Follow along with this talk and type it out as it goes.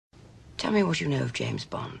Tell me what you know of James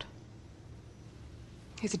Bond.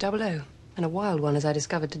 He's a 00, and a wild one, as I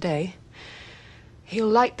discovered today. He'll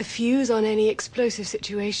light the fuse on any explosive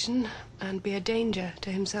situation and be a danger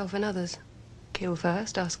to himself and others. Kill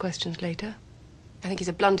first, ask questions later. I think he's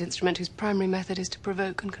a blunt instrument whose primary method is to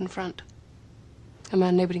provoke and confront. A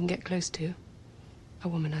man nobody can get close to. A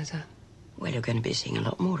womanizer. Well, you're going to be seeing a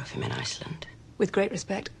lot more of him in Iceland. With great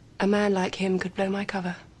respect, a man like him could blow my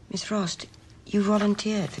cover. Miss Frost, you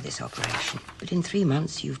volunteered for this operation, but in 3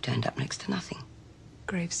 months you've turned up next to nothing.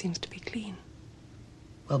 Graves seems to be clean.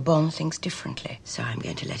 Well, Bond thinks differently, so I'm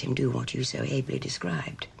going to let him do what you so ably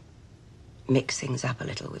described. Mix things up a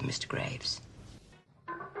little with Mr. Graves.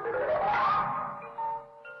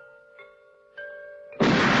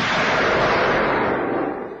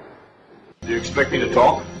 Do you expect me to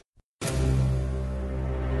talk?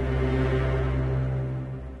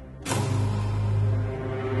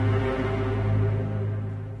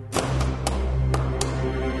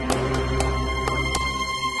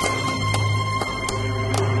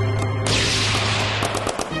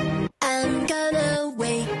 I'm gonna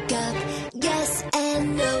wake up, yes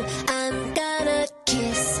and no. I'm gonna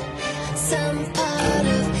kiss some part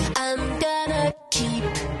of. I'm gonna keep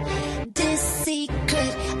this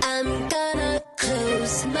secret. I'm gonna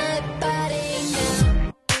close my body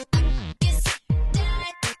now.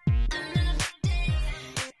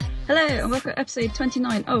 Hello and welcome to episode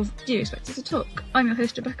 29 of Do You Expect Us to Talk? I'm your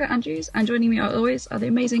host Rebecca Andrews, and joining me as always are the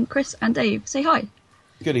amazing Chris and Dave. Say hi.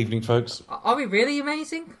 Good evening, folks. Are we really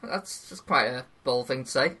amazing? That's just quite a bold thing to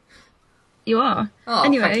say. You are. Oh,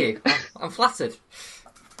 anyway, thank you. I'm flattered.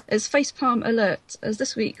 It's facepalm alert, as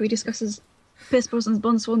this week we discuss Pierce Brosnan's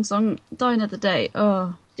Bond swan song, Die Another Day.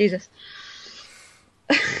 Oh, Jesus.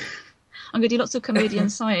 I'm going to do lots of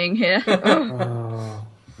comedian sighing here. Oh,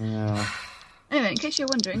 yeah. Anyway, in case you're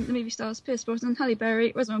wondering, the movie stars Pierce Brosnan, Halle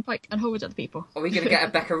Berry, Rosamund Pike, and a whole bunch of other people. Are we going to get a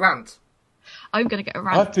Becca rant? I'm going to get a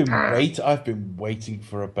rant. I've been waiting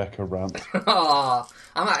for a Becca rant. Oh,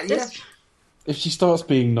 yeah. If she starts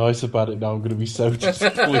being nice about it now, I'm going to be so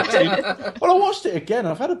disappointed. Well, I watched it again.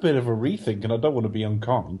 I've had a bit of a rethink, and I don't want to be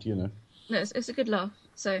unkind, you know. No, it's a good laugh.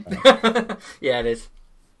 So, Yeah, it is.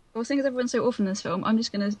 well, seeing as everyone's so awful in this film, I'm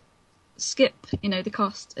just going to skip, the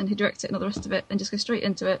cast and who directs it and all the rest of it, and just go straight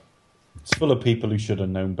into it. It's full of people who should have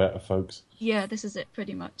known better, folks. Yeah, this is it,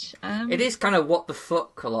 pretty much. It is kind of what the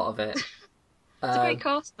fuck, a lot of it. It's a great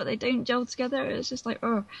cast, but they don't gel together. It's just like,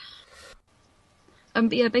 oh.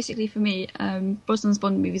 But yeah, basically for me, Brosnan's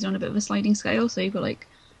Bond movies are on a bit of a sliding scale. So you've got like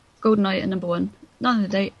GoldenEye at number 1, None of the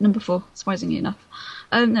Day number 4, surprisingly enough.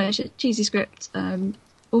 No, it's a cheesy script,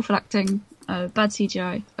 awful acting, bad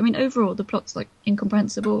CGI. I mean, overall the plot's like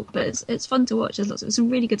incomprehensible, but it's fun to watch. There's some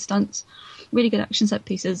really good stunts, really good action set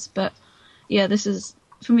pieces. But yeah, this is,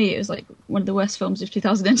 for me, it was like one of the worst films of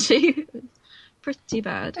 2002. Pretty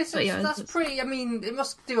bad. That's pretty. I mean, it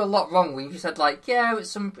must do a lot wrong. We said like, yeah,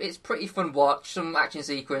 it's pretty fun watch. Some action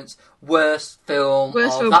sequence. Worst film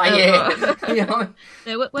of that year. You know?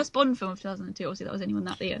 Yeah, worst Bond film of 2002. Obviously, that was anyone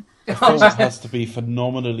that year. The film has to be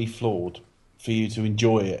phenomenally flawed for you to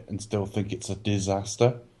enjoy it and still think it's a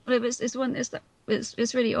disaster. Well,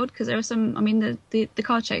 it's really odd because there are some. I mean, the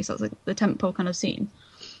car chase, that's like the tentpole kind of scene,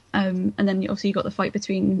 and then obviously you got the fight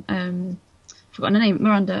between. Forgotten her name,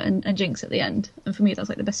 Miranda and Jinx at the end. And for me, that's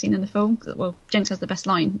like the best scene in the film. Well, Jinx has the best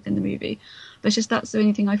line in the movie. But it's just, that's the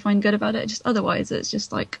only thing I find good about it. Just otherwise, it's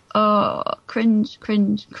just like, oh, cringe,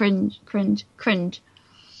 cringe, cringe, cringe, cringe.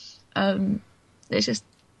 It's just,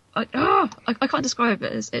 I can't describe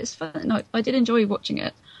it. It's fun. No, I did enjoy watching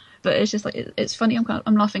it. But it's just like, it's funny.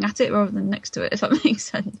 I'm laughing at it rather than next to it, if that makes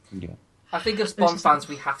sense. Yeah. I think as Bond fans,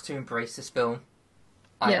 we have to embrace this film.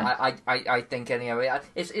 I think anyway.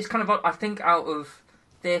 It's kind of, I think out of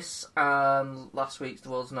this and last week's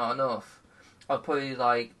The World's Not Enough, I'd probably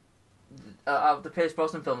like out of the Pierce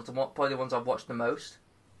Brosnan films, probably the ones I've watched the most.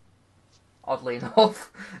 Oddly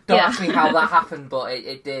enough, don't ask me how that happened, but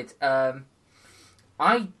it did. I'm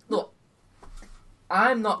not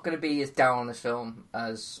going to be as down on this film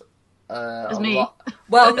as me.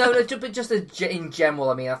 Well, no, but just in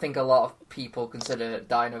general. I mean, I think a lot of people consider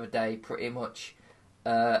Die Another Day pretty much.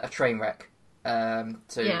 A train wreck,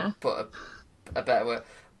 to put a better word.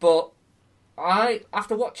 But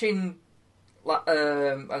after watching,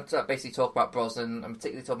 I basically talk about Brosnan, and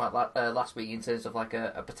particularly talking about last week in terms of like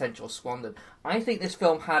a potential squandered. I think this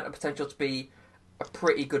film had a potential to be a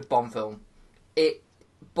pretty good Bond film.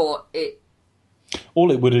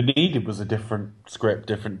 All it would have needed was a different script,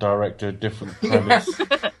 different director, different premise.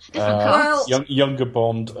 Younger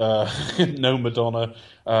Bond, no Madonna,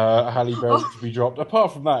 Halle Berry to be dropped.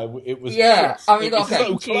 Apart from that, it was I mean,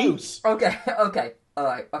 so close. Okay. All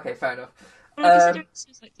right. Okay. Fair enough. Considering this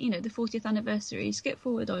was like, the 40th anniversary, skip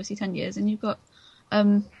forward obviously 10 years, and you've got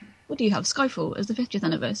what do you have? Skyfall as the 50th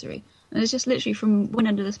anniversary, and it's just literally from one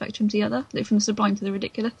end of the spectrum to the other, like from the sublime to the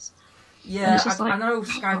ridiculous. Yeah, I know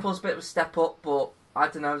Skyfall's a bit of a step up, but I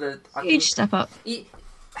don't know huge step up.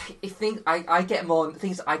 I get more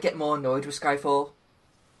annoyed with Skyfall,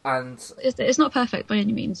 and it's not perfect by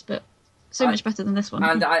any means, but so much better than this one.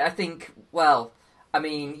 And I think, well, I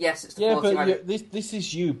mean, yes, it's the 40th. But this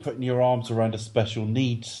is you putting your arms around a special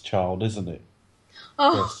needs child, isn't it?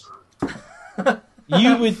 Oh. Yes.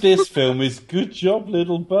 You with this film is good job,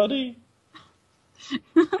 little buddy.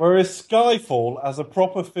 Whereas Skyfall, as a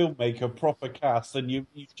proper filmmaker, proper cast, and you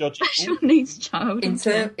judge it. Special needs child. In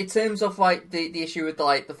terms of like the issue with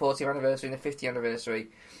like the 40th anniversary and the 50th anniversary,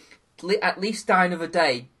 at least Die Another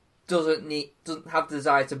Day doesn't have the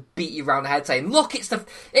desire to beat you around the head saying, "Look, it's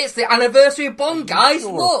the anniversary of Bond, guys.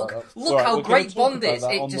 Look how great Bond is."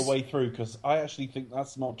 On the way through, because I actually think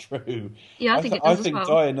that's not true. Yeah, I think it does as well.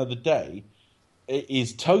 Die Another Day. It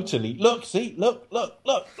is totally look. See. Yeah,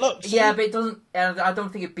 but it doesn't. I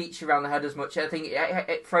don't think it beats you around the head as much. I think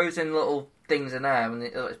it throws in little things in there,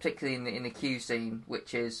 and particularly in the Q scene,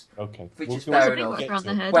 which is fair enough.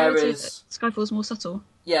 Whereas Skyfall's more subtle.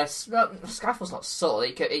 Yes, Skyfall's not subtle.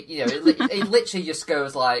 It literally just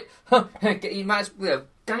goes like, huh, you might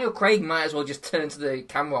Daniel Craig might as well just turn to the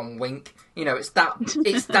camera and wink. It's that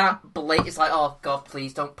blatant. It's like, oh God,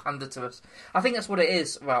 please don't pander to us. I think that's what it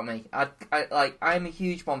is about me. I'm a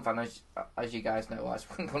huge Bond fan, as you guys know. I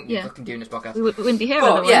wouldn't be fucking doing this podcast. We wouldn't be here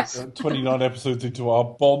otherwise. Yes. 29 episodes into our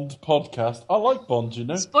Bond podcast. I like Bond, you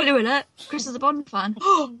know. Spoiler alert: Chris is a Bond fan.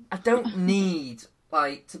 I don't need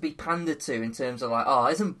to be pandered to in terms of like, oh,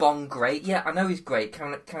 isn't Bond great? Yeah, I know he's great.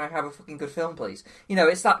 Can I have a fucking good film, please?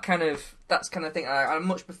 It's that kind of thing. I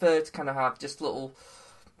much prefer to kind of have just little.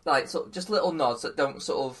 Just little nods that don't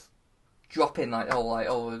sort of drop in we're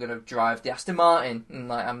going to drive the Aston Martin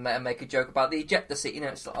and make a joke about the ejector seat.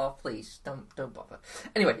 It's like, oh please don't bother.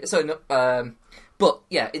 Anyway, but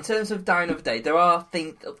yeah, in terms of Die Another Day, there are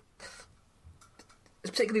things.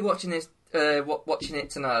 Particularly watching it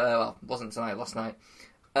tonight. Wasn't tonight, last night.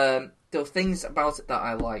 There were things about it that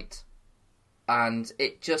I liked, and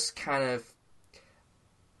it just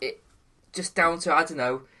down to, I don't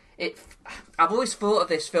know. I've always thought of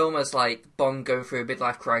this film as like Bond going through a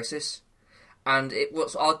midlife crisis, and it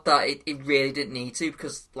was odd that it really didn't need to,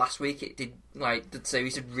 because last week it did, like, the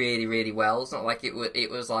series did really, really well. It's not like it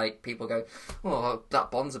was like people go, oh,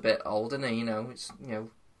 that Bond's a bit old, isn't he? It's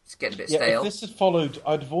getting a bit stale. If this had followed,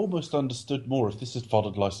 I'd have almost understood more if this had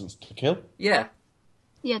followed License to Kill. Yeah.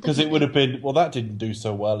 Yeah, because it would have been, well, that didn't do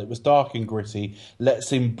so well. It was dark and gritty.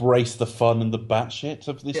 Let's embrace the fun and the batshit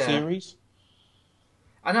of this series.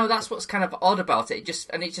 I know that's what's kind of odd about it. It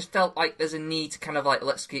just felt like there's a need to kind of like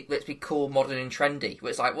let's be cool, modern, and trendy.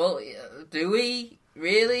 It's like, well, do we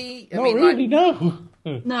really? No.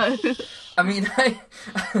 No. I mean,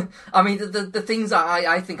 the things that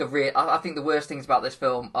I think of real. I think the worst things about this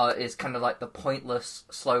film is kind of like the pointless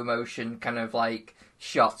slow motion kind of like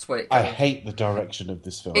shots where I hate the direction of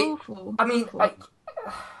this film. I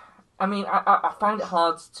find it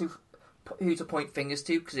hard who to point fingers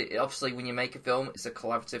to, because obviously when you make a film, it's a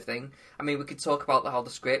collaborative thing. I mean, we could talk about how the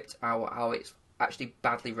script, how it's actually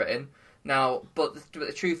badly written now, but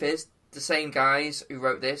the truth is, the same guys who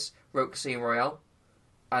wrote this wrote Casino Royale,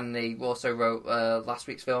 and they also wrote last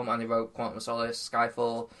week's film, and they wrote Quantum of Solace,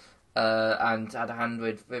 Skyfall, and had a hand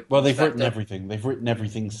with well, they've written everything. They've written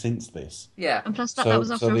everything since this. Yeah, and plus that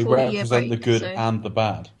was after a 4-year break. So they represent the good and the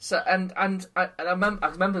bad. So and I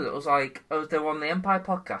remember it was like they were on the Empire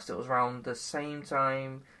podcast. It was around the same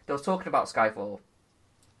time they were talking about Skyfall,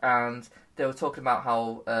 and they were talking about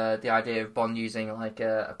how the idea of Bond using like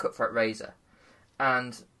a cutthroat razor,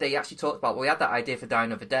 and they actually talked about, well, we had that idea for Die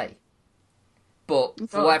Another Day, but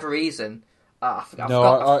for whatever reason, I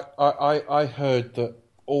heard that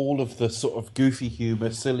all of the sort of goofy humour,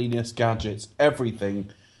 silliness, gadgets, everything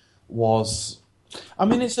was... I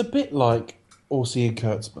mean, it's a bit like Orci and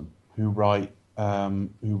Kurtzman, who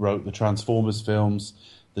wrote the Transformers films,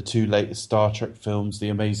 the 2 latest Star Trek films, The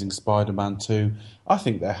Amazing Spider-Man 2. I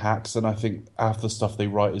think they're hacks, and I think half the stuff they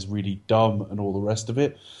write is really dumb and all the rest of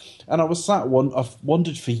it. And I've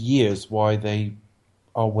wondered for years why they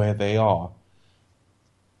are where they are.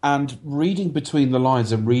 And reading between the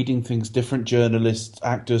lines and reading things different journalists,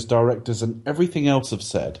 actors, directors, and everything else have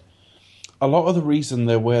said, a lot of the reason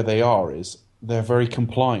they're where they are is they're very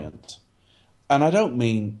compliant. And I don't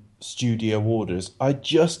mean studio orders. I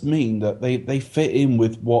just mean that they fit in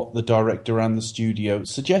with what the director and the studio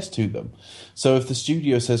suggest to them. So if the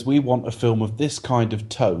studio says, we want a film of this kind of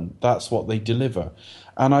tone, that's what they deliver.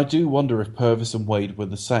 And I do wonder if Purvis and Wade were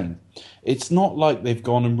the same. It's not like they've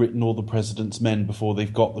gone and written All the President's Men before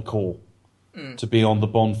they've got the call to be on the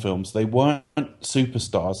Bond films. They weren't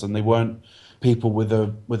superstars, and they weren't people with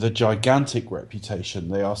a gigantic reputation.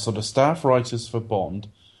 They are sort of staff writers for Bond,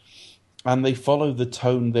 and they follow the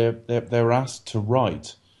tone they're asked to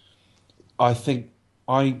write. I think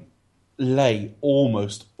I lay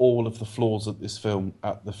almost all of the flaws of this film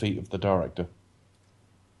at the feet of the director.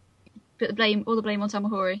 Put all the blame on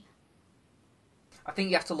Tamahori. I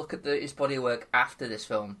think you have to look at his body of work after this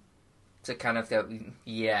film to kind of go,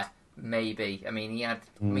 yeah, maybe. I mean, he had.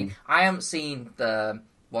 I mean, I haven't seen the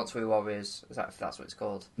Once We Were Warriors. If that's what it's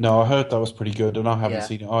called? No, I heard that was pretty good, and I haven't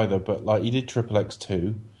seen it either. But like, he did Triple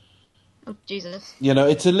X2. Oh, Jesus. You know,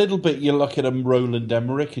 it's a little bit, you look at him, Roland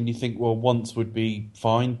Emmerich, and you think, well, once would be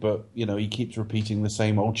fine, but, you know, he keeps repeating the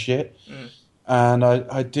same old shit. And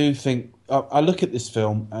I do think, I look at this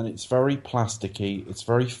film, and it's very plasticky, it's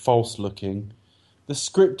very false-looking. The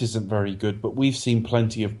script isn't very good, but we've seen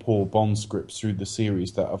plenty of poor Bond scripts through the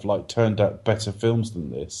series that have, like, turned out better films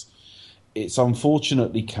than this. It's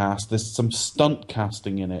unfortunately cast, there's some stunt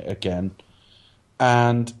casting in it again.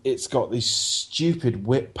 And it's got these stupid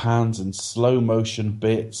whip pans and slow motion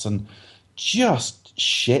bits and just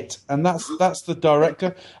shit. And that's the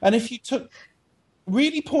director. And if you took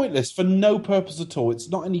really pointless for no purpose at all, it's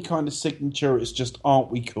not any kind of signature. It's just,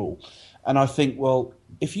 aren't we cool? And I think, well,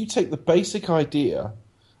 if you take the basic idea,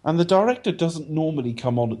 and the director doesn't normally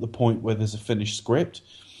come on at the point where there's a finished script.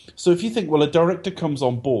 So if you think, well, a director comes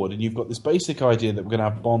on board and you've got this basic idea that we're going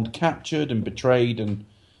to have Bond captured and betrayed and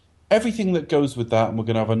everything that goes with that, and we're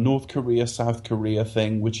going to have a North Korea, South Korea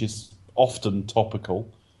thing, which is often topical.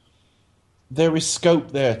 There is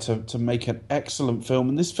scope there to make an excellent film,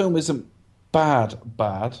 and this film isn't bad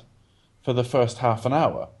for the first half an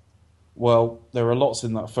hour. Well, there are lots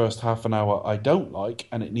in that first half an hour I don't like,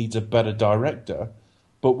 and it needs a better director,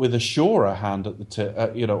 but with a surer hand at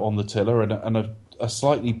the on the tiller and a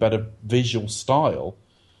slightly better visual style.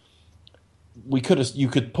 You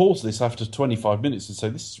could pause this after 25 minutes and say,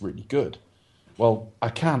 this is really good. Well, I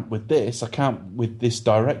can't with this. I can't with this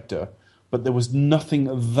director. But there was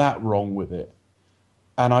nothing that wrong with it.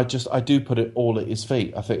 And I do put it all at his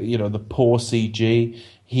feet. I think, the poor CG,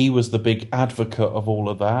 he was the big advocate of all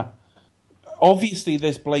of that. Obviously,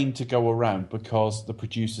 there's blame to go around because the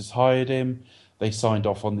producers hired him. They signed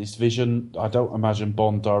off on this vision. I don't imagine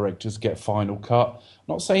Bond directors get final cut. I'm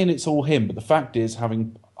not saying it's all him, but the fact is,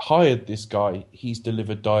 having hired this guy, he's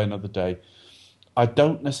delivered Die Another Day. I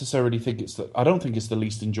don't necessarily think it's the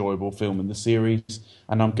least enjoyable film in the series,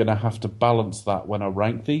 and I'm going to have to balance that when I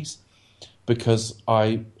rank these, because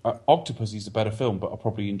Octopussy's a better film, but I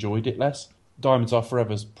probably enjoyed it less. Diamonds Are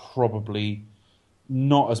Forever's probably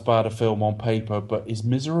not as bad a film on paper, but is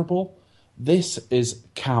miserable. This is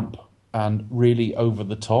camp and really over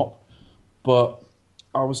the top, but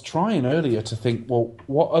I was trying earlier to think, well,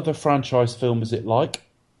 what other franchise film is it like?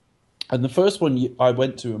 And the first one I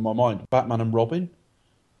went to in my mind, Batman and Robin.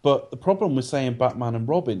 But the problem with saying Batman and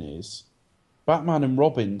Robin is, Batman and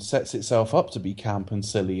Robin sets itself up to be camp and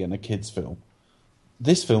silly and a kid's film.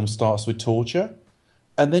 This film starts with torture.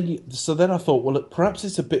 And then I thought, well, perhaps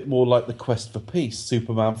it's a bit more like The Quest for Peace,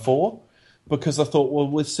 Superman 4. Because I thought, well,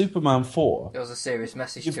 with Superman 4... There was a serious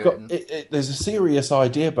message to it. There's a serious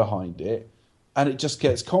idea behind it, and it just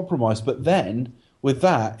gets compromised. But then... with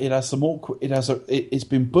that, it has some awkward. It's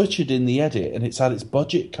been butchered in the edit, and it's had its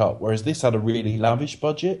budget cut. Whereas this had a really lavish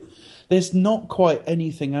budget. There's not quite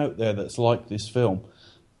anything out there that's like this film,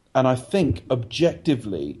 and I think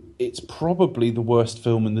objectively, it's probably the worst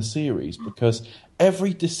film in the series because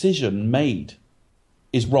every decision made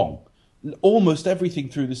is wrong. Almost everything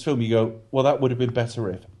through this film, you go, well, that would have been better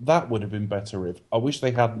if. That would have been better if. I wish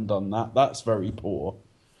they hadn't done that. That's very poor,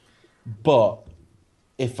 but.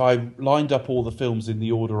 If I lined up all the films in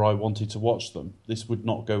the order I wanted to watch them, this would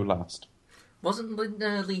not go last. Wasn't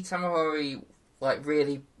Lee Tamahori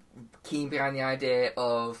really keen behind the idea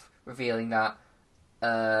of revealing that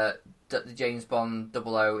the James Bond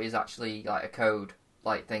 00 is actually a code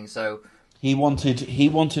thing? So he wanted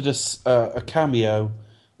a cameo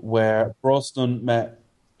where Brosnan met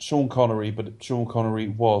Sean Connery, but Sean Connery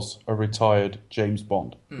was a retired James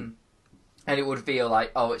Bond. And it would feel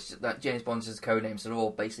like, it's that James Bond's his code name, so they're all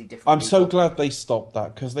basically different. I'm so glad they stopped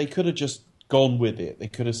that, because they could have just gone with it. They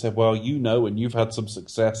could have said, well, and you've had some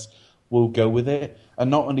success, we'll go with it. And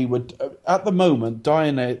not only would... At the moment, Die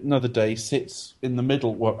Another Day sits in the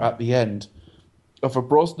middle, at the end, of a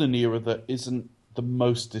Brosnan era that isn't the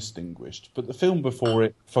most distinguished, but the film before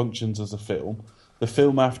it functions as a film. The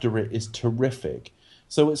film after it is terrific.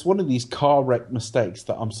 So it's one of these car wreck mistakes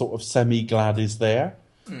that I'm sort of semi-glad is there.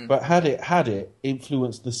 But had it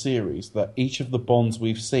influenced the series, that each of the Bonds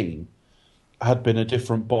we've seen had been a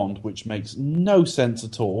different Bond, which makes no sense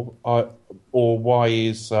at all. Or why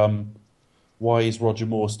is Roger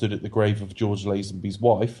Moore stood at the grave of George Lazenby's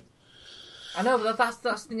wife? I know, but that's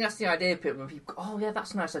the idea. When people go, "Oh yeah,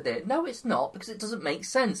 that's a nice idea." No, it's not, because it doesn't make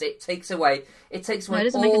sense. It takes away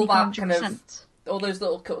all that kind of all those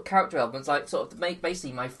little character elements, like sort of make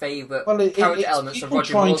basically my favourite character elements of Roger Moore's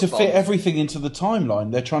trying to Bond. fit everything into the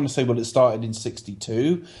timeline. They're trying to say, well, it started in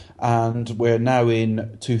 1962 and we're now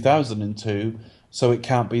in 2002, so it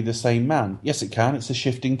can't be the same man. Yes, it can. It's a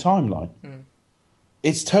shifting timeline.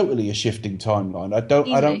 It's totally a shifting timeline. I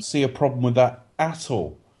don't see a problem with that at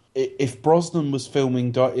all. If Brosnan was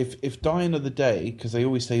filming, if Die Another Day, because they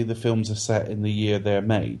always say the films are set in the year they're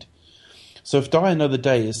made. So if Die Another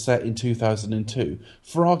Day is set in 2002,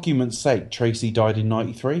 for argument's sake, Tracy died in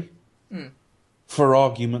 93. For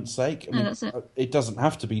argument's sake. I mean, that's it. It doesn't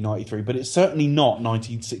have to be 93, but it's certainly not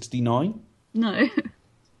 1969. No.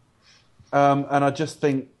 And I just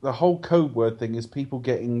think the whole code word thing is people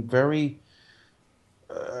getting very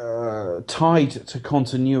tied to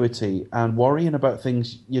continuity and worrying about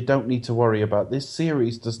things you don't need to worry about. This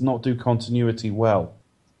series does not do continuity well.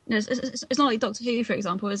 No, it's not like Doctor Who, for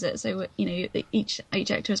example, is it? So each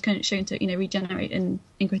actor is kind of shown to regenerate in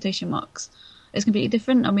quotation marks. It's completely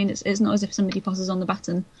different. I mean, it's not as if somebody passes on the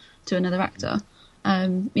baton to another actor.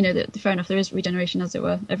 Fair enough, there is regeneration, as it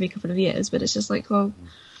were, every couple of years, but it's just like, well,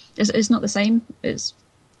 it's not the same. It's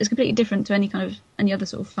completely different to any other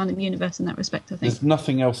sort of fandom universe in that respect, I think. There's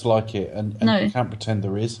nothing else like it, and you can't pretend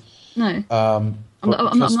there is. No. I'm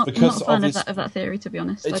not a fan of that theory, to be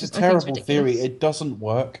honest. It's a terrible theory. It doesn't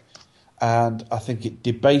work, and I think it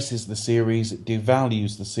debases the series, it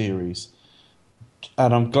devalues the series,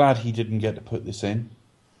 and I'm glad he didn't get to put this in.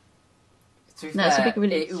 To be fair, it's a big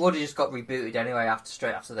release. It would have just got rebooted anyway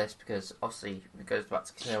straight after this, because obviously it goes back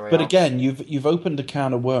to Casino Royale. But again, you've opened a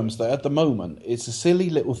can of worms that at the moment it's a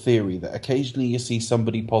silly little theory that occasionally you see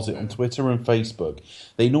somebody posit on Twitter and Facebook.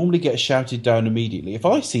 They normally get shouted down immediately. If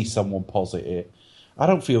I see someone posit it, I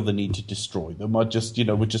don't feel the need to destroy them. I just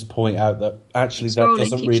would just point out that actually that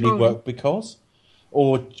doesn't really work because,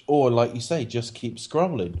 or like you say, just keep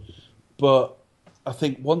scrolling. But I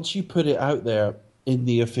think once you put it out there in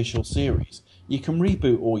the official series, you can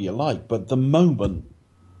reboot all you like, but the moment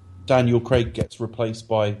Daniel Craig gets replaced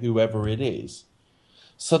by whoever it is,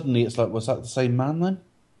 suddenly it's like, was that the same man then?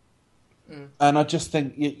 And I just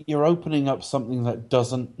think you're opening up something that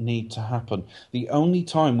doesn't need to happen. The only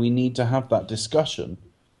time we need to have that discussion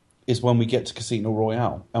is when we get to Casino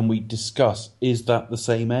Royale and we discuss, is that the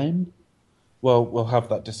same end? Well, we'll have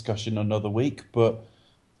that discussion another week, but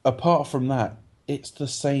apart from that, it's the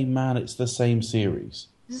same man, it's the same series.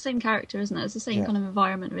 It's the same character, isn't it? It's the same kind of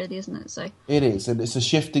environment, really, isn't it? So it is, and it's a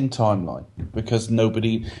shifting timeline because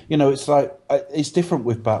nobody, it's like it's different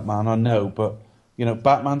with Batman, I know, but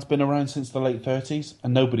Batman's been around since the late 30s,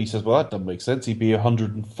 and nobody says, "Well, that doesn't make sense. He'd be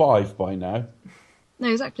 105 by now." No,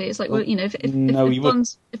 exactly. It's like, well,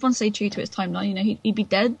 if Bond stayed true to its timeline, he'd be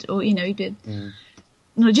dead, or he'd be.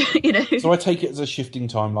 So I take it as a shifting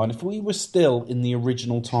timeline. If we were still in the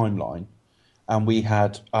original timeline, and we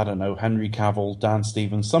had, I don't know, Henry Cavill, Dan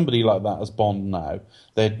Stevens, somebody like that as Bond now,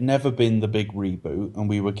 there'd never been the big reboot, and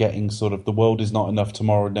we were getting sort of The World Is Not Enough,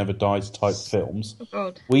 Tomorrow Never Dies type films. Oh,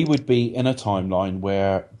 God. We would be in a timeline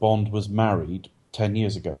where Bond was married 10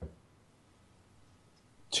 years ago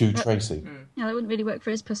to Tracy. Yeah, that wouldn't really work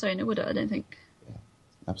for his persona, would it? I don't think. Yeah,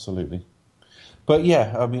 absolutely. But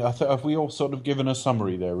yeah, I mean, have we all sort of given a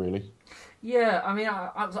summary there, really? Yeah, I mean,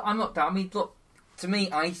 I'm not down. I mean, look, to me,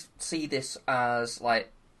 I see this as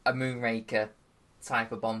like a Moonraker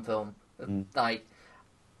type of Bond film, like,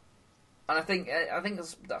 and I think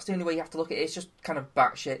that's the only way you have to look at it. It's just kind of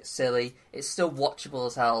batshit silly. It's still watchable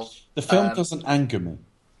as hell. The film doesn't anger me.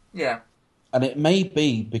 Yeah, and it may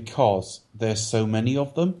be because there's so many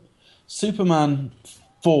of them. Superman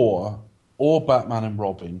 4 or Batman and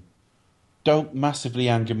Robin don't massively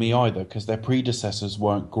anger me either because their predecessors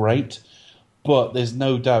weren't great. But there's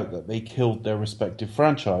no doubt that they killed their respective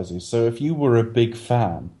franchises. So if you were a big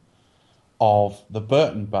fan of the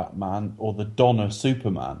Burton Batman or the Donner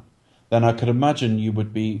Superman, then I could imagine you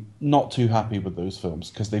would be not too happy with those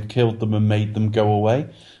films because they've killed them and made them go away.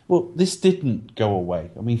 Well, this didn't go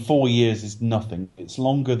away. I mean, 4 years is nothing. It's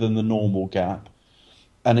longer than the normal gap.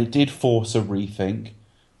 And it did force a rethink.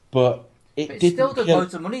 But It still did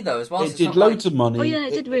loads of money, though, as well. It did loads of money. Oh, yeah,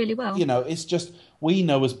 it did really well. It's just, we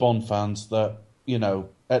know as Bond fans that,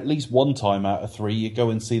 at least one time out of 3, you go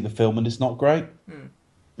and see the film and it's not great.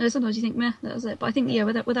 No, sometimes you think, meh, that was it. But I think,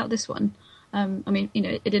 without this one,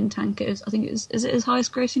 it didn't tank. Is it his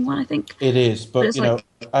highest grossing one, I think? It is, but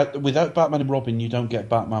without Batman and Robin, you don't get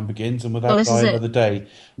Batman Begins, and without Die Another Day,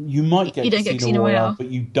 you might get Casino Royale, but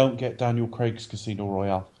you don't get Daniel Craig's Casino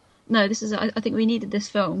Royale. No, this is. I think we needed this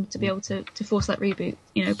film to be able to force that reboot.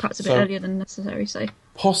 Perhaps a bit earlier than necessary. So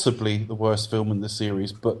possibly the worst film in the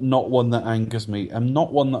series, but not one that angers me, and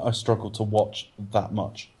not one that I struggle to watch that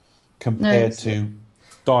much compared to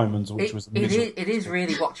Diamonds, which was it is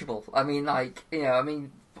really watchable.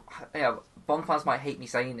 Bond fans might hate me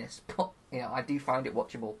saying this, but I do find it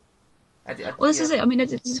watchable. Well, this is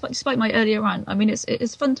it. Despite my earlier rant,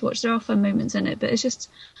 it's fun to watch. There are fun moments in it, but it's just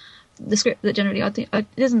the script that generally it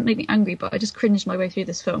doesn't make me angry, but I just cringed my way through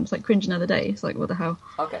this film. It's like Cringe Another Day. It's like, what the hell?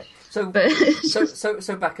 Okay, so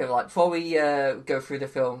Becca, like, before we go through the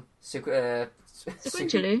film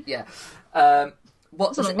sequentially, yeah.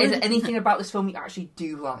 Is there anything about this film you actually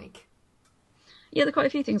do like? Yeah, there are quite a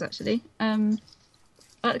few things actually. I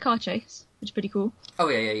like the car chase, which is pretty cool. Oh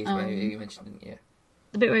yeah, you mentioned it, yeah.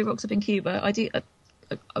 The bit where he rocks up in Cuba, I do.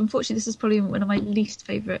 Unfortunately, this is probably one of my least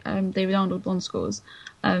favourite David Arnold Bond scores.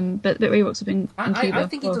 But the bit where he rocks up in Cuba, I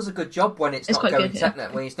think he does a good job when it's not going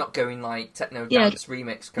techno, when he's not going like techno dance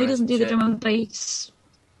remix. He doesn't do the drum and bass.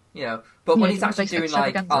 But when he's actually doing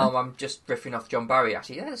like, I'm just riffing off John Barry.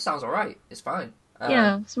 Actually, it sounds alright. It's fine.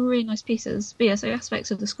 Some really nice pieces. But so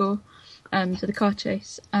aspects of the score, for the car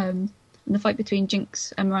chase, and the fight between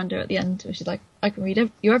Jinx and Miranda at the end, which is like, I can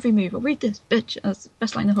read your every move. I'll read this, bitch. That's the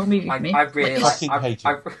best line in the whole movie for me. I really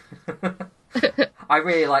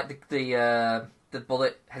like the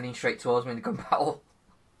bullet heading straight towards me in the gun battle.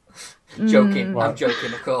 Joking, right. I'm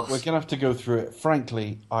joking, of course. We're gonna have to go through it.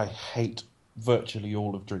 Frankly, I hate virtually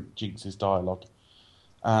all of Jinx's dialogue,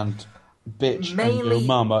 and bitch and your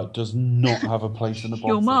mama does not have a place in the Bond.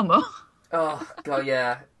 Your mama? Oh god,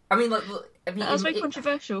 yeah. That was very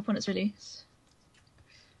controversial upon its release.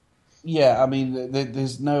 Yeah,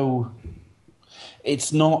 there's no...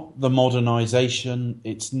 It's not the modernisation.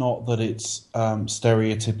 It's not that it's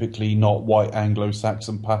stereotypically not white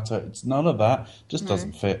Anglo-Saxon patter. It's none of that. Just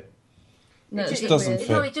doesn't fit. No, it just doesn't fit.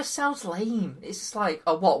 No, it just sounds lame. It's just like,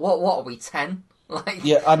 what are we, 10? Like,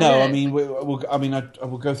 yeah, I know. Yeah. I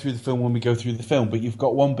will go through the film when we go through the film. But you've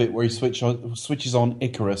got one bit where he switches on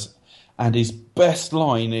Icarus, and his best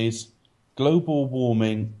line is, "Global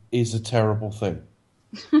warming is a terrible thing."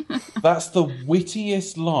 That's the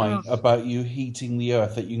wittiest line about you heating the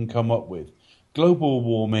Earth that you can come up with. Global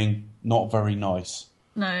warming, not very nice.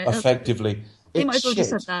 No, effectively, you might as well just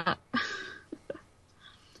said that.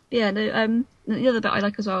 Yeah, no. The other bit I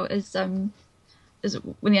like as well is when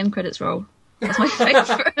the end credits roll. That's my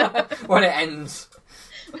favourite. When it ends.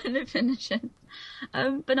 When it finishes.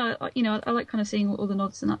 But no, I like kind of seeing all the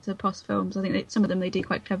nods and that to past films. I think some of them they do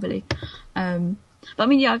quite cleverly.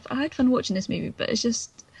 But I had fun watching this movie, but I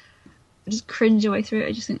just cringe your way through it.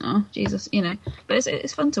 I just think, oh Jesus, But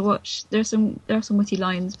it's fun to watch. There are some witty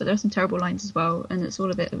lines, but there are some terrible lines as well, and it's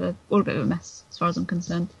all a bit of a mess as far as I'm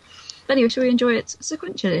concerned. But anyway, shall we enjoy it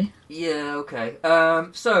sequentially? Yeah, okay.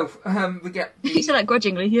 We get you said that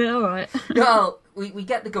grudgingly. Yeah, all right. Well, we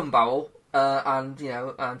get the gun barrel, and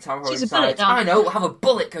Tara She's decides, I know, have a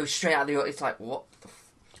bullet go straight out of the... It's like, what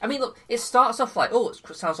the look, it starts off like,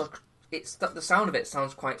 it sounds like... the sound of it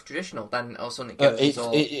sounds quite traditional. Then all of a sudden it goes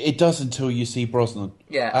it does until you see Brosnan.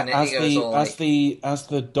 Yeah, and as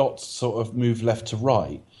the dots sort of move left to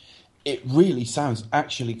right, it really sounds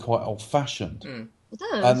actually quite old fashioned. Mm. It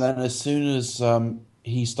does. And then as soon as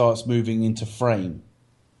he starts moving into frame,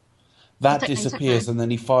 that disappears, and then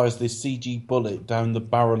he fires this CG bullet down the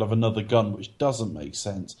barrel of another gun, which doesn't make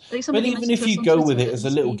sense. But even if you go with it as a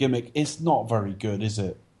little gimmick, it's not very good, is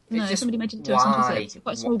it? No, somebody mentioned to us on Twitter. It's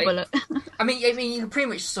quite a small bullet. I mean, you could pretty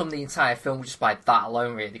much sum the entire film just by that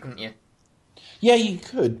alone, really, couldn't you? Yeah, you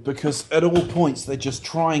could, because at all points they're just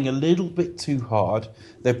trying a little bit too hard.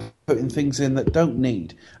 They're putting things in that don't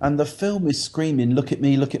need. And the film is screaming, look at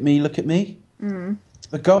me, look at me, look at me. Mm.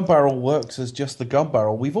 The gun barrel works as just the gun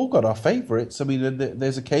barrel. We've all got our favourites. I mean,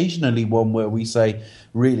 there's occasionally one where we say,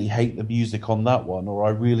 really hate the music on that one, or I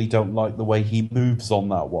really don't like the way he moves on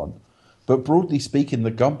that one. But broadly speaking, the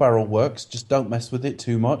gun barrel works. Just don't mess with it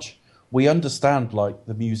too much. We understand, like,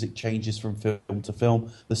 the music changes from film to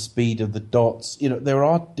film, the speed of the dots. There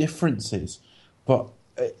are differences. But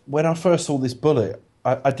when I first saw this bullet,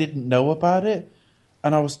 I didn't know about it.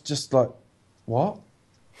 And I was just like, what?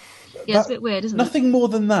 Yeah, it's a bit weird, isn't it? Nothing more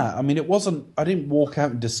than that. I mean, it wasn't. I didn't walk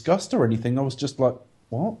out in disgust or anything. I was just like,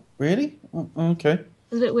 "What? Really? Oh, okay."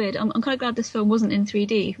 It's a bit weird. I'm kind of glad this film wasn't in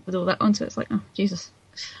 3D with all that onto it. It's like, oh Jesus.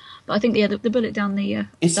 But I think the bullet down the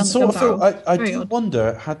it's down the sort of film. I do odd.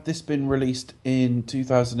 wonder, had this been released in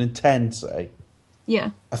 2010, say,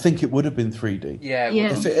 Yeah. I think it would have been 3D. Yeah.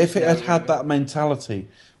 If it had that mentality,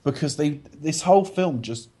 because this whole film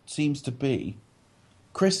just seems to be.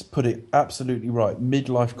 Chris put it absolutely right.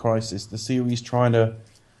 Midlife crisis. The series trying to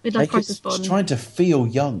Midlife crisis Bond. trying to feel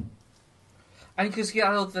young. And because you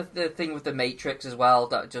had the thing with the Matrix as well,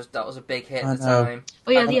 that was a big hit at the time.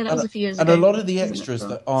 Oh yeah, that was a few years ago. And a lot of the extras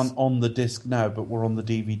that aren't on the disc now, but were on the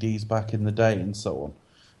DVDs back in the day, and so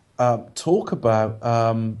on, talk about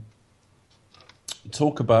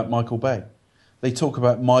Michael Bay. They talk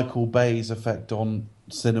about Michael Bay's effect on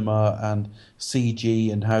cinema and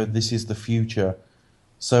CG and how this is the future.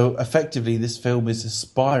 So effectively, this film is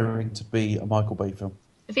aspiring to be a Michael Bay film.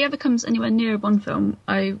 If he ever comes anywhere near a Bond film,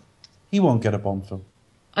 He won't get a Bond film.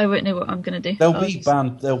 I won't know what I'm going to do. They'll be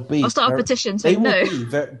banned. I'll start a petition saying no.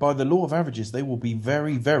 By the law of averages, they will be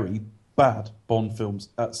very, very bad Bond films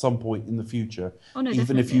at some point in the future. Oh, no, even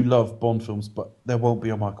definitely. if you love Bond films, but there won't be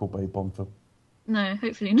a Michael Bay Bond film. No,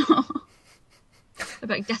 hopefully not.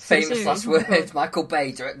 About death Famous last words, Michael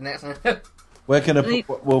Bay directing next one.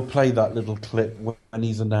 We'll play that little clip when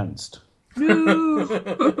he's announced. Okay,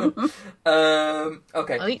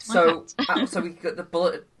 so we get the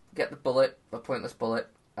bullet, a pointless bullet,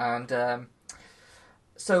 and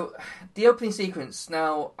so the opening sequence.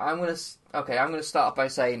 Now I'm gonna start off by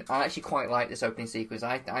saying I actually quite like this opening sequence.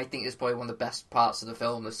 I think it's probably one of the best parts of the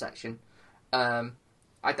film. This section, I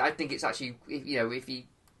think it's actually, if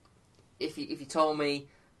you told me,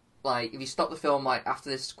 like, if you stopped the film like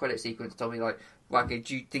after this credit sequence, told me like, well, okay,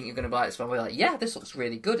 do you think you're going to like this film? I'd be like, yeah, this looks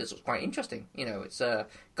really good. This looks quite interesting. You know, it's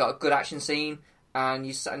got a good action scene, and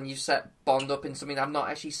you set Bond up in something I've not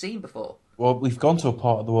actually seen before. Well, we've gone to a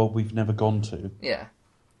part of the world we've never gone to. Yeah.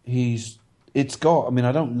 It's got. I mean,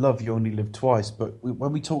 I don't love You Only Live Twice, but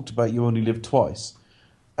when we talked about You Only Live Twice,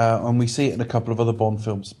 and we see it in a couple of other Bond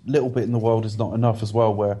films, Little Bit in the World Is Not Enough as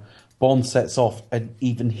well, where Bond sets off and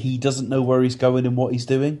even he doesn't know where he's going and what he's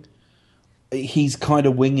doing. He's kind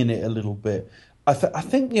of winging it a little bit. I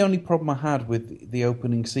think the only problem I had with the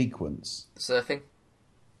opening sequence... Surfing?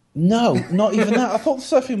 No, not even that. I thought the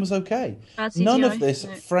surfing was okay. None of this,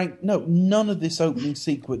 no. none of this opening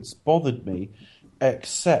sequence bothered me,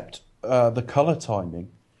 except the colour timing,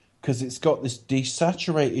 because it's got this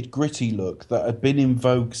desaturated, gritty look that had been in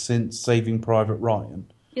vogue since Saving Private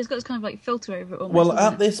Ryan. It's got this kind of like filter over it almost. Well,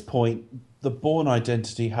 at this point, the Bourne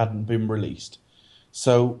identity hadn't been released,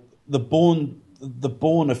 so the Bourne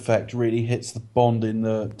effect really hits the Bond in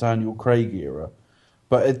the Daniel Craig era.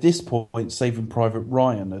 But at this point, Saving Private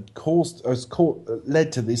Ryan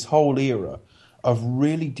led to this whole era of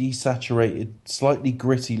really desaturated, slightly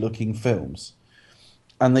gritty-looking films.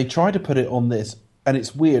 And they try to put it on this, and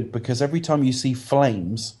it's weird because every time you see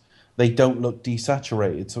flames, they don't look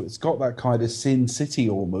desaturated. So it's got that kind of Sin City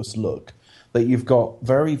almost look, that you've got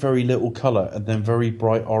very, very little colour and then very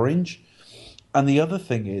bright orange. And the other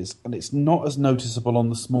thing is, and it's not as noticeable on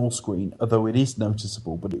the small screen, although it is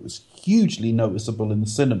noticeable, but it was hugely noticeable in the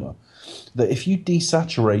cinema, that if you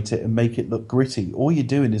desaturate it and make it look gritty, all you're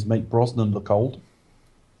doing is make Brosnan look old.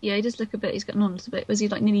 Yeah, he does look a bit, he's gotten on a little bit. Was he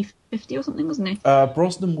like nearly 50 or something, wasn't he?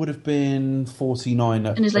 Brosnan would have been 49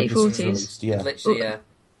 in his late 40s. Yeah. Literally, yeah.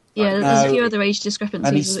 Yeah, there's a few other age discrepancies.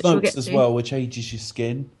 And he which we'll get smokes as to. well, which ages your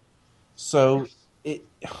skin. So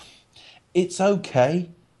it's okay,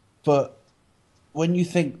 but when you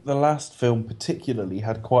think the last film particularly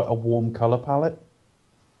had quite a warm colour palette,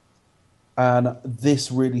 and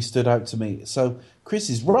this really stood out to me. So Chris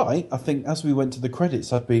is right. I think as we went to the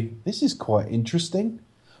credits, I'd be, this is quite interesting,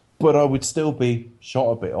 but I would still be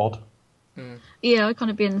shot a bit odd. Yeah, I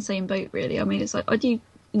kind of be in the same boat, really. I mean, it's like, I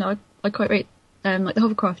quite rate like the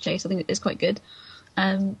hovercraft chase. I think it's quite good.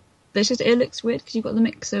 But it's just, it looks weird because you've got the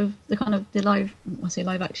mix of the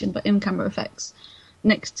live action, but in-camera effects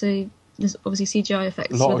next to there's obviously CGI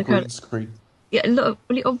effects. A lot of green screen. Yeah, a lot of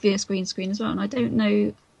really obvious green screen as well. And I don't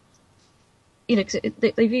know, because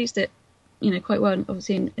they've used it, quite well,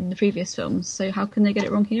 obviously in the previous films. So how can they get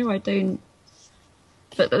it wrong here? I don't.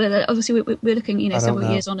 But obviously we're looking,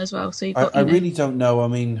 several years on as well. So you've got, I really don't know. I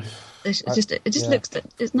mean, it just looks that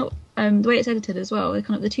it's not the way it's edited as well.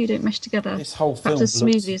 The two don't mesh together. This whole film as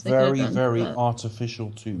smoothly looks as they could have done, very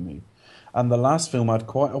artificial to me. And the last film had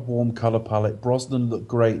quite a warm colour palette. Brosnan looked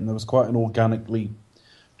great, and there was quite an organically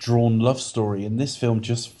drawn love story. And this film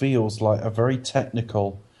just feels like a very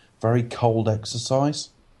technical, very cold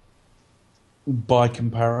exercise. by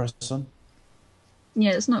comparison.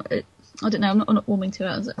 Yeah, it's not. I don't know. I'm not warming to it,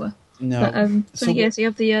 as it were. No. But, so you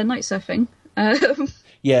have the night surfing.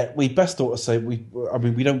 Yeah, we best ought to say we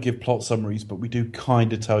don't give plot summaries, but we do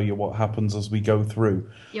kind of tell you what happens as we go through.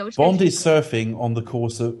 Yeah, Bond is surfing on the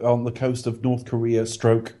coast of North Korea,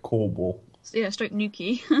 stroke Cornwall. Yeah, stroke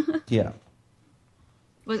Nuki. Yeah.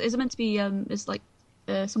 Well, is it meant to be? It's like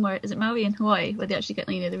somewhere. Is it Maui in Hawaii where they actually get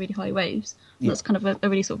the really high waves? And that's kind of a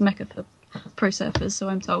really sort of mecca for pro surfers, so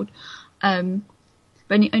I'm told.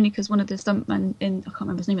 But only because one of the stuntmen I can't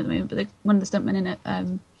remember his name at the moment, but one of the stuntmen in it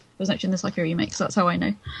was actually in the Psycho remake, so that's how I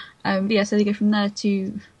know. But yeah, so they go from there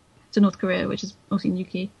to North Korea, which is also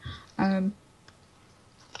Nuki. And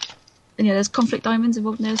yeah, there's conflict diamonds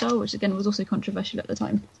involved in there as well, which again was also controversial at the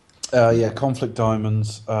time. Yeah, conflict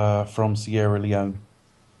diamonds from Sierra Leone.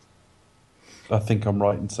 I think I'm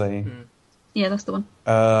right in saying. Yeah, that's the one.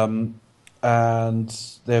 And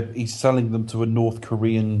he's selling them to a North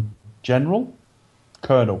Korean general?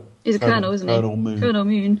 Colonel. He's a colonel, isn't he? Colonel Moon. Colonel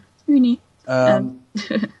Moon. Moony.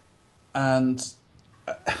 And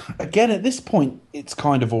again, at this point, it's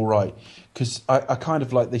kind of all right. Because I kind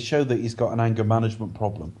of like, they show that he's got an anger management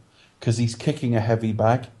problem. Because he's kicking a heavy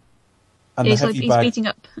bag. And yeah, the he's beating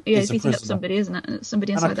up somebody, isn't it? And it's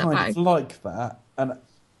somebody inside that bag. And I kind of like that. And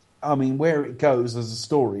I mean, where it goes as a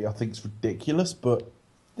story, I think it's ridiculous, but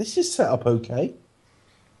this is set up okay.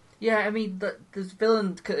 Yeah, I mean, the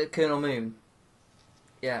villain, Colonel Moon.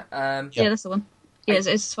 Yeah. Yeah, that's the one. Yeah,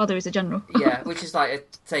 his father is a general. Yeah, which is like a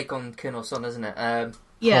take on Colonel Sun, isn't it?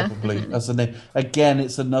 Yeah, probably. definitely. As a name. Again,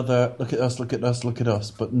 it's another look at us, look at us, look at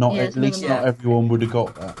us, but not at least not everyone would have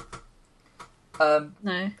got that.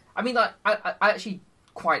 No. I mean, like, I actually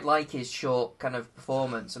quite like his short kind of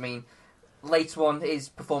performance. I mean, later on, his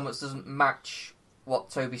performance doesn't match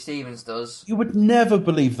what Toby Stevens does. You would never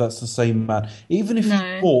believe that's the same man, even if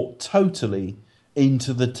he bought totally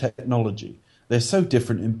into the technology. They're so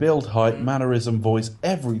different in build, height, mannerism, voice,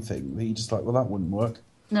 everything that you're just like, well, that wouldn't work.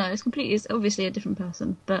 No, it's obviously a different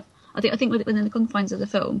person, but I think within the confines of the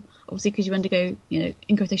film, obviously because you undergo,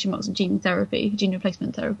 in quotation marks, gene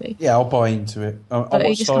replacement therapy. Yeah, I'll buy into it. I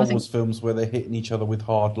watch Star Wars films where they're hitting each other with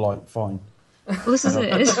hard light, fine. Well, this is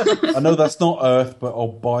it. I know that's not Earth, but I'll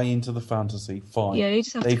buy into the fantasy, fine. Yeah, you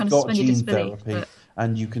just have They've to kind of got suspend your gene disbelief. therapy,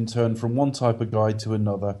 and you can turn from one type of guy to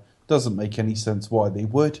another. Doesn't make any sense why they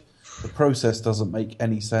would. The process doesn't make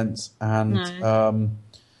any sense, and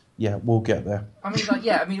yeah, we'll get there. I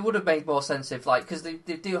mean, it would have made more sense if, like, because they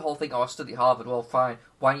do the whole thing. Oh, I studied at Harvard. Well, fine.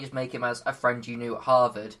 Why don't you just make him as a friend you knew at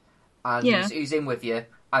Harvard, and who's in with you,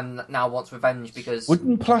 and now wants revenge because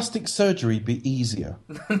wouldn't plastic surgery be easier?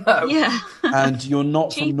 No. Yeah. And you're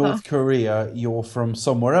not from North Korea. You're from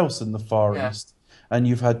somewhere else in the Far East, and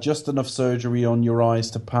you've had just enough surgery on your eyes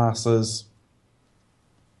to pass as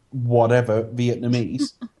whatever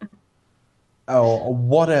Vietnamese. Or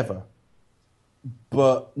whatever.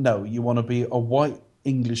 But no, you want to be a white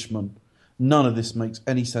Englishman. None of this makes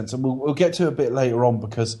any sense. And we'll get to it a bit later on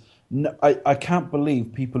because I can't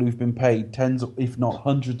believe people who've been paid tens, if not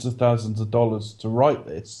hundreds of thousands of dollars to write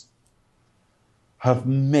this have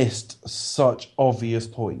missed such obvious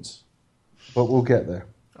points. But we'll get there.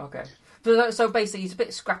 Okay. So basically, he's a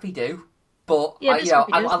bit Scrappy-Doo, but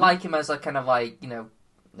I like him as a kind of like,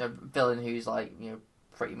 a villain who's like,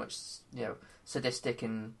 pretty much, sadistic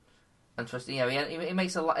and twisted. It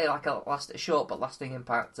makes a short but lasting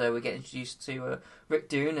impact. We get introduced to Rick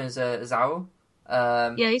Doon as Zao.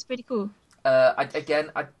 Yeah, he's pretty cool. I think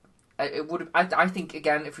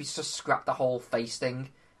again, if we just scrap the whole face thing,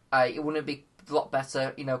 it wouldn't be a lot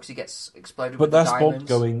better, because he gets exploded with the diamonds. But that's Bob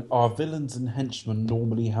going, our villains and henchmen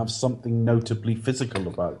normally have something notably physical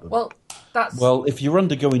about them. Well, if you're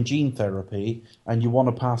undergoing gene therapy and you want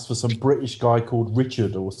to pass for some British guy called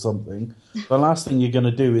Richard or something, the last thing you're going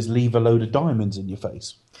to do is leave a load of diamonds in your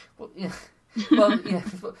face. Well, yeah.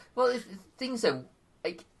 Things are...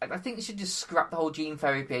 I think they should just scrap the whole gene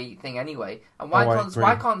therapy thing anyway. And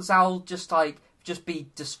why can't Zal just be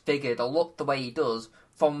disfigured or look the way he does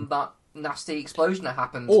from that nasty explosion that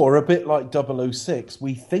happened? Or a bit like 006,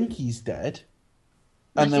 we think he's dead,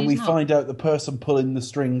 and then we find out the person pulling the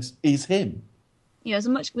strings is him. Yeah,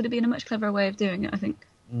 would have been a much cleverer way of doing it, I think.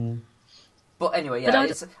 But anyway, yeah,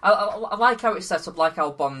 I like how it's set up, like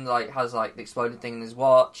how Bond has the exploding thing in his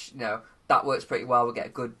watch. That works pretty well. We get a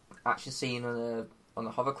good action scene on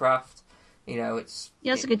the hovercraft. It's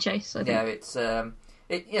it's a good chase. I think.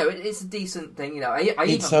 Yeah, it's a decent thing.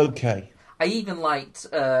 It's okay. I even liked,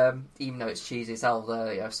 even though it's cheesy as hell,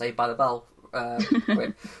 Saved by the Bell.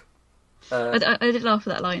 I did laugh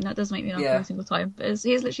at that line. That does make me laugh every single time. But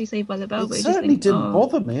he is literally Saved by the Bell. It certainly didn't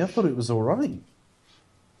bother me. I thought it was all right.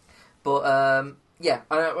 But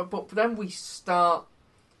but then we start.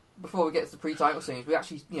 Before we get to the pre-title scenes, we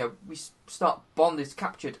actually, we start Bond is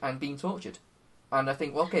captured and being tortured, and I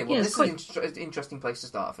think, this is an interesting place to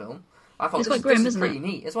start a film. I thought this is pretty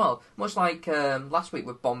neat as well. Much like last week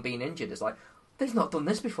with Bond being injured, it's like they've not done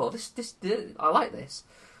this before. This I like this.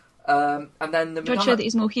 And then the Madonna... show that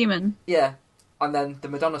he's more human. Yeah, and then the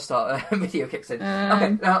Madonna video kicks in. Now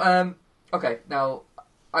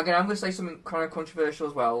I'm going to say something kind of controversial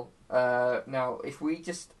as well. Now, if we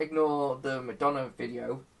just ignore the Madonna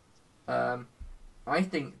video. I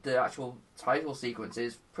think the actual title sequence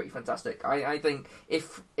is pretty fantastic. I think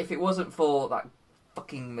if it wasn't for that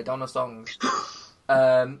fucking Madonna song,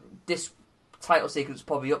 this title sequence is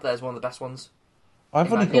probably up there as one of the best ones.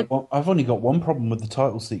 I've only got one problem with the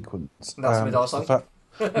title sequence. That's the Madonna song?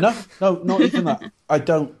 No, not even that. I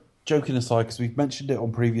don't, joking aside, because we've mentioned it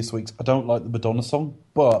on previous weeks, I don't like the Madonna song,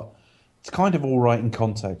 but it's kind of alright in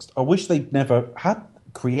context. I wish they'd never had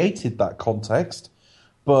created that context,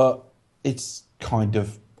 but it's kind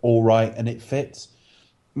of all right and it fits.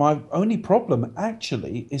 My only problem,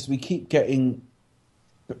 actually, is we keep getting...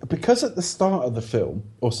 Because at the start of the film,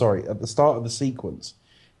 at the start of the sequence,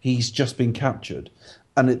 he's just been captured,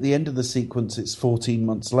 and at the end of the sequence, it's 14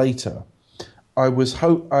 months later, I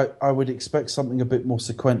would expect something a bit more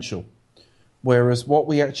sequential, whereas what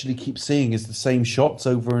we actually keep seeing is the same shots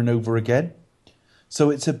over and over again.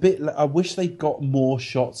 So it's a bit... I wish they'd got more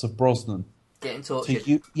shots of Brosnan. Getting tortured.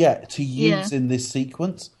 To use in this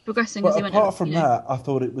sequence. Progressing but as he went apart from that, I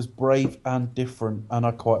thought it was brave and different, and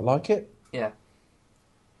I quite like it. Yeah.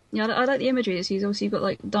 Yeah, I like the imagery. He's also got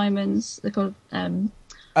like diamonds, they're called and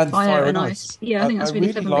fire and ice. Yeah, I think that's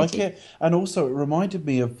really clever. I really like it. And also it reminded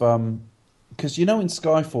me of... Because, in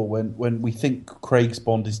Skyfall, when we think Craig's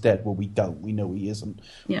Bond is dead, well, we don't. We know he isn't.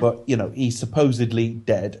 Yeah. But, he's supposedly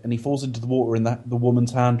dead, and he falls into the water, and the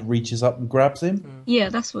woman's hand reaches up and grabs him. Yeah,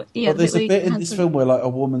 that's what... Yeah, but there's a bit in this film where, like, a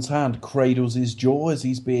woman's hand cradles his jaw as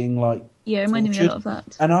he's being, like... Yeah, it reminded me a lot of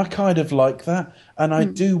that. And I kind of like that. And I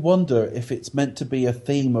do wonder if it's meant to be a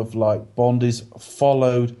theme of, like, Bond is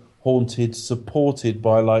followed, haunted, supported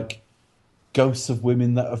by, like, ghosts of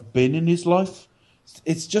women that have been in his life.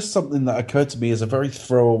 It's just something that occurred to me as a very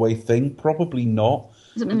throwaway thing. Probably not.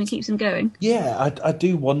 Something that keeps him going. Yeah, I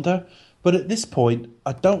do wonder. But at this point,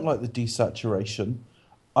 I don't like the desaturation.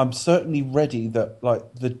 I'm certainly ready that like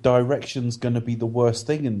the direction's going to be the worst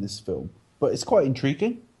thing in this film. But it's quite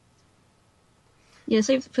intriguing. Yeah,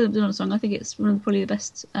 save for the Madonna song. I think it's probably the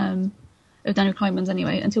best of Daniel Kleinman's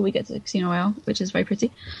anyway, until we get to Casino Royale, which is very pretty.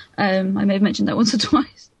 I may have mentioned that once or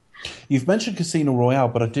twice. You've mentioned Casino Royale,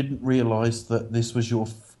 but I didn't realise that this was your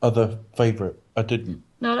other favourite. I didn't.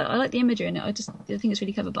 No, I like the imagery in it. I think it's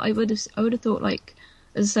really clever. But I would have thought, like,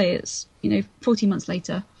 as I say, it's 14 months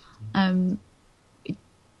later. Brosnan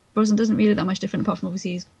doesn't really look that much different, apart from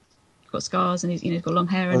obviously he's got scars and he's got long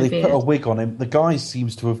hair and a beard. They put a wig on him. The guy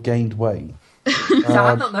seems to have gained weight.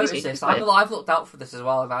 I've not noticed this. I've looked out for this as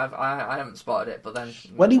well, and I haven't spotted it. But then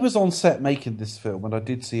when he was on set making this film, and I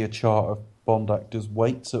did see a chart of Bond actors'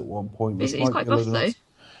 weights at one point. He's quite buff though.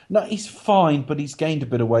 No, he's fine, but he's gained a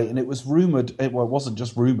bit of weight, and it was rumoured. Well, it wasn't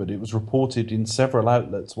just rumoured; it was reported in several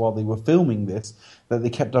outlets while they were filming this that they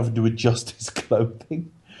kept having to adjust his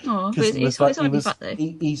clothing. Oh, but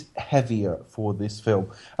he's heavier for this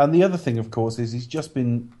film. And the other thing, of course, is he's just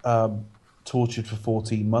been tortured for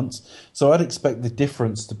 14 months. So I'd expect the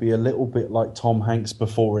difference to be a little bit like Tom Hanks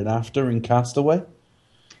before and after in Castaway.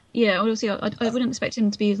 Yeah, obviously, I wouldn't expect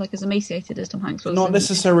him to be like as emaciated as Tom Hanks was. Not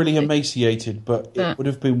necessarily emaciated, but it would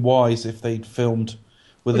have been wise if they'd filmed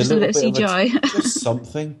with a little bit of CGI. Just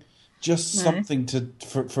something. Something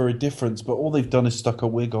for a difference. But all they've done is stuck a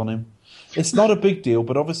wig on him. It's not a big deal,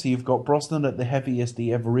 but obviously you've got Brosnan at the heaviest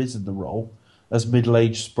he ever is in the role, as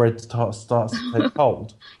middle-age spread starts to take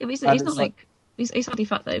hold. Yeah, but he's not like... He's hardly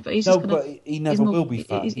fat, though, but he's just but he never will be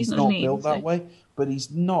fat. He's not lean, built that way, but he's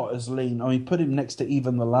not as lean. I mean, put him next to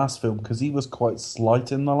even the last film, because he was quite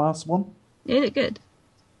slight in the last one. Yeah, he looked good.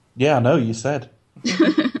 Yeah, I know, you said.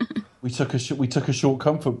 We took a short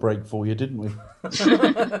comfort break for you, didn't we?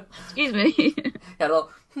 Excuse me. Yeah, well,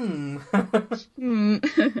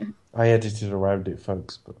 I edited around it,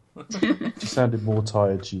 folks, but she sounded more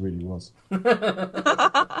tired. She really was.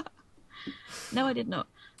 No, I did not.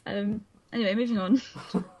 Anyway, moving on.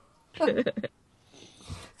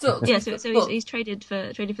 So he's traded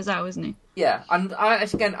for Zhao, isn't he? Yeah, and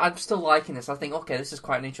I'm still liking this. I think this is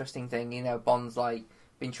quite an interesting thing. Bond's like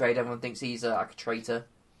been traded. Everyone thinks he's like a traitor.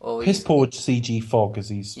 Piss poor CG Fog as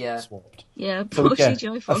he's swapped. Yeah, poor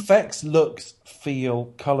CGI Fog. Effects, looks,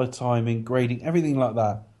 feel, colour timing, grading, everything like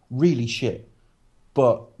that, really shit.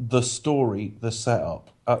 But the story, the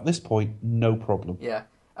setup, at this point, no problem. Yeah.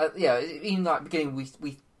 In like beginning,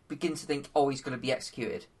 we begin to think, oh, he's going to be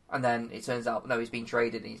executed. And then it turns out, no, he's been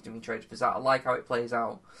traded, and he's been traded for that. I like how it plays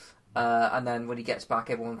out. And then when he gets back,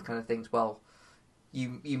 everyone kind of thinks, well,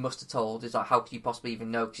 you must have told. It's like, how could you possibly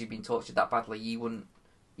even know, because you've been tortured that badly? You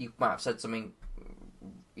might have said something,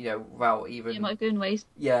 without even... You might have given ways.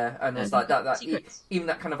 Yeah, and it's like that even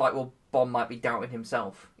that kind of like, well, Bond might be doubting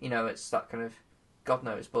himself. It's that kind of, God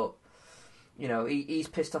knows, but, he's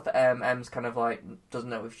pissed off at M. M's kind of like, doesn't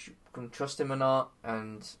know if she can trust him or not,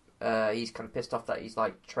 and he's kind of pissed off that he's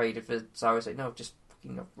like traded for Cyrus. Like, no, just,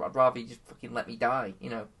 I'd rather you just fucking let me die,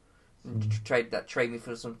 and trade me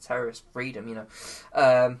for some terrorist freedom,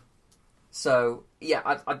 So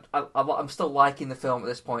yeah, I'm still liking the film at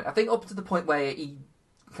this point. I think up to the point where he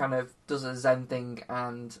kind of does a Zen thing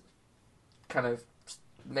and kind of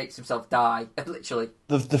makes himself die, literally.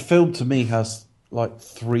 The film to me has like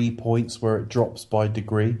 3 points where it drops by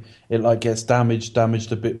degree. It like gets damaged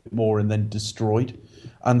a bit more, and then destroyed.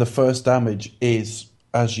 And the first damage is,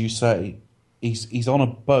 as you say, he's on a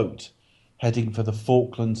boat heading for the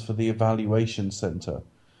Falklands for the evaluation centre,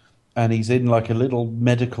 and he's in like a little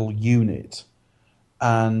medical unit,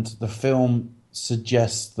 and the film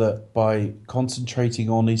suggests that by concentrating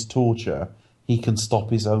on his torture, he can stop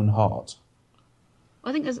his own heart.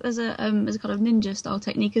 I think there's a kind of ninja style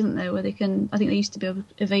technique, isn't there, where I think they used to be able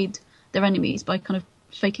to evade their enemies by kind of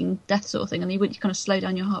faking death sort of thing, and you would kind of slow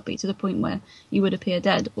down your heartbeat to the point where you would appear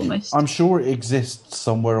dead almost. I'm sure it exists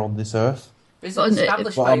somewhere on this earth. But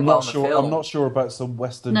I'm not sure about some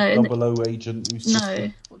Western 00 agent who's just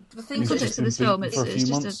the context of this film, it's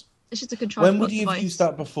just a contrived When would you have used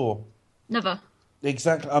that before? Never.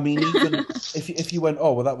 Exactly. I mean, even if you went,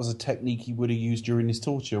 oh, well, that was a technique he would have used during his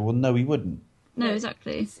torture. Well, no, he wouldn't. No,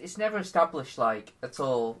 exactly. It's never established, like, at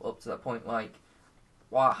all up to that point, like,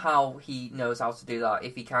 how he knows how to do that,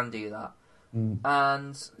 if he can do that.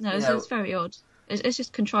 And no, it's very odd. It's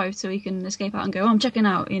just contrived so he can escape out and go, oh, I'm checking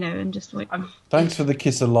out, and just like... Thanks for the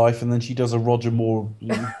kiss of life, and then she does a Roger Moore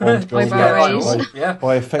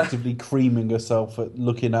by effectively creaming herself at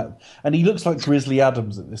looking at... And he looks like Grizzly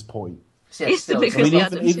Adams at this point.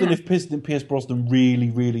 Even if Pierce Brosnan really,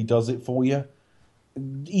 really does it for you,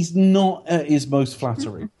 he's not at his most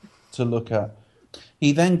flattering to look at.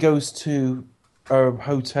 He then goes to a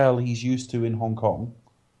hotel he's used to in Hong Kong,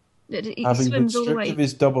 having been stripped of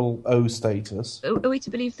his 00 status. Are we to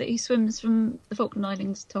believe that he swims from the Falkland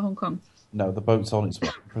Islands to Hong Kong? No, the boat's on its way.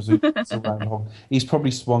 Presumably it's around Hong Kong. He's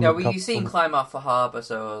probably swung... Yeah, you see him climb off the harbour,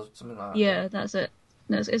 or something like that. Yeah, that's it.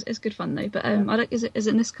 No, it's good fun though. But I like is it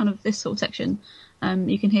in this sort of section,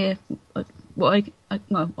 you can hear what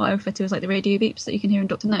I refer to as like the radio beeps that you can hear in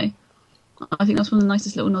Doctor No. I think that's one of the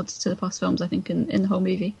nicest little nods to the past films I think in the whole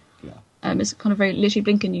movie. Yeah. It's kind of very literally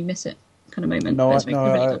blink and you miss it kind of moment.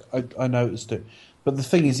 I noticed it. But the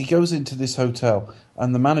thing is, he goes into this hotel,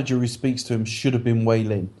 and the manager who speaks to him should have been Wei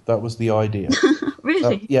Lin. That was the idea.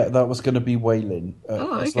 Really? That was going to be Wei Lin.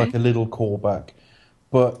 It's like a little callback.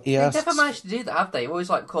 But they never managed to do that, have they? Always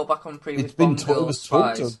like call back on previous Bond girls. It was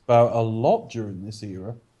talked about a lot during this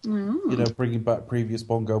era. Bringing back previous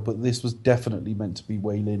Bond girl, but this was definitely meant to be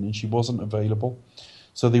Wei Lin, and she wasn't available.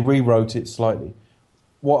 So they rewrote it slightly.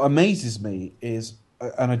 What amazes me is,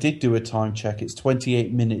 and I did do a time check, it's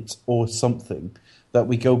 28 minutes or something, that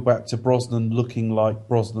we go back to Brosnan looking like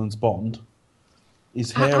Brosnan's Bond.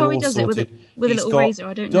 His hair how all he does sorted. It with a little razor,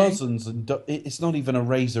 I don't know. It's not even a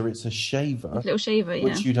razor, it's a shaver. A little shaver, yeah.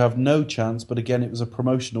 Which you'd have no chance, but again, it was a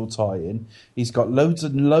promotional tie-in. He's got loads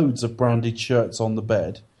and loads of branded shirts on the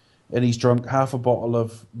bed, and he's drunk half a bottle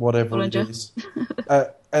of whatever it is.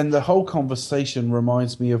 And the whole conversation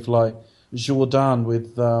reminds me of like Jourdan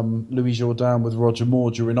with Louis Jourdan with Roger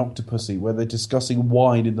Moore during Octopussy, where they're discussing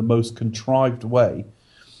wine in the most contrived way.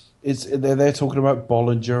 They're talking about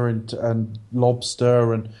Bollinger and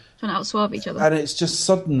lobster and trying to outswerve each other, and it's just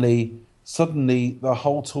suddenly the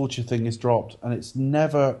whole torture thing is dropped, and it's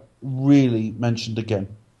never really mentioned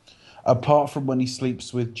again, apart from when he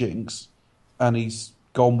sleeps with Jinx, and he's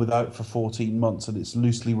gone without for 14 months, and it's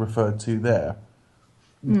loosely referred to there.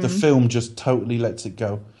 The film just totally lets it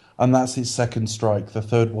go, and that's his second strike. The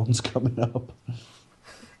third one's coming up.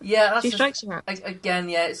 Yeah, that's strikes are again.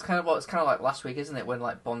 Yeah, it's kind of like last week, isn't it? When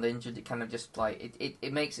like Bond injured, it kind of just like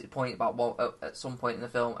it makes it point about what at some point in the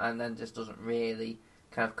film, and then just doesn't really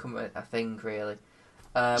kind of come a thing really.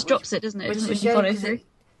 Just drops it, doesn't it? Which you follow through.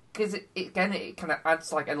 Because it kind of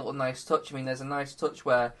adds like a little nice touch. I mean, there's a nice touch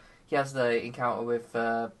where he has the encounter with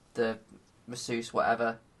the masseuse,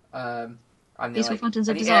 whatever. And Peaceful Fountains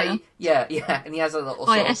of Desire. Yeah, and he has a little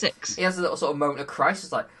Essex. He has a little sort of moment of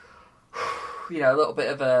crisis, like. a little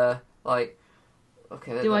bit of a like.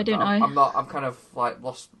 Okay, I'm kind of like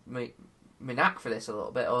lost my knack for this a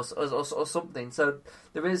little bit, or something. So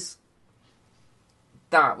there is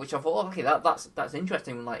that, which I thought, okay, that's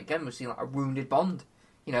interesting. Like again, we've seen like a wounded Bond,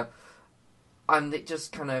 and it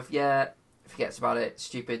just kind of forgets about it.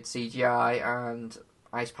 Stupid CGI and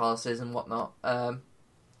ice palaces and whatnot.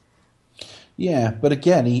 Yeah, but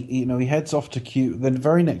again, he heads off to Cuba. Then the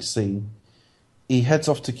very next scene, he heads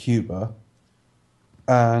off to Cuba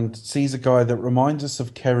and sees a guy that reminds us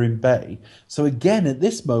of Kerim Bey. So again, at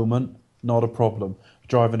this moment, not a problem.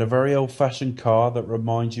 Driving a very old-fashioned car that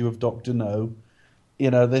reminds you of Dr. No.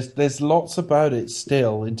 There's lots about it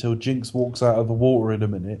still until Jinx walks out of the water in a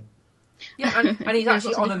minute. Yeah, and he's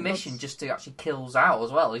actually on a mission just to actually kill Zhao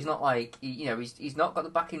as well. He's not like, he's not got the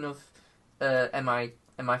backing of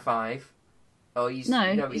MI5. Oh, he's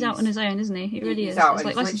out on his own, isn't he? He really is. Out, it's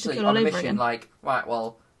like License to Kill on all a over mission, again. like, right,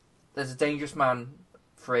 well, there's a dangerous man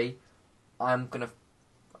free. I'm gonna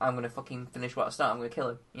fucking finish what I start. I'm gonna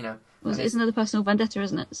kill him. Well, it's another personal vendetta,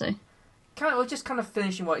 isn't it? So just kind of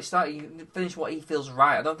finishing what he started. Finish what he feels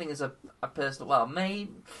right. I don't think it's a personal. Well, maybe.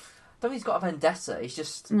 I don't think he's got a vendetta. It's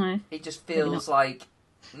just. No. It just feels like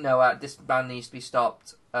this man needs to be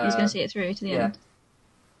stopped. He's going to see it through to the end.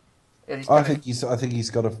 I think he's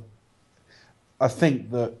got a. I think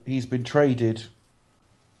that he's been traded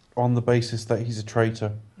on the basis that he's a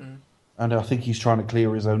traitor. And I think he's trying to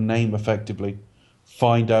clear his own name effectively.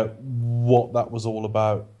 Find out what that was all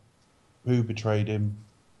about. Who betrayed him,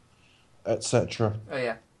 etc. Oh,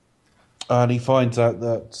 yeah. And he finds out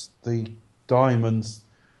that the diamonds...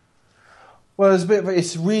 Well,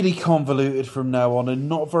 it's really convoluted from now on and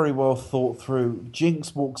not very well thought through.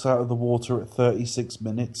 Jinx walks out of the water at 36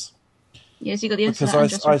 minutes. Yes, you got the answer.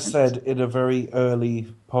 Because I said in a very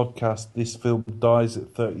early podcast, this film dies at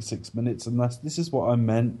 36 minutes, and this is what I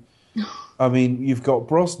meant. I mean, you've got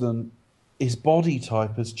Brosnan. His body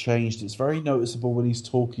type has changed. It's very noticeable when he's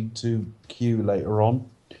talking to Q later on.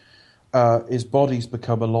 His body's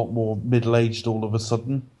become a lot more middle-aged all of a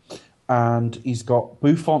sudden, and he's got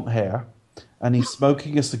bouffant hair, and he's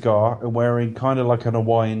smoking a cigar and wearing kind of like an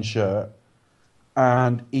Hawaiian shirt,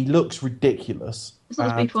 and he looks ridiculous. It's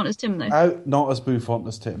not as bouffant as Tim, though. Not as bouffant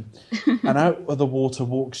as Tim. And out of the water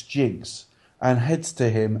walks Jinx and heads to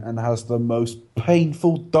him and has the most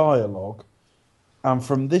painful dialogue. And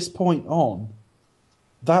from this point on,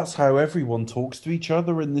 that's how everyone talks to each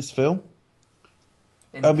other in this film.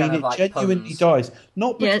 It genuinely dies.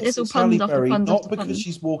 Not because it's Halle Berry, not because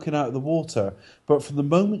she's walking out of the water, but from the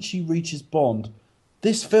moment she reaches Bond,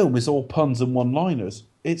 this film is all puns and one-liners.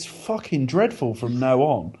 It's fucking dreadful from now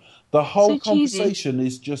on. The whole conversation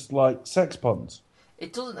is just like sex puns.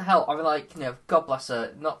 It doesn't help. I mean, God bless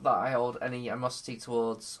her. Not that I hold any animosity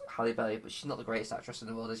towards Halle Berry, but she's not the greatest actress in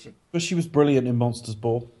the world, is she? But she was brilliant in Monsters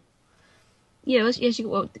Ball. Yeah, she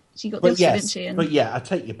got the Oscar, didn't she? But yeah, I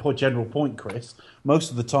take your general point, Chris.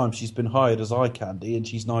 Most of the time she's been hired as eye candy, and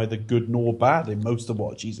she's neither good nor bad in most of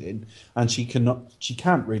what she's in. And she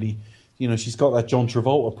can't really, she's got that John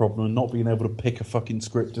Travolta problem of not being able to pick a fucking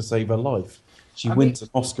script to save her life. She wins an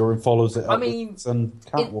Oscar and follows it up.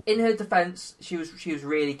 In her defence, she was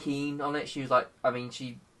really keen on it. She was like,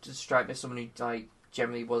 she just struck me as someone who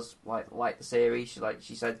generally was like the series.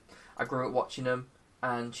 She said, I grew up watching them,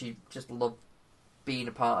 and she just loved being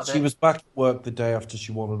a part of it. She was back at work the day after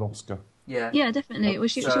she won an Oscar. Yeah, definitely. Well,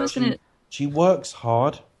 she was going to. She works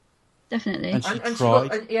hard. Definitely. And she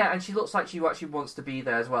tried. And she looks like she actually wants to be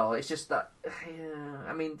there as well. It's just that,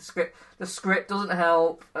 the script doesn't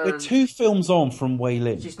help. We're 2 films on from Wei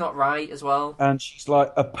Lin. She's not right as well. And she's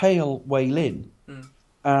like a pale Wei Lin.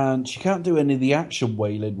 And she can't do any of the action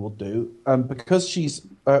Wei Lin will do. And because she's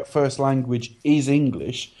first language is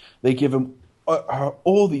English, they give them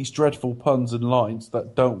all these dreadful puns and lines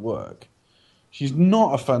that don't work. She's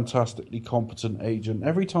not a fantastically competent agent.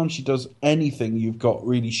 Every time she does anything, you've got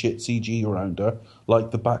really shit CG around her,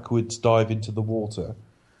 like the backwards dive into the water.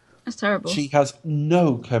 That's terrible. She has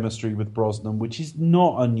no chemistry with Brosnan, which is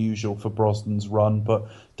not unusual for Brosnan's run. But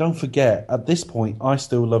don't forget, at this point, I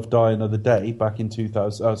still love Die Another Day. Back in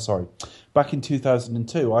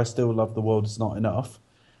 2002, I still love The World Is Not Enough.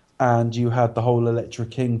 And you had the whole Electra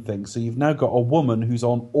King thing. So you've now got a woman who's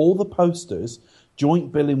on all the posters,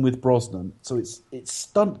 joint billing with Brosnan, so it's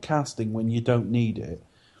stunt casting when you don't need it,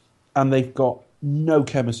 and they've got no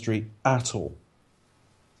chemistry at all.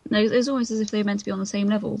 No, it's almost as if they're meant to be on the same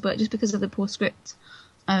level, but just because of the poor script,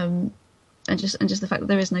 and just the fact that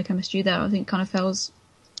there is no chemistry there, I think kind of fails,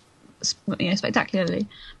 spectacularly.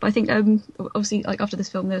 But I think obviously, after this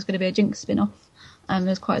film, there's going to be a Jinx spin-off, and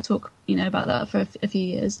there's quite a talk, about that for a few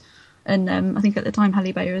years. And I think at the time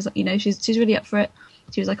Halle Berry was, she's really up for it.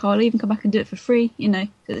 She was like, oh, I'll even come back and do it for free,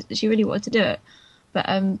 because she really wanted to do it. But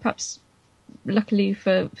perhaps, luckily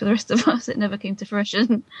for the rest of us, it never came to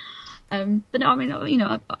fruition. But no, I mean,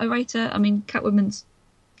 I rate her. I mean, Catwoman's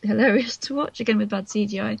hilarious to watch, again with bad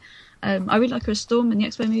CGI. I really like her as Storm in the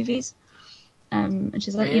X-Men movies. And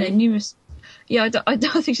she's like, numerous. Yeah, I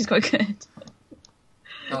think she's quite good.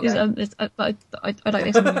 Okay. But I like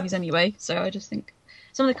this in movies anyway, so I just think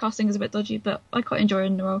some of the casting is a bit dodgy, but I quite enjoy her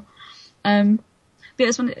in the role. But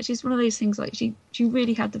yeah, she's one of those things, like she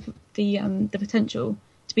really had the potential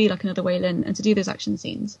to be like another Wei Lin and to do those action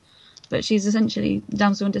scenes, but she's essentially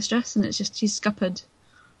damsel in distress, and it's just she's scuppered,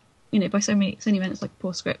 by so many minutes, like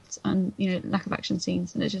poor script and lack of action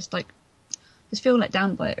scenes, and it's just like just feel let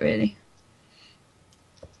down by it, really.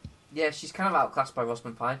 Yeah, she's kind of outclassed by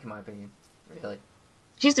Rosamund Pike, in my opinion. Really,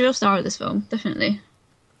 she's the real star of this film, definitely.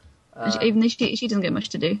 Even though she doesn't get much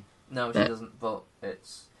to do. No, she doesn't. But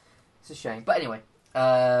it's a shame. But anyway,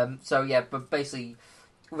 so yeah, but basically,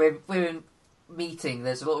 we're in meeting.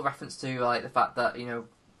 There's a little reference to like the fact that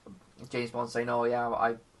James Bond saying, "Oh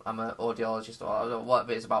yeah, I'm an audiologist," or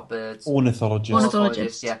whatever it is about birds.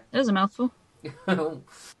 Ornithologist. Yeah, that was a mouthful.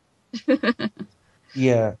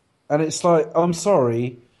 Yeah, and it's like, I'm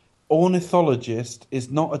sorry, ornithologist is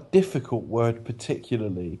not a difficult word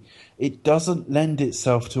particularly. It doesn't lend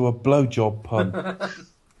itself to a blowjob pun.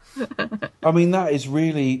 I mean, that is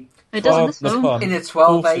really... It doesn't this film. In a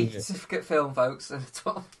 12A certificate film, folks.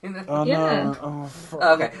 Yeah.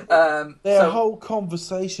 Okay. Their whole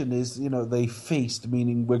conversation is, they feast,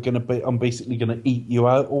 meaning I'm basically going to eat you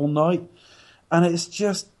out all night. And it's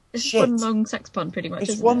just It's one long sex pun, pretty much,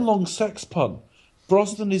 It's one long sex pun.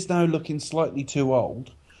 Brosnan is now looking slightly too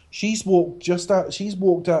old. She's walked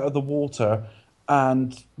out of the water,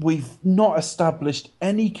 and we've not established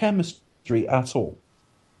any chemistry at all.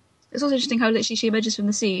 It's also interesting how literally she emerges from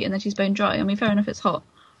the sea and then she's bone dry. I mean, fair enough, it's hot,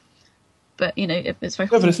 but it's very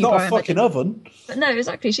hot. No, but it's not a fucking oven. But no,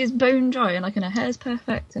 exactly, she's bone dry, and her hair's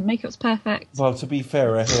perfect and makeup's perfect. Well, to be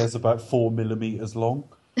fair, her hair's about 4 millimeters long.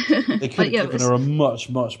 They could have given her a much,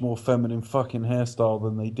 much more feminine fucking hairstyle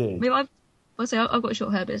than they did. I mean, I've got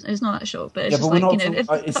short hair, but it's not that short. But it's just but like, if it's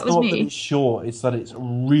that was not me, that it's short; it's that it's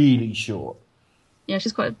really short. Yeah,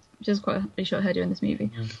 she's quite a really short hairdo in this movie.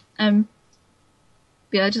 Mm.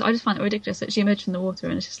 Yeah, I just find it ridiculous that she emerged from the water,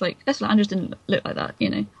 and it's just like Ursula Andress didn't look like that,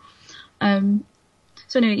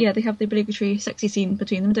 So anyway, yeah, they have the obligatory sexy scene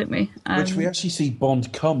between them, don't we? Which we actually see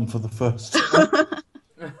Bond come for the first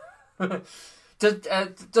time.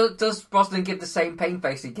 Does Brosnan give the same pain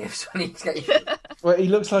face he gives when he's getting... Well, he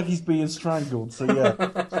looks like he's being strangled, so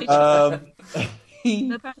yeah.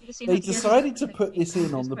 They decided to put this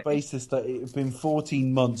in on the basis that it had been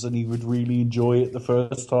 14 months and he would really enjoy it the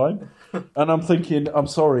first time. And I'm thinking, I'm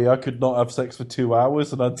sorry, I could not have sex for 2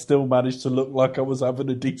 hours and I'd still manage to look like I was having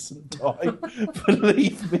a decent time.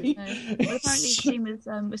 Believe me. Well, apparently the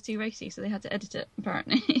scene was too racy, so they had to edit it,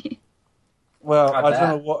 apparently. Well, I don't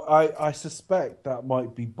know what... I suspect that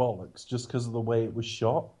might be bollocks, just because of the way it was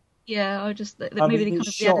shot. Yeah,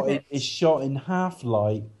 it's shot in half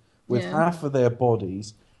light, with half of their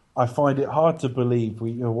bodies. I find it hard to believe.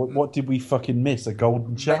 What did we fucking miss? A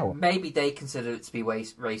golden shower? Maybe they consider it to be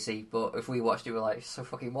racy, but if we watched it, we're like, so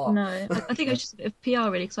fucking what? No, I think it was just a bit of PR,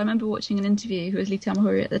 really, because I remember watching an interview with Lee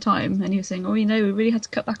Tamahori at the time, and he was saying, we really had to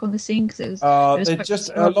cut back on the scene because it was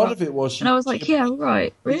a lot of it was... and I was like, yeah,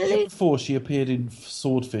 right, really? Before, she appeared in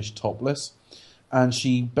Swordfish topless, and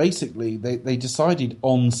she basically, they decided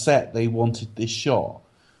on set they wanted this shot.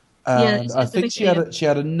 And I think she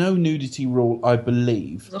had a no nudity rule, I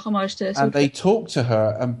believe. It was a homage to and they talked to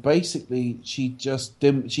her, and basically she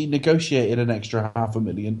negotiated an extra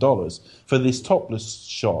 $500,000 for this topless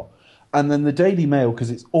shot. And then the Daily Mail,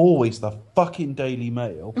 because it's always the fucking Daily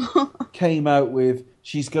Mail, came out with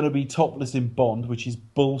she's going to be topless in Bond, which is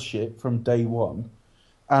bullshit from day one.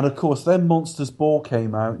 And of course, then Monsters Ball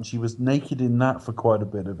came out, and she was naked in that for quite a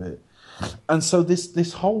bit of it. And so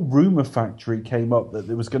this whole rumour factory came up that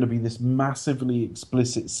there was going to be this massively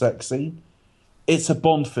explicit sex scene. It's a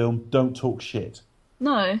Bond film. Don't talk shit.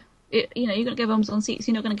 No, you're going to get bums on seats.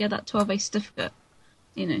 You're not going to get that 12A certificate.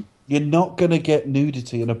 You're not going to get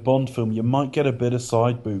nudity in a Bond film. You might get a bit of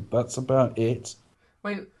side boob. That's about it.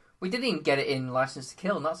 Wait, we didn't even get it in License to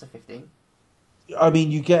Kill, and that's a 15. I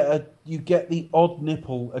mean, you get the odd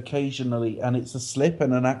nipple occasionally, and it's a slip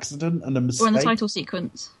and an accident and a mistake. Or in the title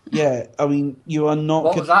sequence. Yeah, I mean, you are not.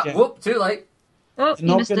 What was that? Whoop! Too late. Oh, you're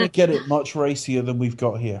not going to get it much racier than we've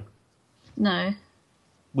got here. No.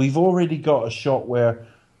 We've already got a shot where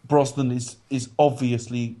Brosnan is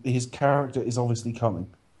obviously, his character is obviously coming.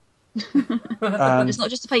 And, It's not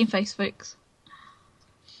just a pain face, folks.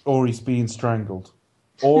 or he's being strangled.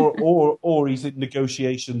 Or he's in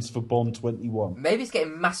negotiations for Bond 21. Maybe he's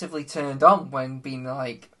getting massively turned on when being,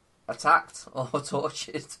 like, attacked or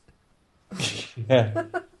tortured. Yeah.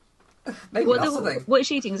 Maybe that's the thing. What is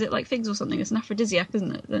she eating? Is it like figs or something? It's an aphrodisiac,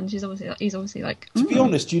 isn't it? Then he's obviously like... To be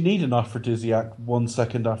honest, you need an aphrodisiac 1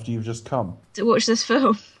 second after you've just come. To watch this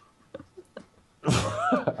film.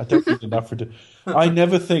 I don't need an aphrodisiac. I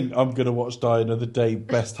never think I'm going to watch Die Another Day,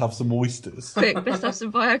 best have some oysters. Quick, best have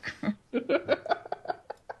some Viagra.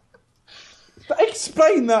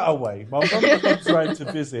 Explain that away. My mum comes round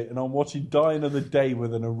to visit and I'm watching Die Another Day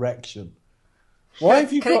with an erection. Why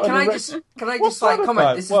have you got an erection? Can I just like comment?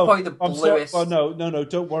 About? This is probably the bluest. Oh, no,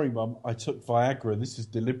 don't worry, Mum. I took Viagra. This is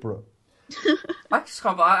deliberate. I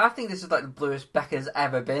think this is like the bluest Becca's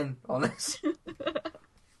ever been on this.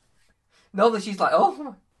 No, that she's like,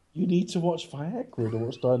 oh. You need to watch Viagra to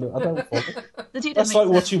watch Die Another. I don't follow. That's like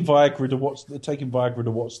watching Viagra to watch, taking Viagra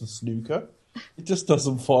to watch the snooker. It just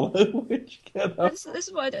doesn't follow. This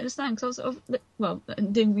is what I don't understand, because I was sort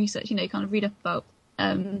of, doing research, you kind of read up about,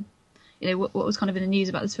 what was kind of in the news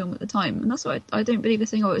about this film at the time, and that's why I don't believe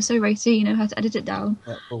this thing. Oh, it was so racy, how to edit it down.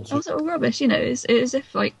 That was sort of rubbish, It's as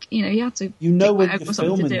if like you had to. When you're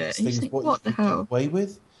filming these things, what the hell? Get away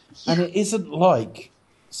with, and it isn't like,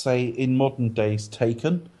 say, in modern days,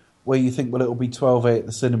 Taken, where you think, well, it'll be 12A at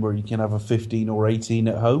the cinema, and you can have a 15 or 18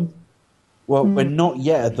 at home. Well, we're not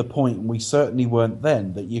yet at the point, and we certainly weren't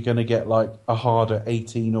then, that you're going to get like a harder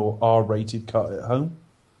 18 or R-rated cut at home.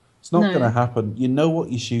 It's not going to happen. You know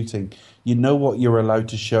what you're shooting. You know what you're allowed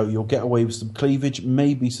to show. You'll get away with some cleavage,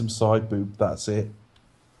 maybe some side boob. That's it.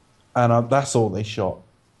 And that's all they shot.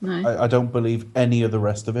 No. I don't believe any of the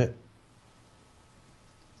rest of it.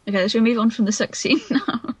 Okay, should we move on from the sex scene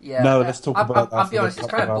now? Yeah. No, let's talk about that. I'll be honest, it's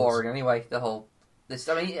kind of boring anyway, the whole... I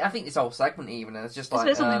think this whole segment even, and it's just like...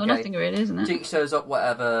 It's something or nothing, really, isn't it? Jinx shows up,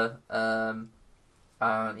 whatever, and,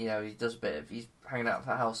 he does a bit of... He's hanging out at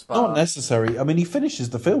the house bar. Not necessary. I mean, he finishes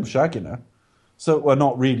the film shagging her. So, well,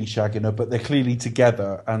 not really shagging her, but they're clearly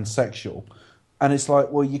together and sexual. And it's like,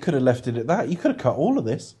 well, you could have left it at that. You could have cut all of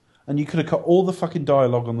this. And you could have cut all the fucking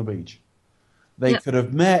dialogue on the beach. They could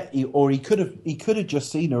have met, or he could have just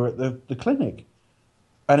seen her at the clinic.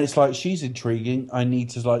 And it's like, she's intriguing. I need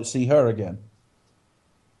to like see her again.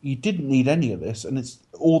 You didn't need any of this, and it's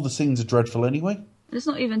all the scenes are dreadful anyway. It's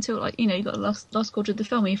not even until like you got the last quarter of the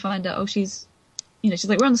film where you find out she's she's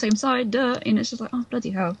like, we're on the same side, duh. It's just like, oh bloody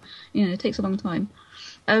hell, it takes a long time.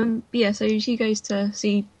 So she goes to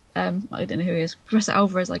see I don't know who he is, Professor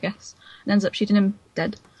Alvarez, I guess, and ends up shooting him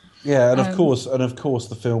dead. Yeah, and of course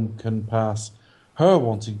the film can pass her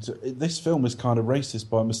wanting to. This film is kind of racist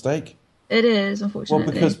by mistake. It is, unfortunately.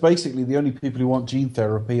 Well, because basically the only people who want gene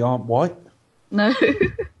therapy aren't white. No.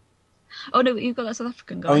 Oh no, you've got that South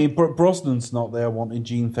African guy. I mean, Brosnan's not there wanting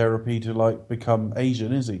gene therapy to like become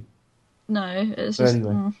Asian, is he? No, it's just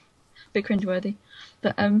a bit cringeworthy.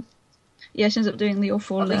 But she ends up doing the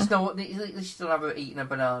awful. At least she'll have eaten a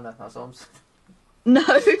banana. That's all I'm saying. No.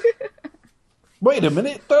 Wait a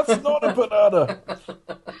minute, that's not a banana.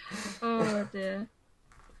 Oh dear.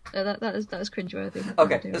 No, that is cringeworthy.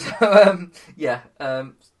 Okay,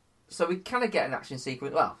 so we kind of get an action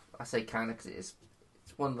sequence. Well, I say kind of because it's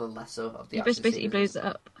one of the lesser of the action basically blows it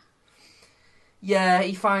up. Yeah,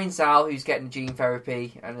 he finds Zhao who's getting gene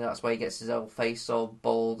therapy, and that's why he gets his old face all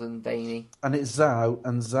bald and dainty. And it's Zhao,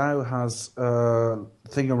 and Zhao has a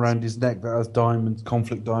thing around his neck that has diamonds,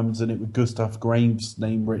 conflict diamonds in it with Gustav Graham's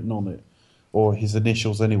name written on it, or his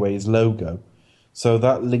initials anyway, his logo. So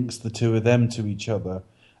that links the two of them to each other.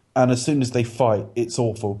 And as soon as they fight, it's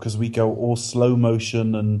awful, because we go all slow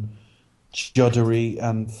motion and juddery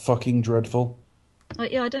and fucking dreadful.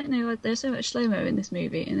 I don't know. There's so much slow-mo in this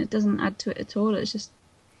movie, and it doesn't add to it at all. It's just...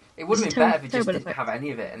 It would have been better if it just didn't have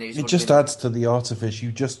any of it. And it just adds to the artifice.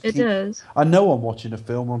 It does. I know I'm watching a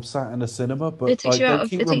film. I'm sat in a cinema, but it takes you out of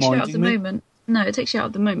the moment. No, it takes you out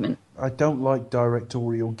of the moment. I don't like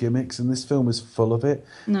directorial gimmicks, and this film is full of it.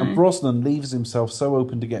 No. And Brosnan leaves himself so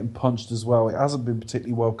open to getting punched as well. It hasn't been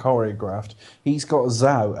particularly well choreographed. He's got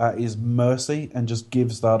Zhao at his mercy and just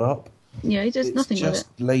gives that up. Yeah, he does nothing with it. It's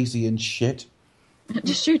just lazy and shit.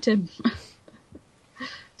 Just shoot him.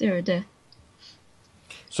 Dear oh dear.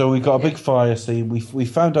 So we've got a big fire scene. We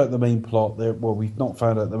found out the main plot there. Well, we've not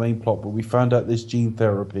found out the main plot, but we found out this gene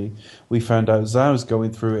therapy. We found out Zhao's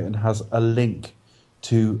going through it and has a link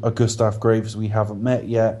to a Gustav Graves we haven't met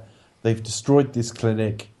yet. They've destroyed this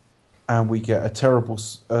clinic, and we get a terrible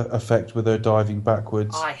effect with her diving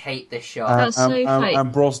backwards. I hate this shot. That's so fake.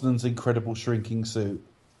 And Brosnan's incredible shrinking suit.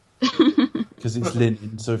 because it's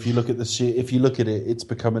linen. So if you look at the shit, if you look at it, it's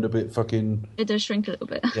becoming a bit fucking. It does shrink a little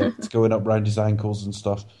bit. Yeah, it's going up round his ankles and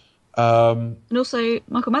stuff. And also,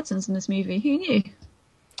 Michael Madsen's in this movie. Who knew?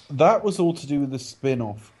 That was all to do with the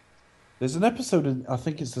spin-off. There's an episode in, I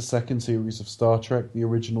think it's the second series of Star Trek, the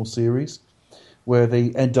original series, where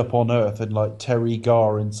they end up on Earth and like Terry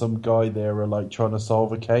Garr and some guy there are like trying to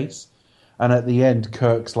solve a case. And at the end,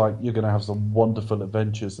 Kirk's like, you're going to have some wonderful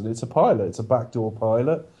adventures. And it's a pilot. It's a backdoor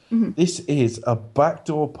pilot. Mm-hmm. This is a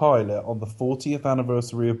backdoor pilot on the 40th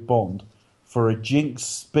anniversary of Bond for a Jinx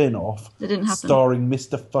spin-off starring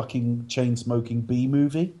Mr. fucking chain-smoking B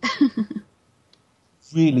movie.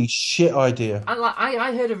 Really shit idea. And like,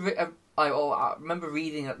 I heard I remember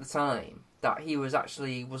reading at the time that he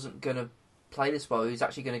wasn't going to play this role. He was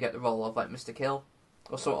actually going to get the role of like Mr. Kill.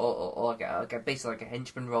 Or like basically like a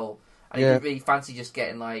henchman role. And he didn't really fancy just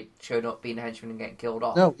getting, like, showing up, being a henchman and getting killed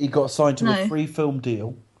off. No, he got signed to a free film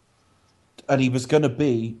deal, and he was going to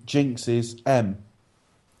be Jinx's M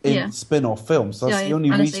in spin-off films. So that's the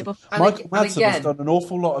only reason. Michael Madsen has done an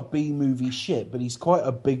awful lot of B-movie shit, but he's quite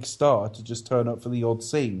a big star to just turn up for the odd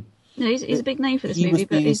scene. No, he's a big name for this movie. He was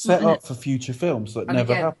being set up for future films that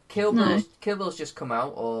never happened. Kill Bill's just come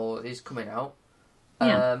out, or is coming out.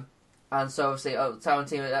 Yeah. And so obviously,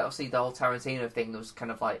 the whole Tarantino thing was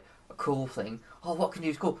kind of like a cool thing. Oh, what can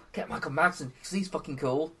you do? Cool. Get Michael Madsen because he's fucking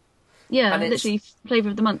cool. Yeah, and literally flavour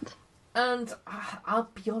of the month. And I'll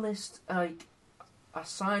be honest, like,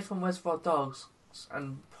 aside from Reservoir Dogs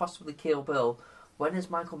and possibly Kill Bill, when has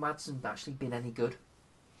Michael Madsen actually been any good?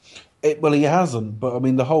 Well, he hasn't. But I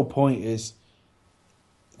mean, the whole point is,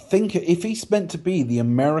 think if he's meant to be the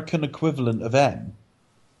American equivalent of M.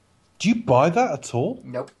 Do you buy that at all?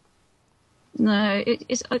 Nope. No,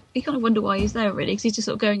 you kind of wonder why he's there, really, because he's just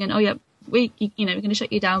sort of going in, oh yeah, we're going to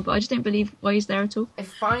shut you down, but I just don't believe why he's there at all. I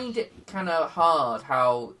find it kind of hard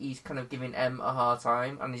how he's kind of giving M a hard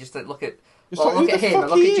time, and you just look at him and look at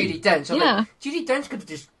Judi Dench. Like, Judi Dench could have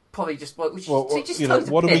just probably just what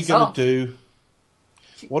are we going to do?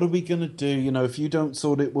 What are we going to do? You know, if you don't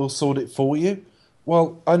sort it, we'll sort it for you.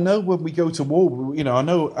 Well, I know when we go to war, you know, I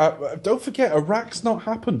know. Don't forget, Iraq's not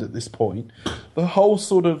happened at this point. The whole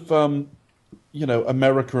sort of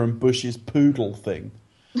America and Bush's poodle thing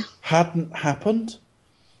hadn't happened.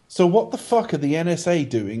 So what the fuck are the NSA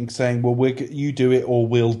doing saying, well, you do it or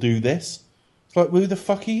we'll do this? It's like, who the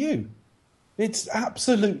fuck are you? It's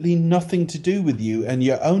absolutely nothing to do with you, and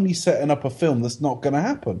you're only setting up a film that's not going to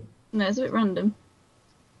happen. No, it's a bit random.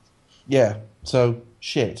 Yeah, so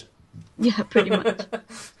shit. Yeah, pretty much.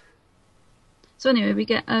 So anyway, we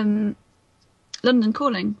get London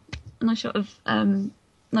Calling. A nice shot of...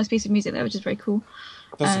 nice piece of music there, which is very cool.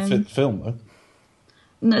 Doesn't fit the film, though.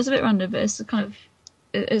 No, it's a bit random, but it's kind of...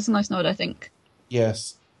 It's a nice nod, I think.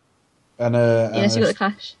 Yes. And yes, you got the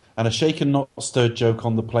Clash. And a shaken, not stirred joke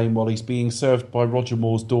on the plane while he's being served by Roger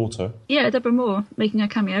Moore's daughter. Yeah, Deborah Moore making a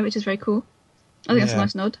cameo, which is very cool. I think that's a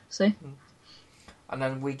nice nod, so... And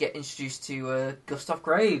then we get introduced to Gustav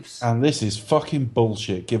Graves. And this is fucking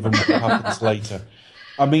bullshit, given what happens later.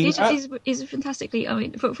 I mean, he's fantastically. I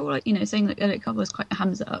mean, for like saying that Eric Carver was quite a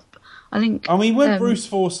hams up. I think. I mean, when Bruce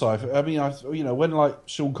Forsyth, when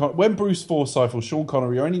Bruce Forsyth or Sean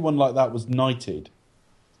Connery or anyone like that was knighted,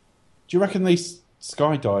 do you reckon they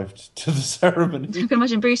skydived to the ceremony? I can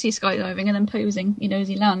imagine Brucey skydiving and then posing, as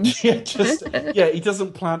he lands. He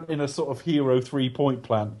doesn't plant in a sort of hero 3-point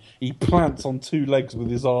plant. He plants on two legs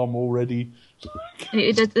with his arm already.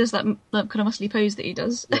 He does that kind of muscly pose that he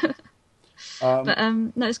does. Yeah. But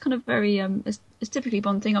no, it's kind of very it's typically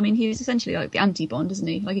Bond thing. I mean, he's essentially like the anti-Bond, isn't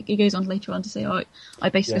he? Like he goes on later on to say, "Oh, I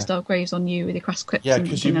based Gustav Graves on you with your crass quips." Yeah,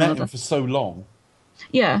 because you met him for so long.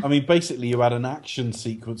 Yeah. I mean, basically, you had an action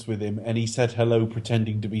sequence with him, and he said hello,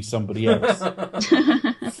 pretending to be somebody else.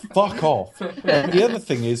 Fuck off. The other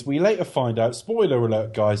thing is, we later find out. Spoiler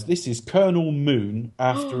alert, guys! This is Colonel Moon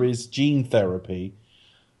after his gene therapy,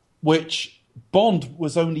 which Bond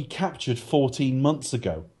was only captured 14 months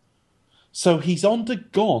ago. So he's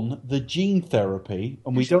undergone the gene therapy,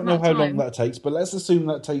 and we don't know how long that takes, but let's assume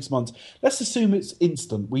that takes months. Let's assume it's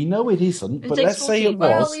instant. We know it isn't, but let's say it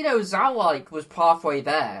was. Well, Zawak was halfway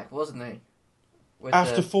there, wasn't he?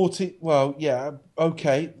 After 14... Well, yeah,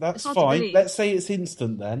 okay, that's fine. Let's say it's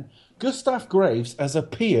instant then. Gustav Graves has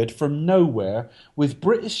appeared from nowhere with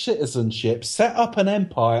British citizenship, set up an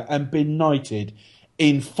empire, and been knighted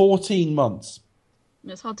in 14 months.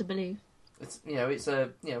 It's hard to believe. It's a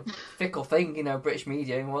fickle thing. British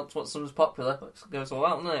media wants what someone's popular. It goes all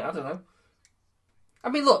out, doesn't it? I don't know. I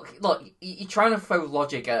mean, look. You're trying to throw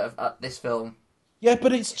logic at this film, Yeah,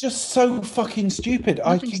 but it's just so fucking stupid.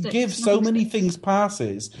 I Nothing can sticks. give so Nothing many sticks. things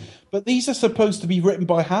passes, but these are supposed to be written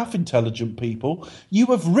by half-intelligent people. You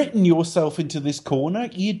have written yourself into this corner.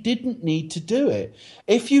 You didn't need to do it.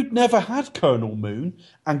 If you'd never had Colonel Moon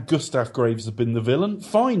and Gustav Graves had been the villain,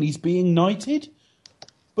 fine, he's being knighted.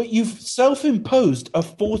 But you've self-imposed a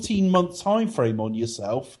 14-month time frame on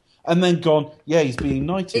yourself and then gone, yeah, he's being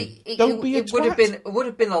knighted. Don't be a twat. It would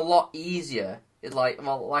have been a lot easier. Like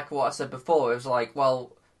what I said before, it was like,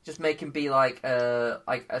 well, just make him be like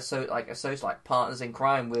associate, like partners in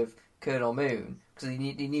crime with Colonel Moon, because they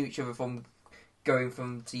knew each other from going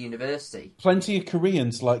to university. Plenty of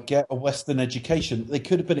Koreans get a Western education. They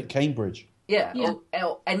could have been at Cambridge. Yeah.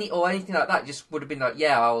 Or anything like that. Just would have been like,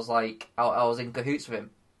 yeah, I was in cahoots with him.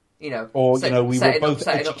 Or we were both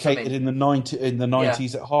educated in the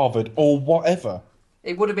 90s at Harvard, or whatever.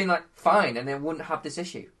 It would have been like fine, and they wouldn't have this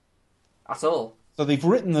issue at all. So they've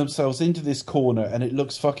written themselves into this corner, and it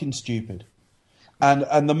looks fucking stupid.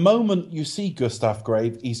 And the moment you see Gustav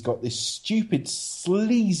Grave, he's got this stupid,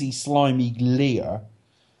 sleazy, slimy leer,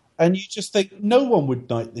 and you just think no one would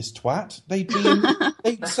knight this twat. They'd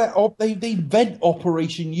invent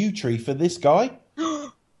Operation U-Tree for this guy.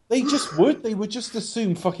 They just would. They would just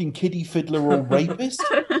assume fucking kiddie fiddler or rapist.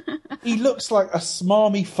 He looks like a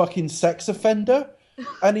smarmy fucking sex offender,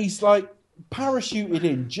 and he's parachuted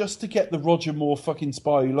in just to get the Roger Moore fucking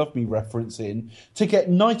Spy Who Loved Me reference in, to get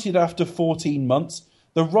knighted after 14 months.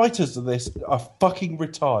 The writers of this are fucking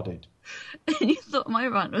retarded. You thought my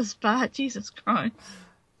rant was bad, Jesus Christ.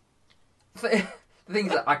 The thing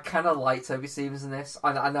is that I kind of like Toby Stevens in this.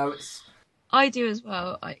 I know it's... I do as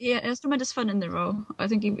well. It's tremendous fun in the role. I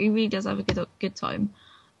think he really does have a good time.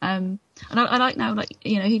 And I like now,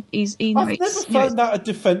 he's I've never found that a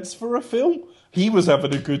defence for a film. He was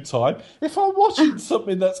having a good time. If I'm watching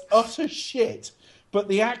something that's utter shit, but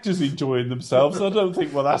the actors enjoying themselves, I don't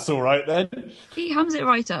think, well, that's all right then. He hams it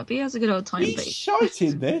right up. He has a good old time. He's shite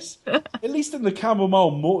in this. At least in the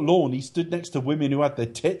Chamomile Lawn, he stood next to women who had their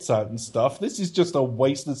tits out and stuff. This is just a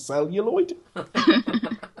waste of celluloid.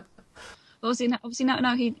 Obviously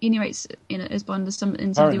now he narrates as Bond in some of the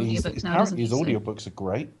audiobooks now, doesn't he? His audiobooks are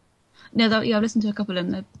great. No, I've listened to a couple of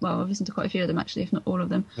them. I've listened to quite a few of them actually, if not all of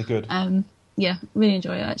them. They're good. Yeah, really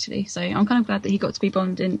enjoy it actually. So I'm kind of glad that he got to be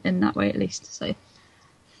Bond in that way at least. So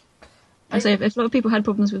I say if a lot of people had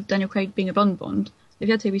problems with Daniel Craig being a Bond, if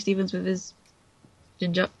you had Toby Stevens with his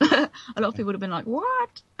ginger, a lot of people would have been like,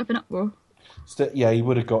 "What?" Up in uproar. Yeah, he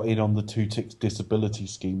would have got in on the 2-tick disability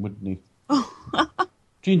scheme, wouldn't he?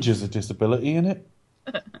 Ginger's a disability, isn't it?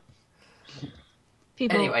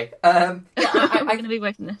 Anyway, we're going to be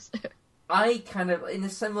away from this. I kind of, in a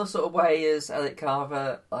similar sort of way as Elliot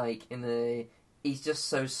Carver, he's just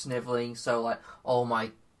so snivelling, so oh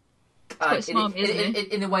my.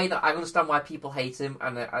 In a way that I understand why people hate him,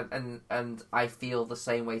 and I feel the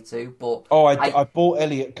same way too. But I bought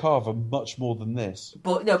Elliot Carver much more than this.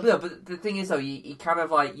 But no, but the thing is though, he kind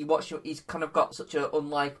of you watch, he's kind of got such an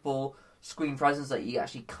unlikable screen presence that you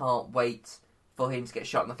actually can't wait for him to get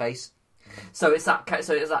shot in the face. So it's that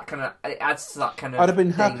kind of. It adds to that kind of. I'd have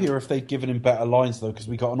been happier if they'd given him better lines though, because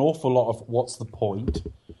we got an awful lot of "what's the point"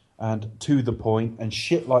 and "to the point" and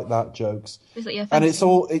shit like that jokes. And it's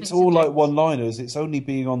all like one-liners. It's only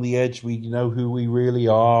being on the edge we know who we really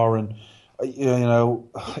are, and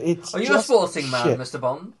it's. Are you a sporting man, Mr.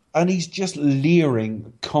 Bond? And he's just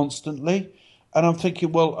leering constantly, and I'm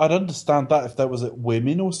thinking, well, I'd understand that if that was at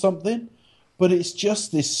women or something. But it's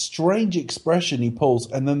just this strange expression he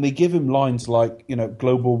pulls, and then they give him lines like,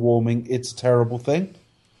 global warming, it's a terrible thing.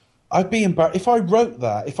 I'd be embarrassed. If I wrote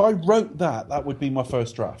that, that would be my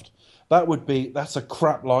first draft. That's a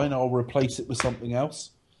crap line, I'll replace it with something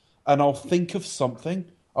else. And I'll think of something.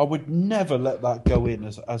 I would never let that go in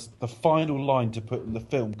as the final line to put in the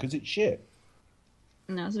film, because it's shit.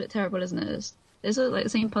 No, it's a bit terrible, isn't it? Is it like the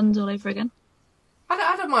same puns all over again?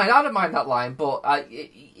 I don't mind that line, but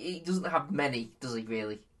he doesn't have many, does he,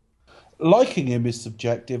 really? Liking him is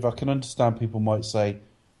subjective. I can understand people might say,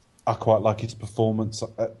 I quite like his performance,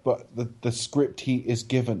 but the script he is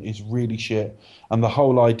given is really shit, and the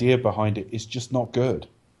whole idea behind it is just not good.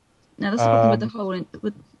 No, that's the problem with the whole.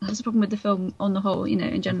 That's the problem with the film on the whole,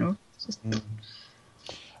 in general. It's just...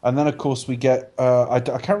 And then, of course, we get... I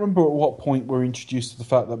can't remember at what point we're introduced to the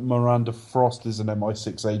fact that Miranda Frost is an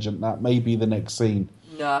MI6 agent. That may be the next scene.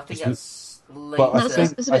 No, I think that's later.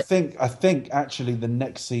 But I think actually the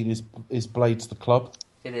next scene is Blades the Club.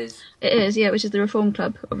 It is. It is, yeah, which is the Reform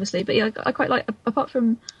Club, obviously. But yeah, I quite like, apart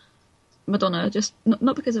from Madonna, just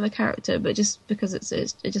not because of her character, but just because it's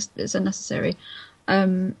unnecessary.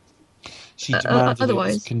 She demanded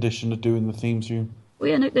its condition of doing the theme tune. Well,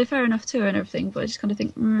 yeah, no, they're fair enough to her and everything, but I just kind of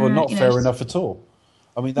think, Well, not fair enough at all.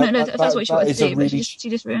 I mean, that's what she wanted to do, really... but she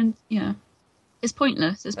just ruined. Yeah, it's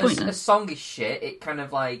pointless. It's pointless. A song is shit. It kind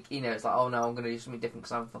of like, it's like, oh no, I'm going to do something different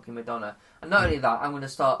because I'm fucking Madonna. And not only that, I'm going to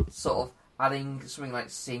start sort of adding something like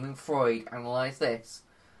Sigmund Freud, analyse this.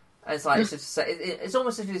 And it's like, it's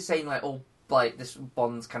almost as if you're saying like, oh, like this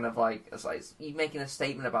Bond's kind of like, it's like you're making a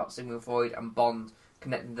statement about Sigmund Freud and Bond,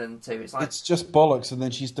 connecting them to. It's just bollocks. And then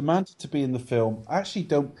she's demanded to be in the film. I actually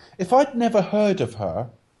don't. If I'd never heard of her,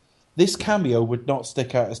 this cameo would not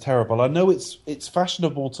stick out as terrible. I know it's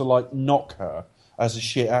fashionable to like knock her as a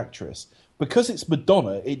shit actress. Because it's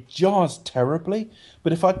Madonna, it jars terribly.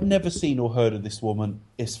 But if I'd never seen or heard of this woman,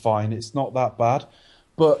 it's fine. It's not that bad.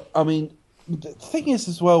 But, I mean, the thing is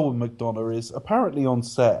as well with Madonna is apparently on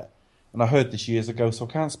set, and I heard this years ago, so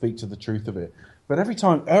I can't speak to the truth of it, but every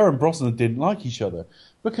time her and Brosnan didn't like each other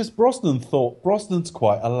because Brosnan thought Brosnan's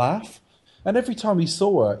quite a laugh. And every time he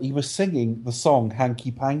saw her, he was singing the song Hanky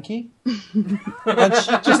Panky. And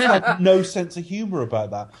she just had no sense of humour about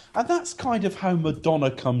that. And that's kind of how Madonna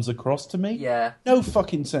comes across to me. Yeah. No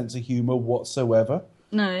fucking sense of humour whatsoever.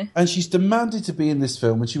 No. And she's demanded to be in this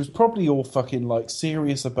film, and she was probably all fucking, like,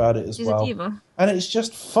 serious about it as well. She's a diva. And it's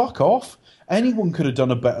just fuck off. Anyone could have done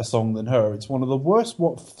a better song than her. It's one of the worst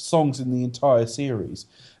songs in the entire series.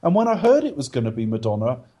 And when I heard it was going to be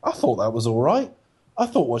Madonna, I thought that was all right. I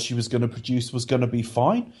thought what she was going to produce was going to be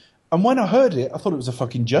fine. And when I heard it, I thought it was a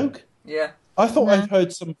fucking joke. Yeah. I thought I'd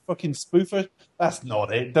heard some fucking spoofer. That's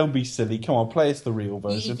not it. Don't be silly. Come on, play us the real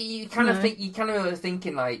version. You kind of were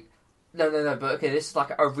thinking like, no, but okay, this is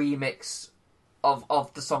like a remix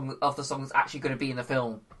of the song that's actually going to be in the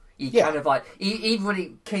film. Kind of like, even when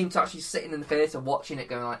it came to actually sitting in the theatre watching it,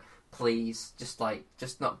 going like, please, just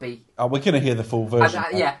not be. Oh, we're going to hear the full version.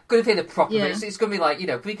 Going to hear the proper. Yeah. It's going to be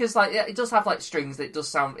like, because like it does have like strings that it does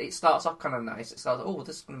sound. It starts off kind of nice. It starts, oh,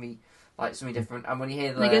 this is going to be like something different. And when you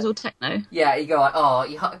hear it goes all techno. Yeah, you go like, oh,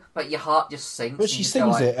 your heart just sinks. But she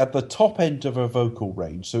sings it at the top end of her vocal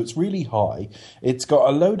range, so it's really high. It's got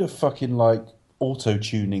a load of fucking like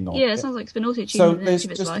auto-tuning on it. Yeah, it sounds like it's been auto-tuned. So there's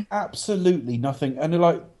just absolutely nothing. And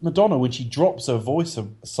like Madonna, when she drops her voice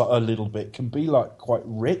a little bit, can be like quite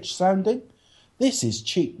rich sounding. This is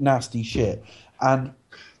cheap, nasty shit. And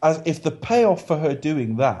if the payoff for her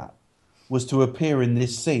doing that was to appear in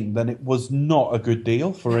this scene, then it was not a good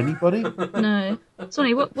deal for anybody. No.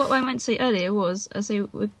 Sorry, what I meant to say earlier was, so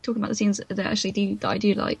we're talking about the scenes that I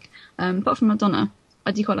do like. Apart from Madonna,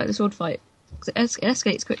 I do quite like the sword fight. Because it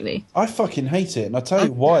escalates quickly. I fucking hate it, and I'll tell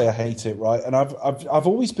you why I hate it, right? And I've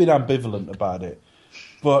always been ambivalent about it.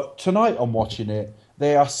 But tonight I'm watching it,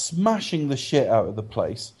 they are smashing the shit out of the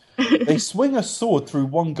place. They swing a sword through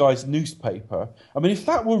one guy's newspaper. I mean, if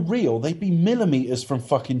that were real, they'd be millimetres from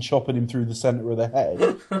fucking chopping him through the centre of the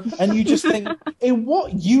head. And you just think, in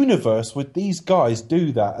what universe would these guys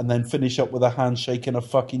do that and then finish up with a handshake and a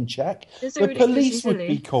fucking check? The police would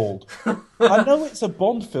be called. I know it's a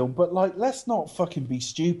Bond film, but like, let's not fucking be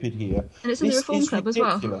stupid here. And it's in the Reform Club as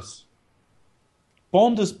well.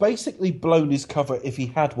 Bond has basically blown his cover if he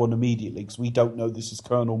had one immediately, because we don't know this is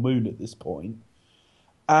Colonel Moon at this point.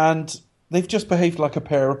 And they've just behaved like a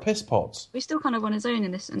pair of piss pots. He's still kind of on his own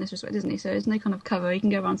in this respect, isn't he? So there's no kind of cover. He can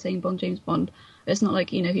go around saying Bond, James Bond. It's not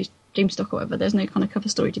like, he's James Stock or whatever. There's no kind of cover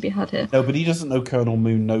story to be had here. No, but he doesn't know Colonel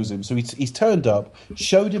Moon knows him. So he's turned up,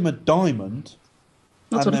 showed him a diamond.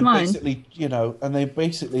 That's and then mine.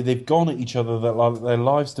 Basically, they've gone at each other. That their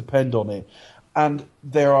lives depend on it. And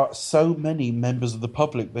there are so many members of the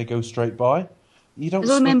public, they go straight by. You don't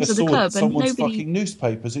swing a sword at someone's fucking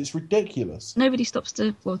newspapers. It's ridiculous. Nobody stops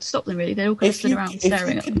to stop them, really. They all kind of sit around staring at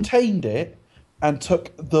them. If you contained it and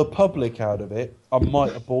took the public out of it, I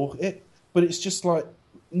might have bought it. But it's just like,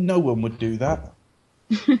 no one would do that.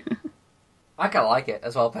 I kind of like it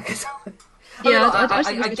as well, because...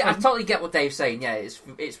 I totally get what Dave's saying. Yeah,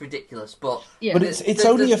 it's ridiculous, but but it's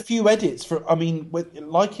only a few edits.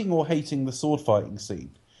 Liking or hating the sword fighting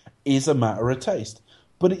scene is a matter of taste.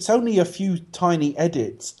 But it's only a few tiny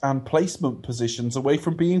edits and placement positions away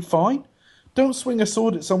from being fine. Don't swing a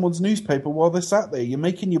sword at someone's newspaper while they're sat there. You're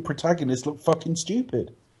making your protagonist look fucking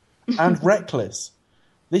stupid and reckless.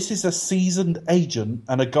 This is a seasoned agent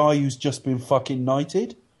and a guy who's just been fucking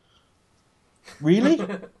knighted. Really?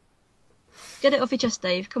 Get it off your chest,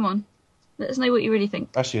 Dave. Come on. Let us know what you really think.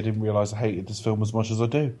 Actually, I didn't realise I hated this film as much as I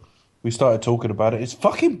do. We started talking about it. It's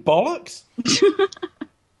fucking bollocks.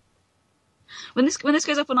 When this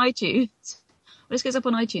goes up on iTunes,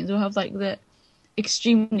 we'll have like the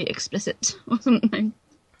extremely explicit or something.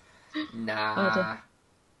 Nah,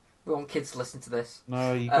 we want kids to listen to this.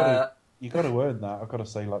 No, you gotta earn that. I've got to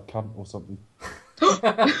say like cunt or something.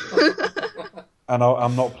 And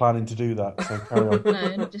I'm not planning to do that, so carry on.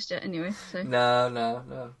 No, not just yet anyway. So.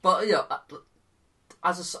 No. But,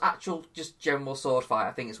 as an actual, just general sword fight,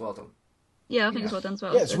 I think it's well done. Yeah, I think it's well done as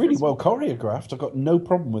well. Yeah, it's really well choreographed. I've got no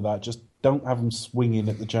problem with that. Just don't have them swinging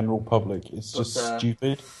at the general public. It's just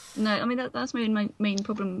stupid. No, I mean, that's my main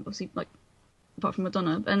problem, obviously, like, apart from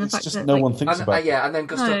Madonna. And the it's fact just that, no one thinks about it. Yeah, and then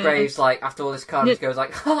Gustav Graves, like, after all this carnage, goes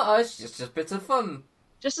like, it's just a bit of fun.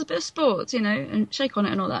 Just a bit of sport, and shake on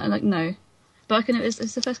it and all that. And, like, no. But it's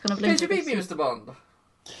the first kind of link. Did you beat me, Mr. Bond?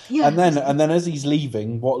 Yeah. And then as he's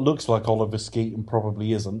leaving, what looks like Oliver Skeet and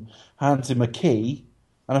probably isn't, hands him a key.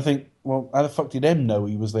 And I think, well, how the fuck did M know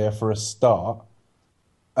he was there for a start?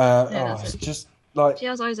 It's just like... She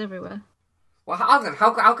has eyes everywhere. Well,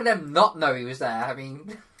 how can M not know he was there? I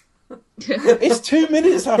mean... It's 2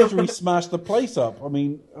 minutes after he smashed the place up. I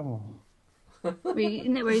mean... Oh. You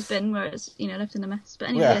know where he's been, where it's, left in a mess. But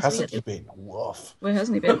anyway, where hasn't he been? Woof. Where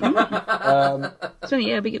hasn't he been? So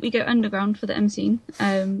we go underground for the M scene,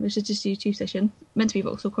 which is just a tube station. Meant to be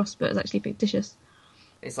Vauxhall Cross, but it's actually fictitious.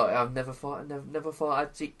 It's like, I've never thought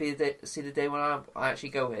I'd see the day when I actually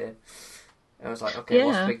go here. And I was like, okay,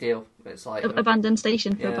 what's the big deal? It's like... Abandoned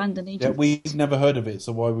station for abandoned agents. Yeah, we've never heard of it,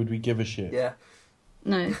 so why would we give a shit? Yeah.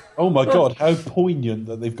 No. Oh my god, how poignant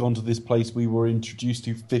that they've gone to this place we were introduced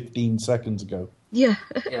to 15 seconds ago. Yeah.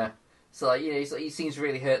 Yeah. So, like, he seems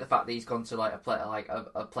really hurt the fact that he's gone to, like,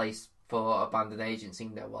 a place for abandoned agents.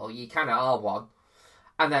 And, well, you kind of are one.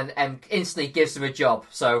 And then instantly gives him a job,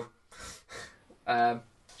 so...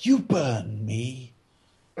 You burn me.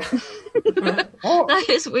 That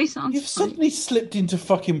is what he sounds You've suddenly slipped into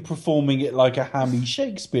fucking performing it like a hammy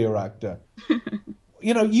Shakespeare actor.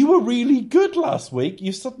 You were really good last week.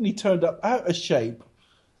 You suddenly turned up out of shape,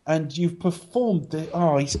 and you've performed it.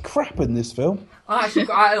 Oh, he's crap in this film.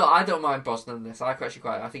 I don't mind Brosnan in this. I think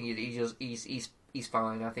he's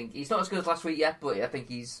fine. I think he's not as good as last week yet, but I think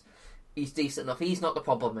he's decent enough. He's not the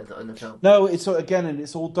problem in the film. No, it's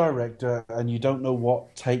all director, and you don't know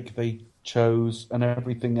what take they chose and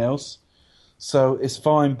everything else. So it's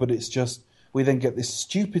fine, but it's just we then get this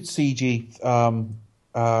stupid CG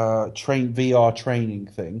VR training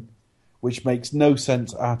thing, which makes no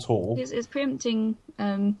sense at all. It's preempting.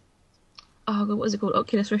 What was it called?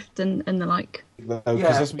 Oculus Rift and the like.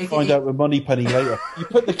 Because as we find out with Moneypenny later, you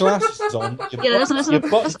put the glasses on, your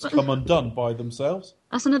buttons come undone by themselves.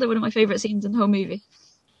 That's another one of my favourite scenes in the whole movie.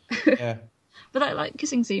 Yeah. But that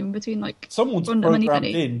kissing scene between someone's programmed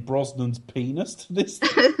in Brosnan's penis to this.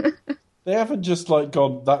 They haven't just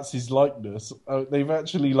gone, that's his likeness. They've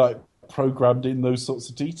actually programmed in those sorts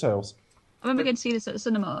of details. I remember going to see this at the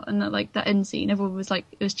cinema, and that end scene, everyone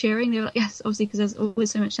was cheering. They were like, yes, obviously, because there's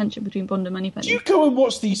always so much tension between Bond and Moneypenny. Do you go and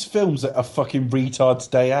watch these films at a fucking retard's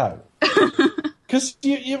day out? Because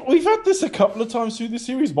we've had this a couple of times through the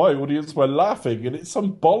series. My audience were laughing, and it's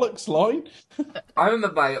some bollocks line. I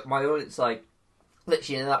remember my audience,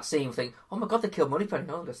 literally in that scene, think, oh my god, they killed Moneypenny.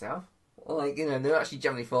 Oh, I guess they have. They actually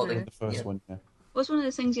generally thought they... The first one, yeah. Well, it's one of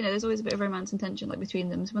those things, there's always a bit of romance and tension between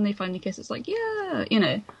them. So when they finally kiss, it's like, yeah,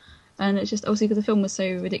 And it's just, obviously, because the film was so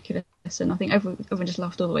ridiculous, and I think everyone just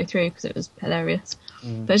laughed all the way through because it was hilarious.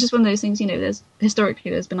 But it's just one of those things,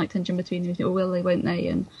 historically there's been technical between them. You think, oh, will they, won't they?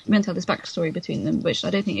 And you meant to have this backstory between them, which I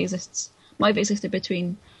don't think exists. Might have existed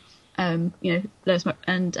between, Lewis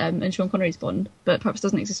and Sean Connery's Bond, but perhaps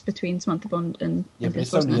doesn't exist between Samantha Bond and but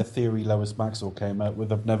it's only a theory Lois Maxwell came out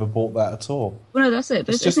with. I've never bought that at all. Well, no, that's it.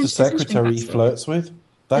 But it's just the secretary he flirts with.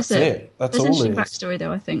 That's it. That's all it is. It's an interesting backstory,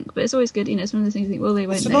 though, I think. But it's always good, it's one of the things you think, well, they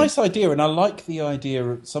won't. It's a nice idea, and I like the idea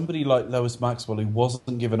of somebody like Lois Maxwell, who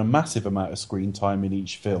wasn't given a massive amount of screen time in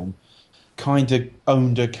each film, kind of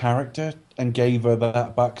owned her character and gave her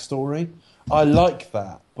that backstory. I like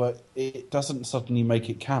that, but it doesn't suddenly make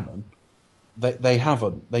it canon. They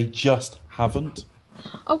haven't. They just haven't.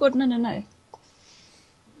 Oh, God, no.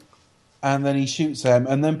 And then he shoots them,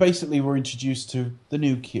 and then basically we're introduced to the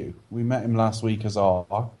new Q. We met him last week as R.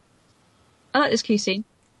 I like this Q scene.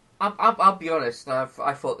 I'll be honest. I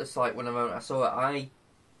thought this when I saw it,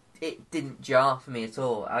 it didn't jar for me at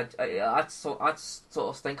all. I'd sort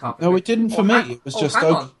of think half. No, it didn't for me. It was just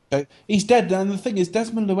okay. He's dead, and the thing is,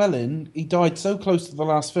 Desmond Llewellyn, he died so close to the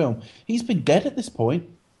last film. He's been dead at this point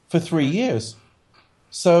for 3 years.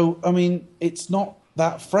 So I mean, it's not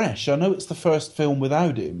that fresh. I know it's the first film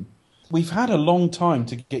without him. We've had a long time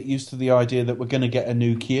to get used to the idea that we're going to get a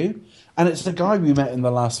new Q, and it's the guy we met in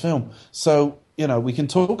the last film. So, we can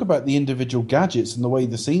talk about the individual gadgets and the way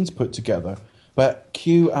the scene's put together, but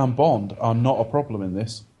Q and Bond are not a problem in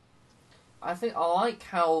this. I think I like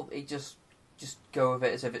how it just go with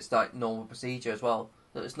it as if it's normal procedure as well.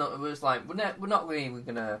 That it's not. It was we're not really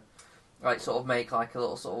going to sort of make a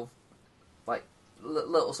little sort of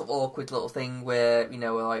little sort of awkward little thing where,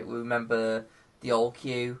 like, we remember the old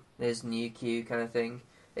Q, there's new Q kind of thing.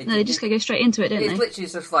 They just go straight into it, don't they? It's literally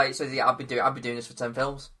just like, so yeah, I've been doing this for 10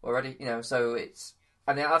 films already, so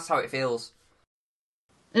and that's how it feels.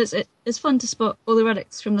 It's fun to spot all the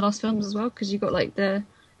relics from the last films as well, because you've got like the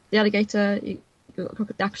alligator, you've got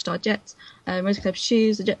the Aquastar jet, Rosie Club's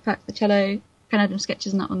shoes, the jetpack, the cello, Ken Adams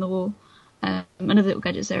sketches and that on the wall, and other little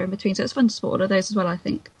gadgets there in between. So it's fun to spot all of those as well, I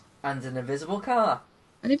think. And an invisible car.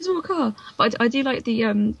 An invisible car. But I do like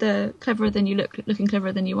the cleverer than you look, looking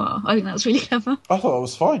cleverer than you are. I think that was really clever. I thought that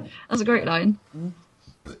was fine. That's a great line.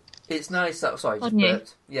 It's nice that... Sorry, Pardon just you.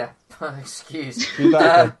 burped. Yeah, excuse. Do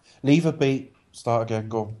that again. Leave a beat. Start again.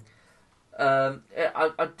 Go on.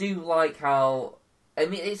 I do like how... I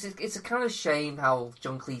mean, it's a kind of shame how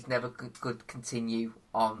John Cleese never could continue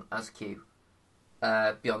on as Q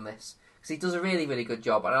beyond this. Because he does a really, really good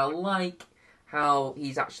job. And I like how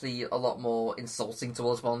he's actually a lot more insulting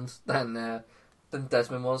towards Bond than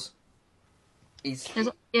Desmond was. It's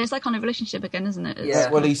that kind of relationship again, isn't it? Yeah.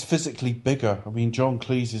 Well, he's physically bigger. I mean, John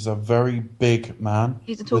Cleese is a very big man.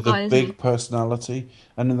 He's a tall with guy, a isn't he? big personality.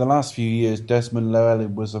 And in the last few years, Desmond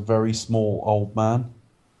Llewellyn was a very small old man.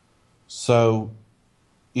 So,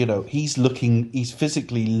 he's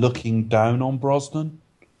physically looking down on Brosnan.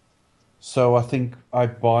 So I think I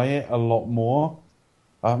buy it a lot more.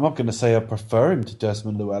 I'm not going to say I prefer him to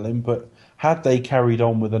Desmond Llewellyn, but had they carried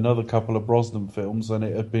on with another couple of Brosnan films and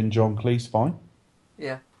it had been John Cleese, fine.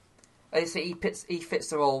 Yeah. I say he fits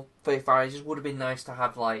the role very fine. It just would have been nice to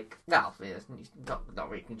have, like... Well, he's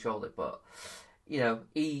not really controlled it, but,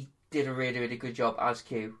 he did a really, really good job as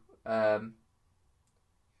Q. And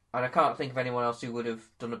I can't think of anyone else who would have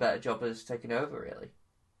done a better job as taking over, really.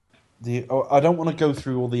 I don't want to go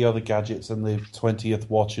through all the other gadgets and the 20th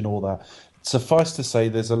watch and all that. Suffice to say,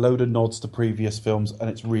 there's a load of nods to previous films, and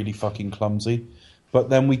it's really fucking clumsy. But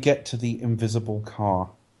then we get to the invisible car.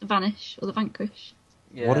 The Vanish, or the Vanquish.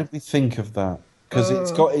 Yeah. What did we think of that? Because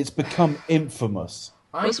it's become infamous.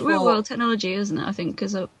 It's real world technology, isn't it? I think,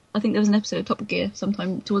 because I think there was an episode of Top Gear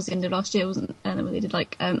sometime towards the end of last year, wasn't it? Where they did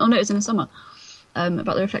like, it was in the summer,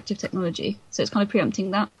 about the reflective technology. So it's kind of preempting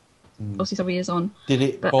that. Obviously, several years on. Did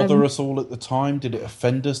it bother us all at the time? Did it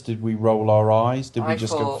offend us? Did we roll our eyes? Did we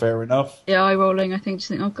go, fair enough? Yeah, eye rolling. I think,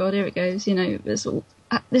 oh god, here it goes. This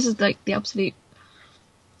is like the absolute,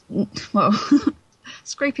 well,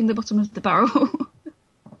 scraping the bottom of the barrel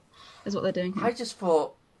is what they're doing here. I just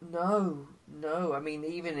thought, no. I mean,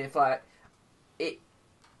 even if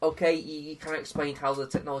okay, you kind of explained how the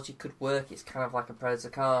technology could work. It's kind of like a Predator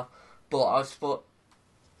car, but I just thought,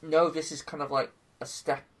 no, this is kind of like a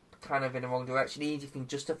step kind of in the wrong direction. Even if you can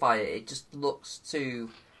justify it, it just looks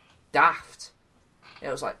too daft. It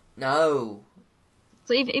was like, no.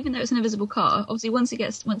 So even though it's an invisible car, obviously once they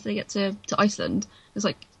get to Iceland, it's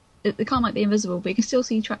like the car might be invisible, but you can still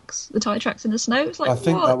see the tyre tracks in the snow. It's like, I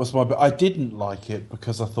think what? that was but I didn't like it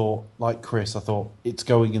because I thought, like Chris, it's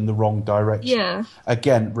going in the wrong direction. Yeah.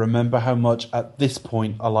 Again, remember how much at this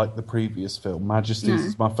point I like the previous film. Majesties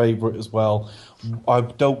is my favourite as well. I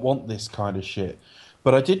don't want this kind of shit.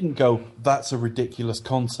 But I didn't go, that's a ridiculous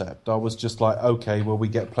concept. I was just like, okay, well, we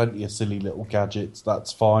get plenty of silly little gadgets.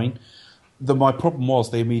 That's fine. My problem was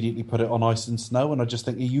they immediately put it on ice and snow, and I just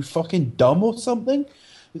think, are you fucking dumb or something?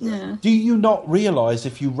 Yeah. Do you not realise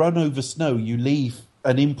if you run over snow, you leave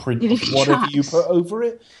an imprint of whatever tracks. you put over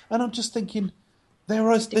it? And I'm just thinking,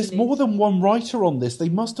 there's more than one writer on this. They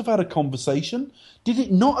must have had a conversation. Did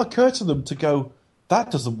it not occur to them to go, that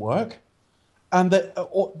doesn't work? And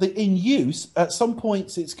that in use, at some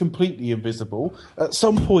points it's completely invisible. At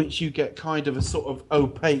some points you get kind of a sort of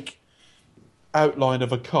opaque outline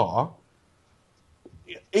of a car.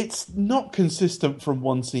 It's not consistent from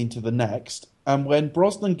one scene to the next. And when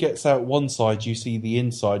Brosnan gets out one side, you see the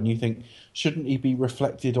inside, and you think, shouldn't he be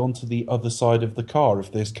reflected onto the other side of the car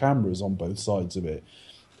if there's cameras on both sides of it?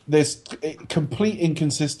 There's complete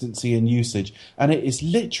inconsistency in usage, and it is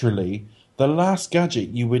literally the last gadget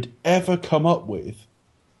you would ever come up with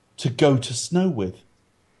to go to snow with.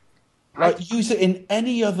 Like, use it in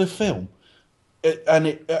any other film.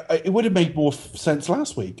 It would have made more sense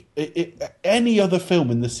last week. Any other film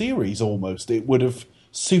in the series, almost, it would have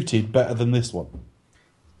suited better than this one.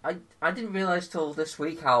 I didn't realise till this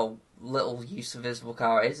week how little use of Invisible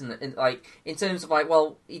Car is, and in terms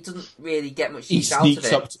of he doesn't really get much use out of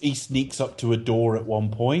it. He sneaks up to a door at one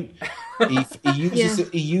point. He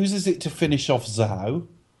uses it to finish off Zhao.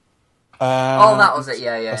 That was it.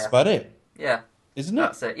 Yeah. That's about it. Yeah, isn't it?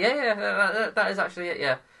 That's it. Yeah. That is actually it.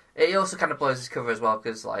 Yeah. It also kind of blows his cover as well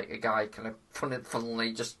because a guy kind of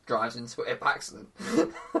funnily just drives into it by accident.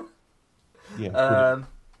 Yeah.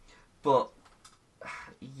 But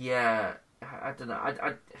Yeah, I don't know.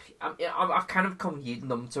 I've kind of come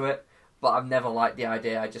numb to it, but I've never liked the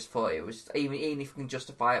idea. I just thought it was even if you can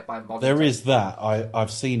justify it by modern. There is that. I've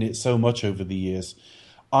seen it so much over the years.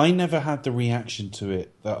 I never had the reaction to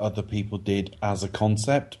it that other people did as a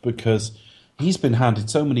concept because he's been handed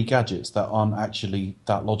so many gadgets that aren't actually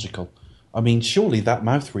that logical. I mean, surely that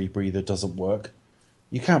mouth rebreather doesn't work.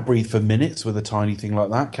 You can't breathe for minutes with a tiny thing like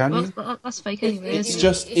that, can you? Well, that's fake anyway. It's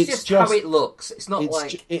just how it looks. It's not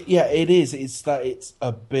like yeah, it is. It's that it's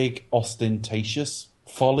a big ostentatious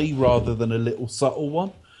folly rather than a little subtle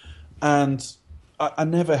one, and I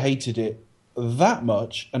never hated it that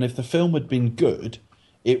much. And if the film had been good,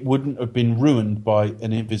 it wouldn't have been ruined by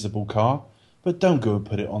an invisible car. But don't go and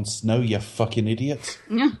put it on snow, you fucking idiot.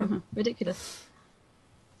 Yeah, ridiculous.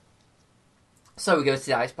 So we go to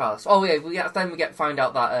the Ice Palace. Oh yeah, we find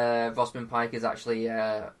out that Rosamund Pike is actually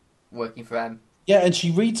working for M. Yeah, and she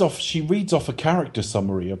reads off a character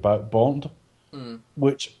summary about Bond,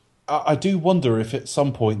 which I do wonder if at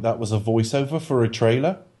some point that was a voiceover for a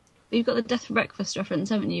trailer. You've got the Death for Breakfast reference,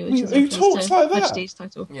 haven't you? Who talks like that? Majesty's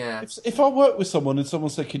title. Yeah. If I worked with someone and someone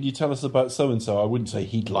said, "Can you tell us about so and so?" I wouldn't say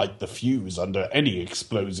he'd light the fuse under any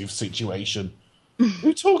explosive situation.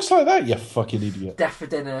 Who talks like that, you fucking idiot? Death for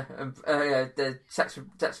dinner, the sex for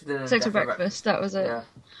dinner. Sex for breakfast. That was it. Yeah.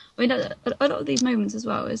 I mean, a lot of these moments as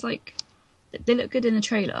well is like they look good in the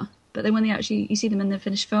trailer, but then when you see them in the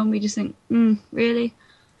finished film, you just think, really.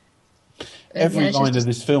 Every line of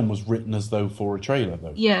this film was written as though for a trailer,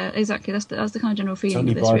 though. Yeah, exactly. That's the kind of general feeling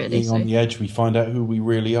it's of this, only by really. being on the edge we find out who we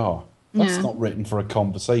really are. That's not written for a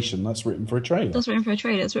conversation. That's written for a trailer. That's written for a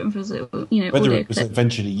trailer. It's written for whether it was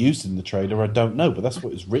eventually used in the trailer, I don't know, but that's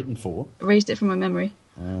what it's written for. Erased it from my memory.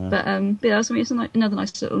 But yeah, that's another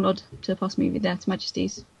nice little nod to the past movie there to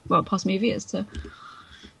Majesty's. Well, past movie is to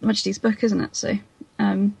Majesty's book, isn't it? So,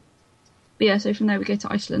 but yeah. So from there we go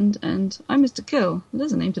to Iceland, and I'm Mr. Kill.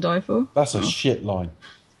 There's a name to die for. That's a shit line.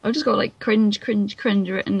 I've just got like cringe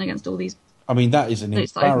written against all these. I mean, that is an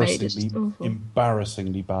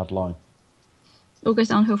embarrassingly bad line. All goes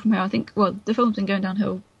downhill from here. I think. Well, the film's been going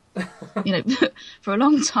downhill, for a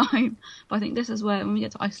long time. But I think this is where, when we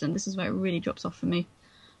get to Iceland, this is where it really drops off for me.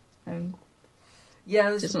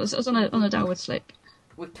 It's on a downward slope.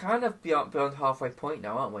 We're kind of beyond halfway point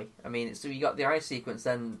now, aren't we? I mean, so you got the ice sequence,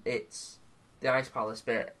 then it's the Ice Palace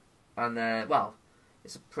bit, and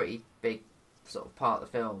it's a pretty big sort of part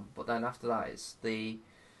of the film. But then after that, we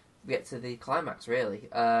get to the climax, really.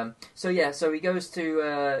 So he goes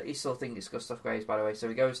to. He's still thinking it's Gustav Graves, by the way. So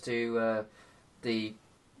he goes to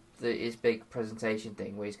his big presentation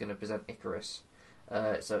thing where he's going to present Icarus.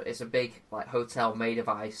 So it's a big hotel made of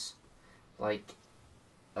ice.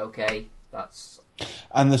 Okay, that's.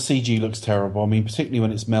 And the CG looks terrible. I mean, particularly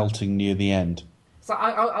when it's melting near the end. So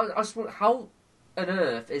I just wonder, how on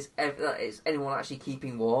earth is anyone actually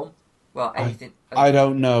keeping warm? Well, anything. I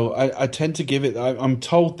don't know. I tend to give it. I'm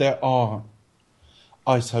told there are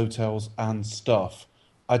ice hotels and stuff.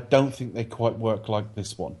 I don't think they quite work like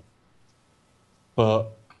this one.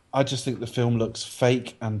 But I just think the film looks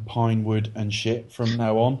fake and Pinewood and shit from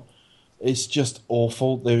now on. It's just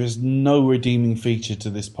awful. There is no redeeming feature to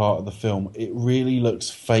this part of the film. It really looks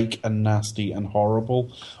fake and nasty and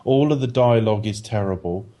horrible. All of the dialogue is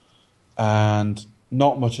terrible. And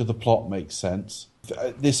not much of the plot makes sense.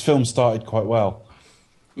 This film started quite well.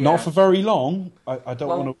 Yeah. Not for very long. I don't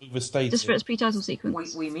want to overstate it. Just for its pre-title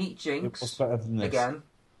sequence. We meet Jinx. It was better than this. Again.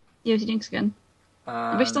 Yeah, we see Jinx again.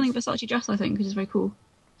 A very stunning Versace dress, I think, which is very cool.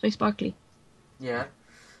 It's very sparkly. Yeah.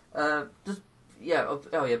 Bond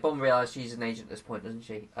realises she's an agent at this point, doesn't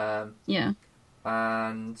she? Yeah.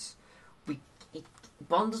 And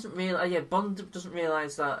Bond doesn't realise. Yeah, Bond doesn't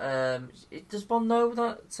realise that. Does Bond know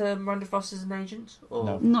that Miranda Frost is an agent? Or?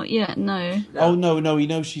 No. Not yet. No. Oh no! He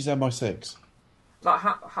knows she's MI6.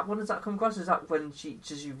 When does that come across? Is that when she?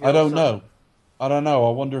 I don't know. I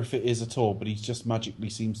wonder if it is at all. But he just magically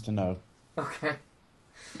seems to know. Okay.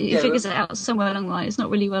 He figures it out somewhere along the line. It's not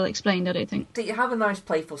really well explained, I don't think. Do you have a nice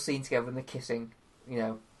playful scene together when they're kissing?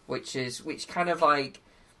 Which kind of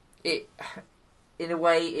it. In a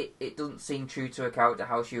way, it doesn't seem true to her character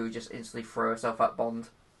how she would just instantly throw herself at Bond,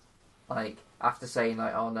 after saying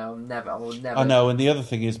 "Oh no, I will never." I know, and the other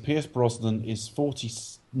thing is, Pierce Brosnan is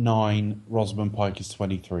 49, Rosamund Pike is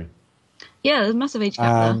 23. Yeah, there's a massive age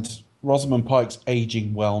gap there. Rosamund Pike's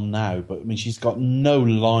aging well now, but I mean, she's got no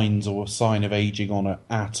lines or sign of aging on her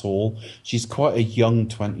at all. She's quite a young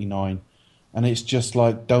 29, and it's just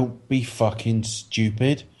don't be fucking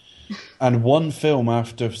stupid. And one film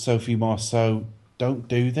after Sophie Marceau, don't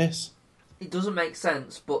do this. It doesn't make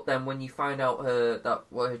sense, but then when you find out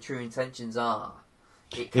what her true intentions are,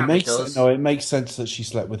 It makes does. No, it makes sense that she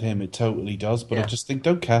slept with him. It totally does. But I just think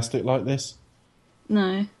don't cast it like this.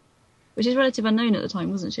 No, which is relatively unknown at the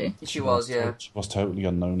time, wasn't she? She was, yeah. She was totally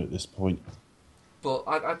unknown at this point. But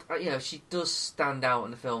I she does stand out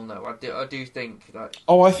in the film, though. I do think that.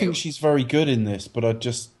 Oh, I think she's very good in this, but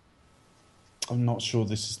I'm not sure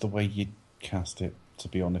this is the way you cast it, to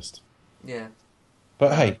be honest. Yeah.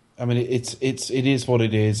 But hey, I mean, it is what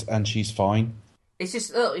it is, and she's fine. It's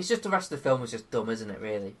just the rest of the film is just dumb, isn't it?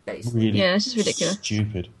 Really, basically. Really, yeah, it's just ridiculous.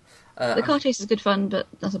 Stupid. The car chase is good fun, but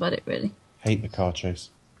that's about it, really. Hate the car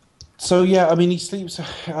chase. So yeah, I mean, he sleeps,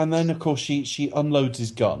 and then of course she unloads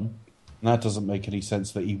his gun. And that doesn't make any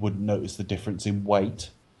sense that he wouldn't notice the difference in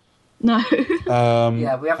weight. No. Yeah, we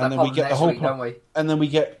have that problem next week, don't we? And then we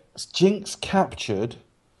get Jinx captured,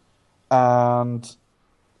 and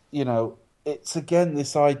you know, it's again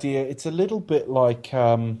this idea. It's a little bit like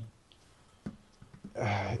was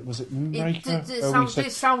it Moonraker? Did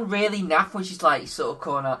it sound really naff when she's like sort of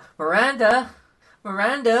calling out Miranda?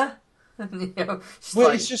 You know,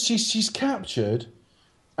 it's just she's captured,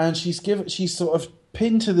 and she's sort of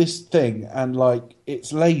pinned to this thing, and like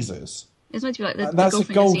it's lasers. It's meant to be like the that's a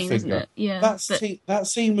gold scene, figure, isn't it? Yeah. That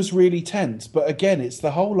scene was really tense, but again, it's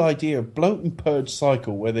the whole idea of bloat and purge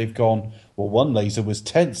cycle where they've gone. Well, one laser was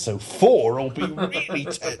tense, so 4 will be really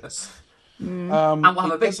tense. And we'll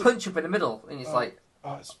have a big punch up in the middle, and it's like,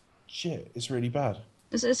 it's shit. It's really bad.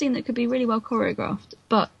 It's a scene that could be really well choreographed,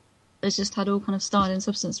 but it's just had all kind of style and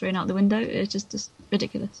substance thrown out the window. It's just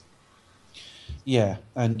ridiculous. Yeah,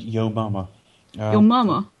 and Yo Mama. Your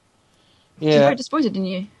mama? Yeah. She's very disappointed in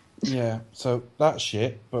you. Yeah, so that's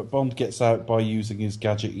shit, but Bond gets out by using his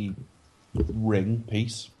gadgety ring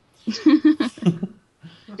piece. He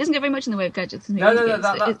doesn't get very much in the way of gadgets. No,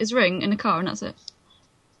 it's ring in the car and that's it.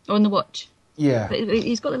 Or in the watch. Yeah. But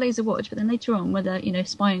he's got the laser watch, but then later on, where they're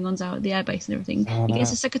spying on out at the airbase and everything, he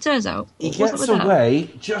gets his secateurs out. He gets away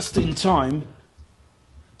just in time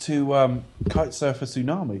to kite surf a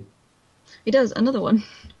tsunami. He does, another one.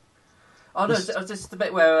 Oh no, it's just the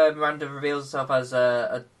bit where Miranda reveals herself as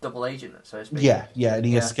a double agent, so to speak. Yeah, and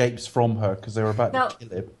he escapes from her because they're about to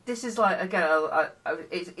kill him. This is like, again,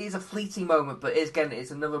 it is a fleeting moment, but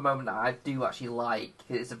it's another moment that I do actually like.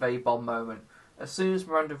 It's a very Bond moment. As soon as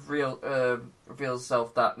Miranda reveals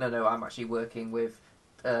herself that, no, I'm actually working with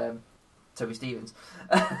Toby Stevens,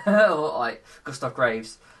 or like Gustav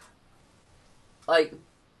Graves, like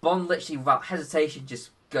Bond literally without hesitation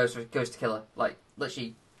just goes to kill her, like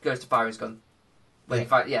literally goes to fire his gun. Which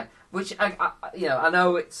I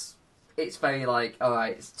know it's very like, all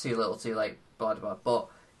right, it's too little, too late, blah blah, but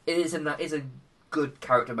it is a good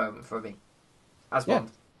character moment for me as Bond.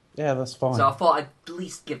 Yeah, that's fine. So I thought I'd at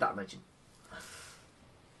least give that a mention.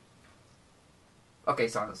 Okay,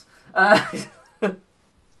 silence. No,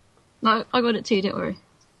 I got it too, don't worry.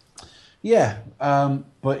 Yeah,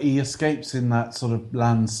 but he escapes in that sort of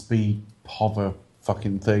land speed hover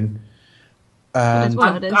fucking thing. And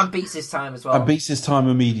beats his time as well. And beats his time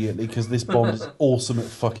immediately because this Bond is awesome at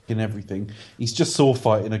fucking everything. He's just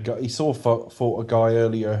fighting a guy. He fought a guy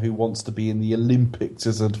earlier who wants to be in the Olympics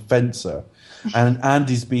as a fencer, and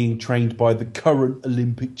is being trained by the current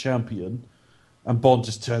Olympic champion. And Bond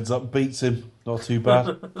just turns up, and beats him. Not too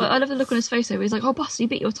bad. But I love the look on his face though. He's like, "Oh, boss, you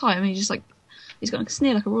beat your time," and he's just like, he's got a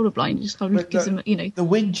sneer like a rollerblind. He just kind of gives him, The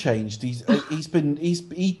wind changed.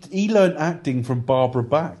 He learned acting from Barbara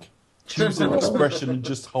Bach. Choose an expression and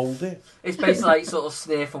just hold it. It's basically like sort of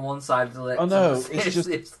sneer from one side of the lips. I know. It's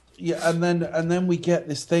just and then we get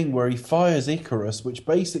this thing where he fires Icarus, which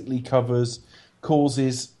basically causes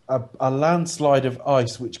a landslide of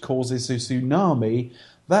ice, which causes a tsunami.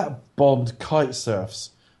 That Bond kite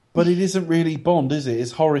surfs, but it isn't really Bond, is it?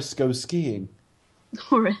 It's Horace goes skiing.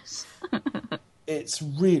 Horace. It's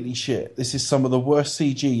really shit. This is some of the worst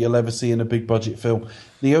CG you'll ever see in a big budget film.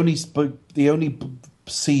 The only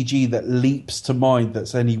CG that leaps to mind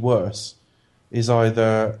that's any worse is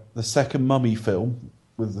either the second Mummy film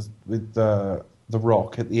with the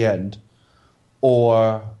Rock at the end,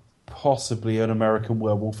 or possibly An American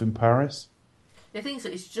Werewolf in Paris. The thing is,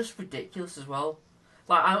 it's just ridiculous as well.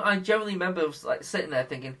 Like I generally remember like sitting there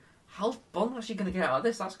thinking, how's Bond actually going to get out of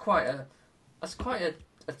this? That's quite a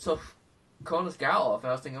tough corner to get out of. And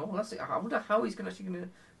I was thinking, I wonder how he's actually going to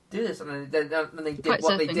do this. And then they did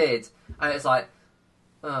what they did, and it's like,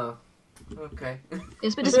 oh, okay.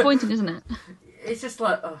 It's a bit disappointing, isn't it? It's just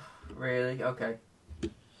like, oh, really? Okay.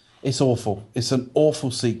 It's awful. It's an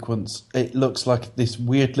awful sequence. It looks like this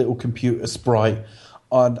weird little computer sprite.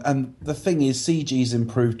 And the thing is, CG's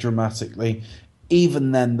improved dramatically.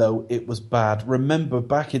 Even then, though, it was bad. Remember,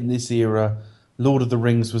 back in this era, Lord of the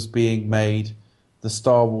Rings was being made, the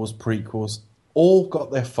Star Wars prequels. all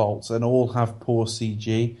got their faults and all have poor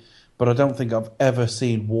CG, but I don't think I've ever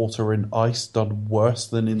seen water and ice done worse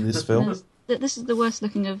than in this film. This is the worst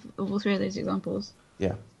looking of all three of those examples.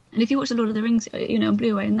 Yeah. And if you watch The Lord of the Rings, on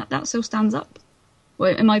Blu-ray, and that still stands up.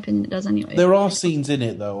 Well, in my opinion, it does anyway. There are scenes in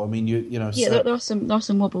it, though. I mean, Yeah, there are some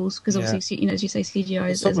wobbles because obviously, as you say, CGI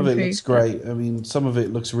is some of it looks great. I mean, some of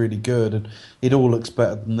it looks really good, and it all looks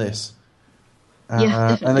better than this.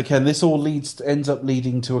 And again, this all ends up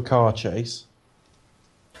leading to a car chase.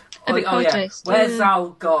 Chase. Where's Zal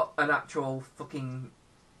got an actual fucking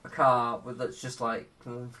car that's just like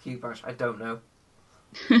Cube Bash? I don't know.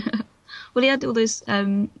 Well, he had all those.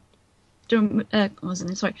 Colonel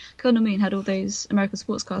Moon had all those American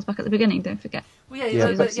sports cars back at the beginning. Don't forget. Well,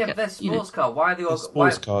 they're sports car. Why are they all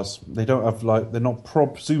sports cars? They don't have they're not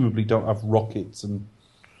presumably don't have rockets and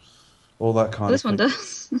all that kind of thing. This one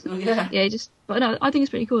does. Oh, yeah. Yeah, but no, I think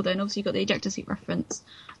it's pretty cool though. And obviously, you got the ejector seat reference.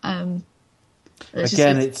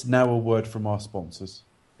 It's now a word from our sponsors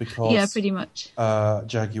because pretty much.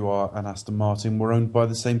 Jaguar and Aston Martin were owned by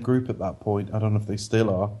the same group at that point. I don't know if they still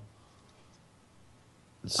are.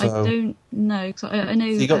 So, I don't know because I know.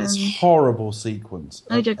 So you got this horrible sequence.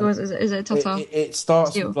 I know Jaguar is a Tata. It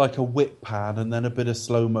starts with like a whip pan and then a bit of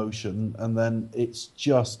slow motion and then it's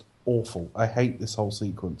just awful. I hate this whole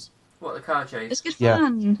sequence. What, the car chase? It's good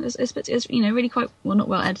fun. Yeah. It's really quite not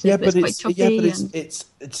well edited. Yeah, but it's quite choppy. Yeah, but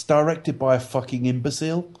it's directed by a fucking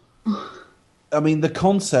imbecile. I mean, the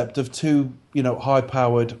concept of two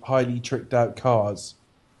high-powered, highly tricked-out cars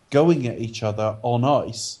going at each other on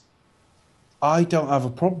ice. I don't have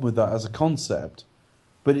a problem with that as a concept,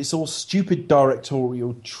 but it's all stupid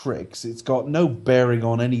directorial tricks. It's got no bearing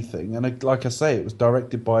on anything, and like I say, it was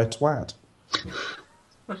directed by a twat.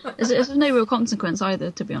 There's no real consequence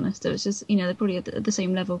either, to be honest. It was just, they're probably at the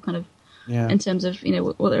same level, kind of, in terms of,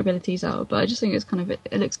 what their abilities are. But I just think it's kind of,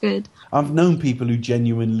 it looks good. I've known people who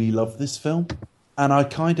genuinely love this film, and I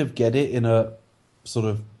kind of get it in a sort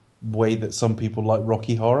of way that some people like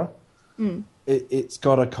Rocky Horror. Mm. It's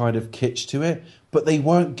got a kind of kitsch to it, but they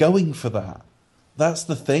weren't going for that. That's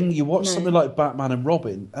the thing. You watch something like Batman and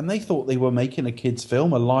Robin, and they thought they were making a kid's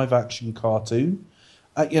film, a live-action cartoon.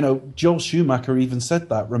 Joel Schumacher even said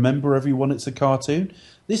that. Remember, everyone, it's a cartoon.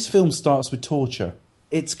 This film starts with torture.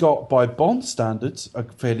 It's got, by Bond standards, a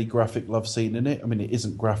fairly graphic love scene in it. I mean, it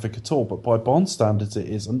isn't graphic at all, but by Bond standards, it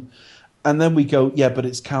isn't. And then we go, yeah, but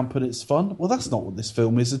it's camp and it's fun. Well, that's not what this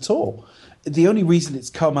film is at all. The only reason it's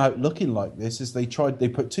come out looking like this is they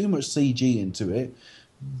put too much CG into it,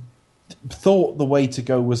 thought the way to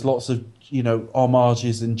go was lots of,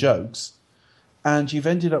 homages and jokes, and you've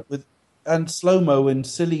ended up with, and slow-mo and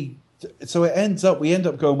silly, so we end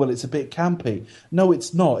up going, well, it's a bit campy. No,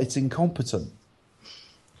 it's not. It's incompetent.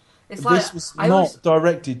 It's like, this was not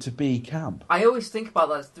directed to be camp. I always think about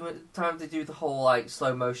that the time they do the whole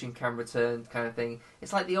slow motion camera turn kind of thing.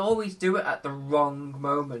 It's like they always do it at the wrong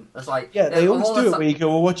moment. It's like they always do it where you go,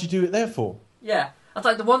 well, what'd you do it there for? Yeah, it's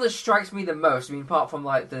like the one that strikes me the most. I mean, apart from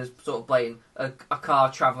the sort of blatant a car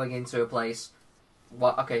travelling into a place.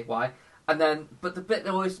 What? Okay, why? And then, but the bit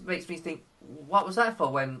that always makes me think, what was that for?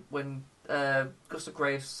 When Gustav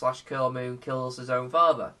Graves / Colonel Moon kills his own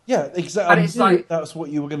father. Yeah, exactly. That's what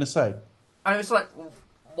you were going to say. And it's like,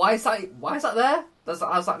 why is that there?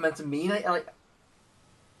 How's that meant to mean it?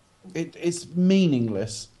 It's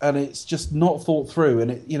meaningless, and it's just not thought through.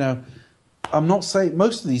 And I'm not saying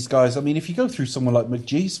most of these guys. I mean, if you go through someone like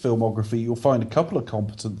McGee's filmography, you'll find a couple of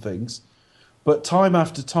competent things, but time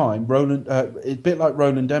after time, a bit like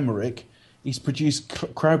Roland Emmerich, he's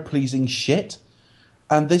produced crowd-pleasing shit.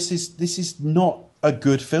 And this is not a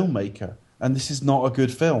good filmmaker, and this is not a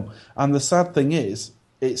good film. And the sad thing is,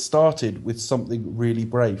 it started with something really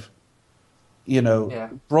brave.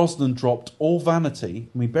 Brosnan dropped all vanity.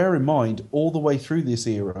 I mean, bear in mind, all the way through this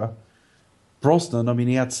era, Brosnan, I mean,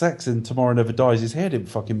 he had sex in Tomorrow Never Dies. His hair didn't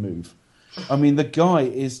fucking move. I mean, the guy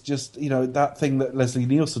is just, that thing that Leslie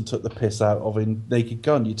Nielsen took the piss out of in Naked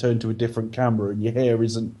Gun. You turn to a different camera and your hair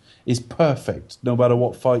is perfect, no matter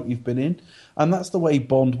what fight you've been in. And that's the way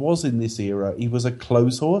Bond was in this era. He was a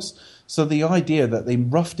clothes horse. So the idea that they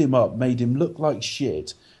roughed him up, made him look like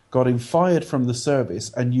shit, got him fired from the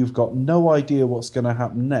service, and you've got no idea what's going to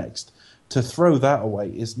happen next, to throw that away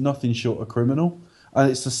is nothing short of criminal. And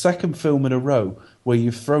it's the second film in a row where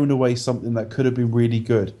you've thrown away something that could have been really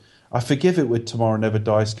good. I forgive it with Tomorrow Never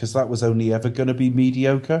Dies because that was only ever going to be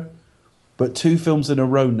mediocre. But 2 films in a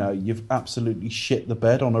row now, you've absolutely shit the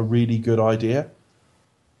bed on a really good idea.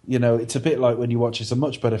 It's a bit like when you watch, it's a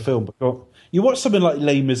much better film, but you watch something like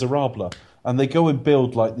Les Miserables, and they go and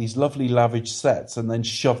build these lovely lavish sets and then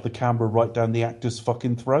shove the camera right down the actor's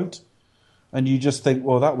fucking throat. and you just think,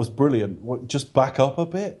 well, that was brilliant. Just back up a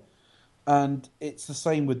bit. And it's the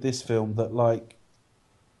same with this film, that like,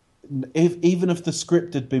 even if the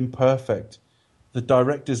script had been perfect, the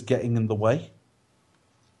director's getting in the way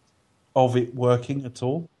of it working at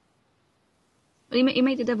all. Well, he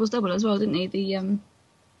made The Devil's Double as well, didn't he? The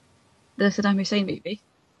Saddam Hussein movie.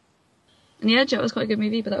 And yeah, Jet was quite a good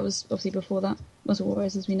movie, but that was obviously before that. Was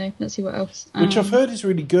Warriors, as we know. Let's see what else. Which I've heard is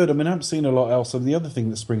really good. I mean, I haven't seen a lot else. And the other thing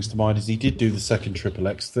that springs to mind is he did do the second Triple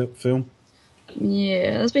X film.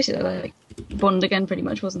 Yeah, that's basically like Bond again, pretty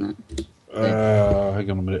much, wasn't it? Hang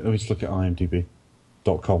on a minute. Let me just look at imdb.com/Lee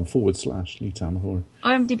Tamahori.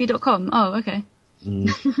 imdb.com? Oh, okay.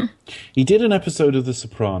 He did an episode of The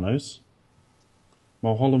Sopranos,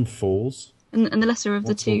 Mulholland Falls. And the lesser of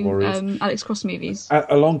the two Alex Cross movies.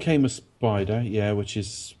 Along Came a Spider, yeah, which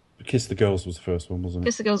is... Kiss the Girls was the first one, wasn't it?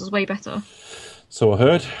 Kiss the Girls was way better. So I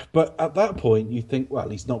heard. But at that point, you think, well,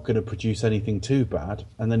 he's not going to produce anything too bad.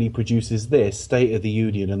 And then he produces this, State of the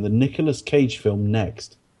Union, and the Nicolas Cage film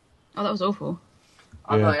next. Oh, that was awful.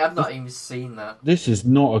 I've not even seen that. This is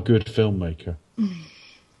not a good filmmaker.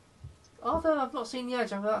 Although I've not seen The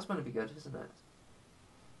Edge, that's going to be good, isn't it?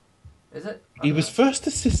 Is it? He was first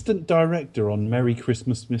assistant director on Merry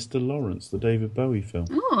Christmas, Mr. Lawrence, the David Bowie film.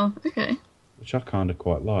 Oh, okay. Which I kind of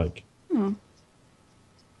quite like. Hmm.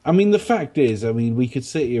 I mean, the fact is, I mean, we could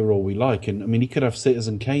sit here all we like, and I mean, he could have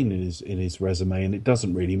Citizen Kane in his resume, and it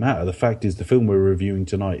doesn't really matter. The fact is, the film we're reviewing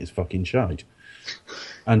tonight is fucking shite,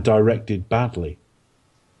 and directed badly,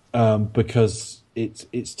 because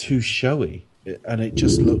it's too showy, and it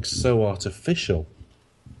just looks so artificial,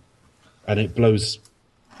 and it blows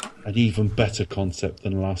an even better concept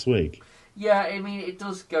than last week. Yeah, I mean, it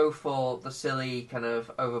does go for the silly, kind of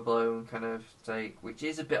overblown kind of take, which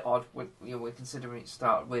is a bit odd when we're considering it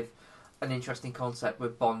started with an interesting concept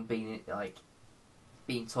with Bond being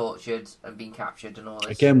tortured and being captured and all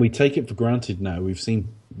this. Again, we take it for granted now. We've seen,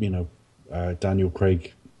 Daniel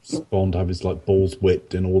Craig's Bond have his balls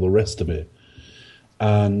whipped and all the rest of it,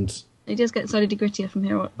 and it does get slightly grittier from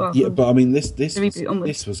here. Yeah, but I mean, this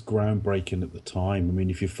was groundbreaking at the time. I mean,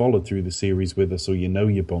 if you followed through the series with us, or you know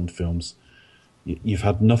your Bond films, you've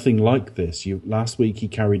had nothing like this. Last week he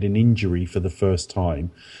carried an injury for the first time,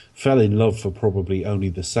 fell in love for probably only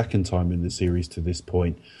the second time in the series to this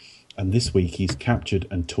point, and this week he's captured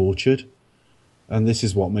and tortured. And this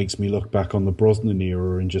is what makes me look back on the Brosnan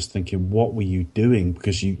era and just thinking, what were you doing?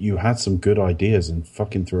 Because you had some good ideas and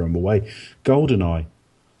fucking threw them away. GoldenEye.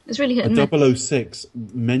 It's really hit and miss. 006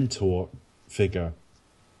 mentor figure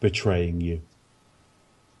betraying you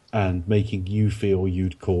and making you feel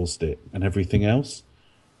you'd caused it and everything else.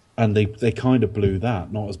 And they kind of blew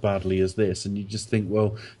that, not as badly as this. And you just think,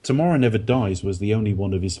 well, Tomorrow Never Dies was the only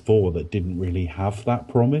one of his four that didn't really have that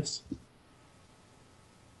promise.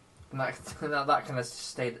 And that kind of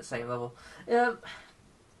stayed at the same level. Yeah.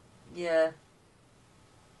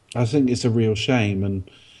 I think it's a real shame, and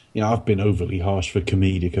I've been overly harsh for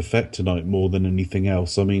comedic effect tonight more than anything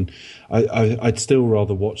else. I mean, I'd still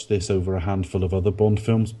rather watch this over a handful of other Bond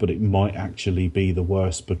films, but it might actually be the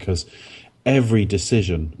worst because every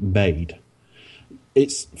decision made.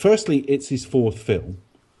 It's his fourth film,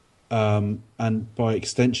 and by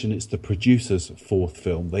extension, it's the producer's fourth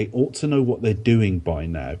film. They ought to know what they're doing by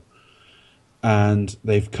now, and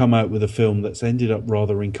they've come out with a film that's ended up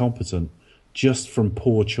rather incompetent, just from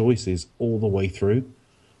poor choices all the way through.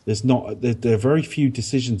 There are very few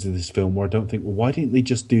decisions in this film where I don't think, well, why didn't they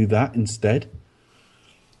just do that instead?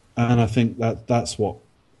 And I think that's what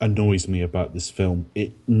annoys me about this film.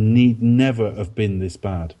 It need never have been this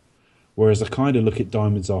bad. Whereas I kind of look at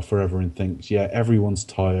Diamonds Are Forever and think, yeah, everyone's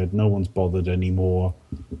tired, no one's bothered anymore.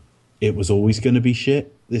 It was always going to be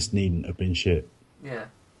shit. This needn't have been shit. Yeah.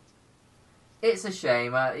 It's a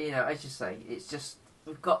shame. As you say, it's just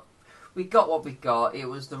we got what we got. It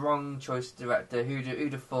was the wrong choice of director.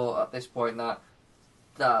 Who'd have thought at this point that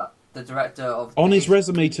the director of his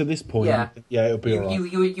resume to this point, yeah, it'll be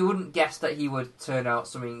alright. You wouldn't guess that he would turn out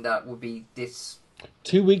something that would be this.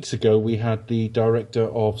 2 weeks ago, we had the director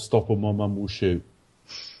of Stop or My Mum Will Shoot,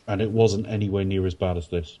 and it wasn't anywhere near as bad as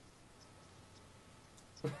this.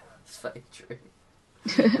 That's very true.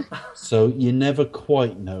 So you never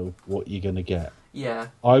quite know what you're going to get. Yeah.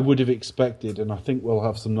 I would have expected, and I think we'll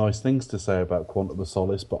have some nice things to say about Quantum of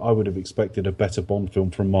Solace, but I would have expected a better Bond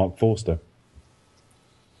film from Mark Forster.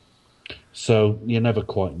 So you never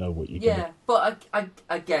quite know what you get. Yeah, but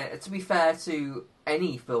again, to be fair to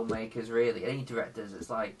any filmmakers, really, any directors, it's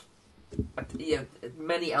like,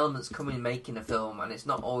 many elements come in making a film, and it's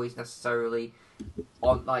not always necessarily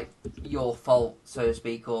on your fault, so to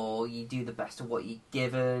speak, or you do the best of what you're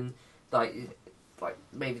given. Like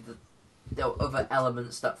maybe other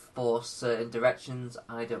elements that force certain directions.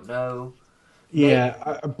 I don't know.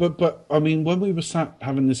 Yeah, but I mean, when we were sat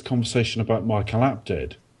having this conversation about Michael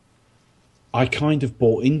Apted, I kind of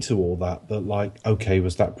bought into all that. That like, okay,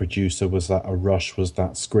 was that producer? Was that a rush? Was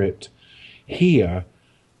that script? Here,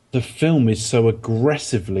 the film is so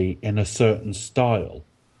aggressively in a certain style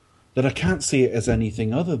that I can't see it as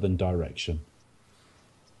anything other than direction.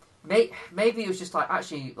 Maybe it was just like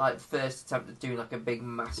actually like the first attempt at doing like a big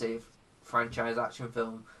massive franchise action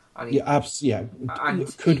film. And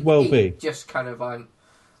It could well be. Just kind of like,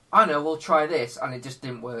 I know, we'll try this, and it just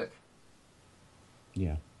didn't work.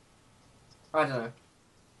 Yeah. I don't know.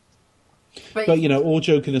 But all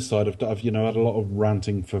joking aside, I've had a lot of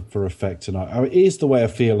ranting for effect tonight. It is the way I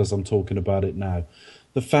feel as I'm talking about it now.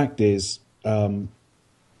 The fact is,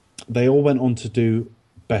 they all went on to do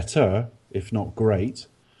better, if not great.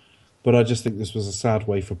 But I just think this was a sad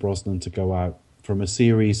way for Brosnan to go out from a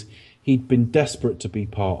series he'd been desperate to be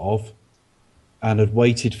part of and had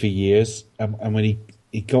waited for years. And when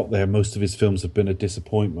he got there, most of his films have been a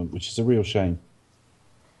disappointment, which is a real shame.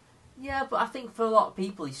 Yeah, but I think for a lot of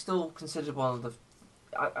people, he's still considered one of the...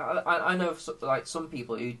 I know like some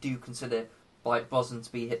people who do consider like Brosnan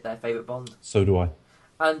to be their favourite Bond. So do I.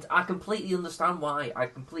 And I completely understand why. I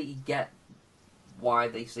completely get why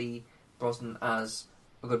they see Brosnan as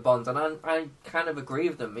a good Bond, and I kind of agree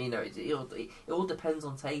with them. It all depends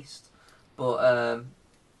on taste, but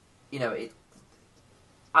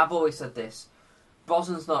I've always said this: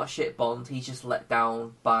 Brosnan's not a shit Bond. He's just let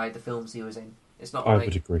down by the films he was in. It's not. I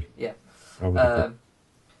would agree. Yeah. I would agree.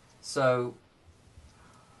 So,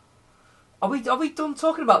 are we done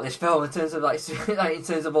talking about this film in terms of in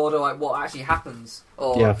terms of order, like what actually happens?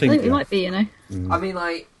 Or, yeah, I think we might be.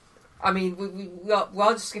 I mean, we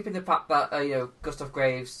are just skipping the fact that Gustav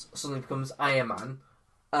Graves suddenly becomes Iron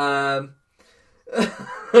Man.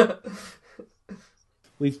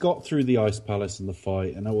 We've got through the Ice Palace and the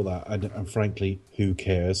fight and all that, and frankly, who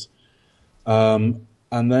cares? And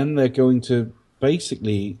then they're going to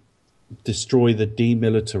basically destroy the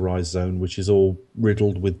demilitarized zone, which is all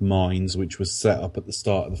riddled with mines, which was set up at the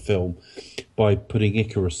start of the film, by putting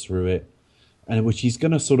Icarus through it, and which he's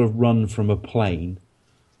going to sort of run from a plane.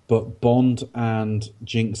 But Bond and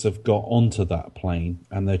Jinx have got onto that plane,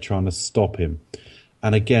 and they're trying to stop him.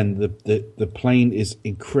 And again, the plane is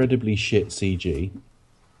incredibly shit CG.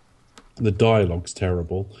 The dialogue's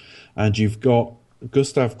terrible. And you've got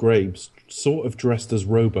Gustav Graves sort of dressed as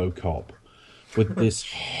RoboCop with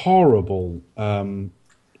this horrible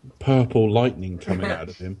purple lightning coming out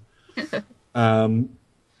of him.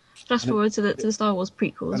 Flash forward to the Star Wars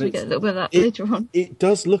prequels, we get a little bit of that later on. It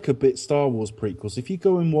does look a bit Star Wars prequels. If you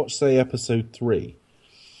go and watch, say, Episode 3,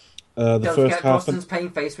 the first half... Brosnan's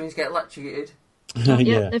pain face when he's getting electrocuted.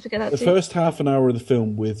 Yeah, don't forget that the too. first half an hour of the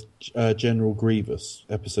film with General Grievous,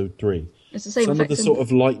 Episode 3. It's the same Some of the sort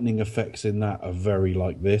of lightning effects in that are very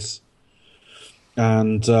like this.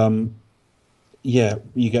 And,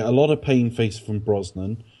 you get a lot of pain face from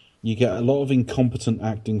Brosnan. You get a lot of incompetent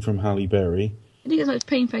acting from Halle Berry. I think it's like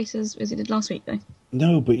pain faces as he did last week, though.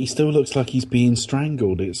 No, but he still looks like he's being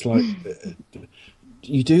strangled. It's like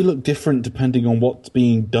you do look different depending on what's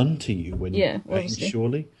being done to you when you're pain,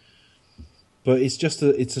 surely. But it's just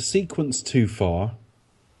it's a sequence too far.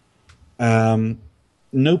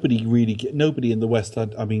 Nobody in the West.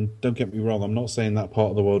 I mean, don't get me wrong. I'm not saying that part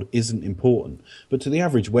of the world isn't important, but to the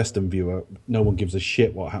average Western viewer, no one gives a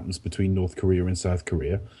shit what happens between North Korea and South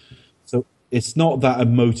Korea. So it's not that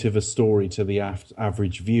emotive a story to the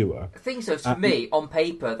average viewer. I think so. To me, on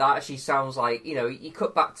paper, that actually sounds like, you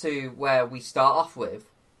cut back to where we start off with.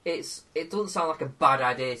 It doesn't sound like a bad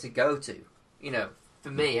idea to go to,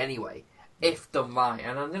 for me anyway, if done right.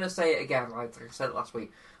 And I'm going to say it again, like I said it last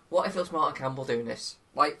week. What if it was Martin Campbell doing this?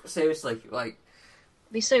 Like, seriously, like...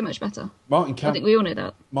 It'd be so much better. I think we all know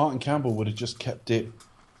that. Martin Campbell would have just kept it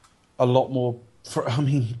a lot more...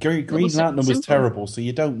 Green Lantern was terrible, so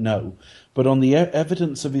you don't know. But on the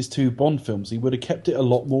evidence of his two Bond films, he would have kept it a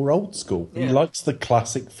lot more old school. Yeah. He likes the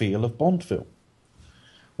classic feel of Bond film.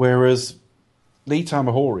 Whereas Lee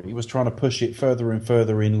Tamahori was trying to push it further and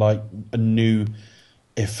further in like a new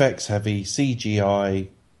effects-heavy CGI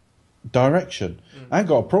direction. I ain't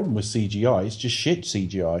got a problem with CGI. It's just shit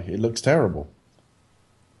CGI. It looks terrible.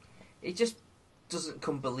 It just doesn't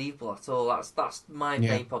come believable at all. That's my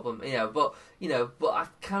main problem. But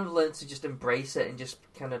I've kind of learned to just embrace it and just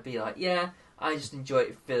kind of be like, I just enjoy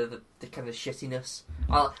it for the kind of shittiness.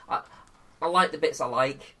 I like the bits I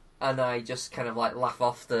like, and I just kind of like laugh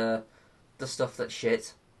off the stuff that's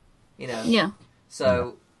shit. Yeah.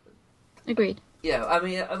 So. Agreed. I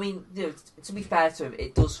mean, to be fair to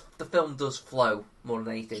him, the film does flow more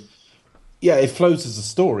than anything. Yeah, it flows as a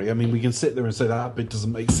story. I mean, we can sit there and say that bit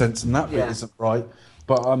doesn't make sense and that bit isn't right.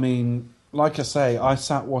 But I mean, like I say, I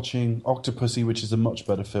sat watching Octopussy, which is a much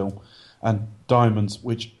better film, and Diamonds,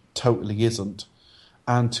 which totally isn't.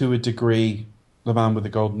 And to a degree, The Man with the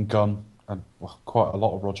Golden Gun, and quite a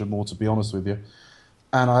lot of Roger Moore, to be honest with you.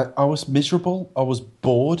 And I was miserable. I was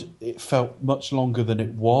bored. It felt much longer than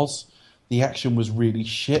it was. The action was really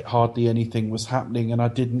shit. Hardly anything was happening, and I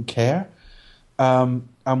didn't care.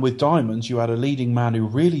 And with Diamonds, you had a leading man who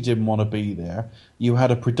really didn't want to be there. You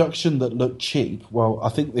had a production that looked cheap. Well, I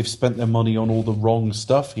think they've spent their money on all the wrong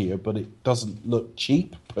stuff here, but it doesn't look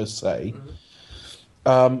cheap, per se.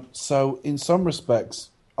 So in some respects,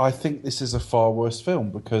 I think this is a far worse film,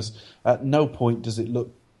 because at no point does it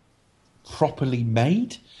look properly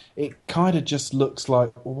made. It kind of just looks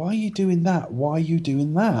like, why are you doing that? Why are you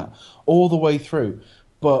doing that? All the way through.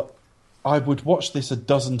 But I would watch this a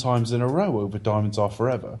dozen times in a row over Diamonds Are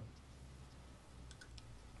Forever.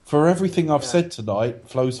 For everything I've said tonight,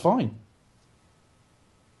 flows fine.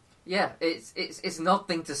 Yeah, it's an odd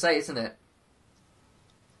thing to say, isn't it?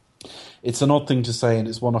 It's an odd thing to say, and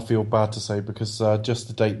it's one I feel bad to say, because just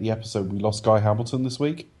to date the episode, we lost Guy Hamilton this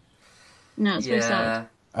week. No, it's very sad.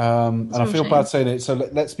 And I feel bad saying it, so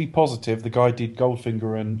let's be positive. The guy did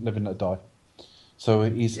Goldfinger and Live and Let Die. So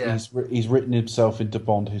he's written himself into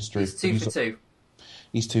Bond history. He's 2 for 2.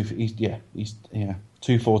 He's 2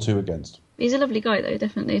 for 2 against. He's a lovely guy, though,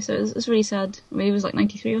 definitely. So it's really sad. I mean, he was like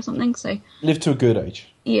 93 or something. So lived to a good age.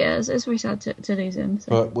 Yeah, it's really sad to lose him.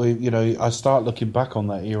 So. But I start looking back on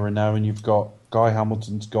that era now, and you've got Guy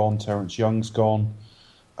Hamilton's gone, Terence Young's gone,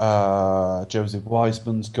 Joseph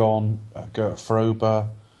Wiseman's gone, Gert Frober.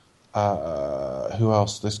 Who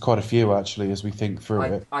else? There's quite a few actually, as we think through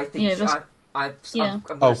it. I think.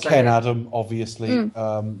 Ken Adam, obviously.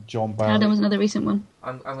 John Barry. Adam was another recent one.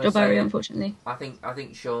 John Barry, unfortunately. I think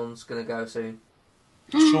Sean's going to go soon.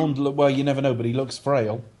 Sean, well, you never know, but he looks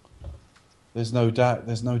frail. There's no doubt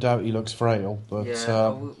he looks frail. But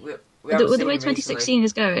the way 2016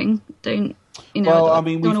 is going, don't Well, I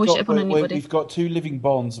mean, don't want to wish it upon anybody. We've got 2 living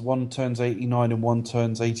Bonds. One turns 89 and one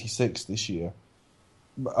turns 86 this year.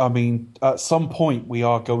 I mean, at some point we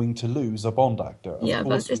are going to lose a Bond actor. Yeah, but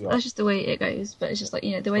that's just the way it goes. But it's just like,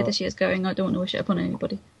 the way this year's going, I don't want to wish it upon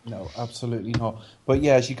anybody. No, absolutely not. But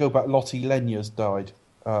yeah, as you go back, Lottie Lenya died,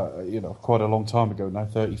 quite a long time ago now,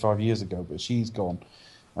 35 years ago, but she's gone.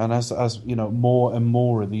 And as more and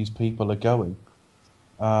more of these people are going,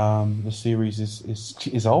 the series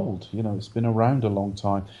is old. It's been around a long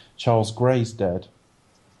time. Charles Gray's dead.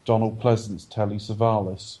 Donald Pleasance, Telly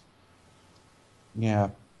Savalas. Yeah,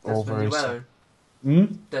 all very sad.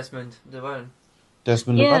 Desmond Llewellyn.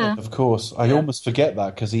 Desmond Llewellyn, of course. I almost forget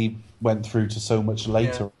that because he went through to so much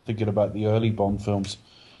later, thinking about the early Bond films.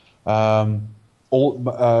 The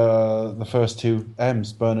first 2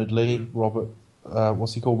 M's, Bernard Lee, Robert,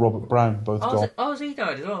 what's he called? Robert Brown, both gone. Has he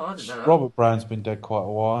died as well? I didn't know that. Robert Brown's been dead quite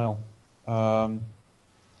a while.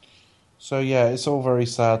 So yeah, it's all very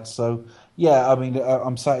sad. So yeah, I mean,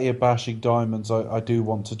 I'm sat here bashing Diamonds. I do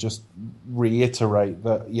want to just reiterate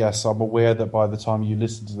that, yes, I'm aware that by the time you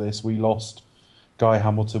listen to this, we lost Guy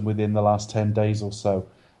Hamilton within the last 10 days or so.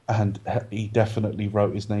 And he definitely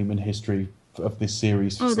wrote his name in history of this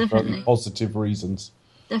series for some very positive reasons.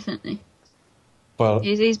 Definitely. But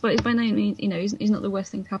he's by no means, he's not the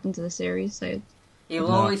worst thing to happen to the series. So he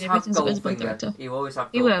will always have Goldfinger. He will always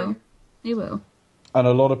have Goldfinger. He will. And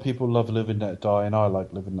a lot of people love Live and Let Die, and I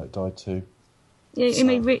like Live and Let Die too. Yeah, he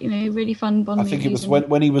made really fun Bond movies. I think it was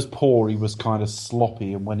when he was poor, he was kind of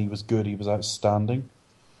sloppy, and when he was good, he was outstanding.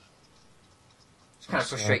 It kind of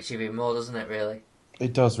frustrates you even more, doesn't it, really?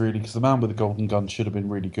 It does, really, because The Man with the Golden Gun should have been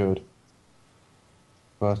really good.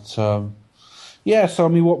 But, so I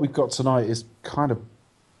mean, what we've got tonight is kind of...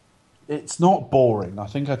 It's not boring. I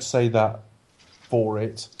think I'd say that for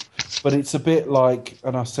it. But it's a bit like,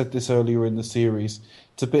 and I said this earlier in the series,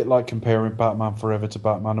 it's a bit like comparing Batman Forever to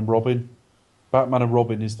Batman and Robin. Batman and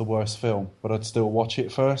Robin is the worst film, but I'd still watch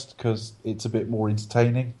it first because it's a bit more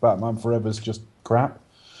entertaining. Batman Forever's just crap.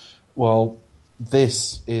 Well,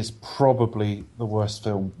 this is probably the worst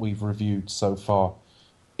film we've reviewed so far.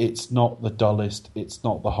 It's not the dullest, it's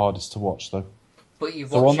not the hardest to watch, though. But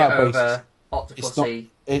you've watched it over Octopussy.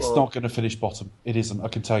 It's not going to finish bottom. It isn't. I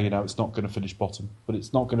can tell you now, it's not going to finish bottom. But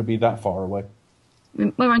it's not going to be that far away. I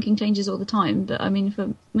mean, my ranking changes all the time, but I mean,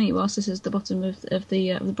 for me, whilst this is the bottom of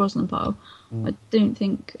the Brosnan pile, I don't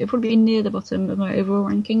think it'll probably be near the bottom of my overall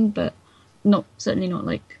ranking, but certainly not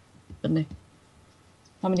like, I don't know,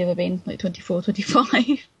 how many have there been? Like 24, 25.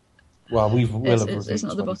 Well, we'll have it's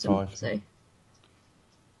not the bottom, so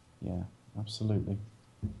yeah, absolutely.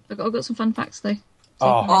 I've got some fun facts though.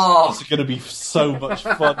 It's going to be so much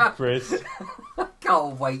fun, Chris.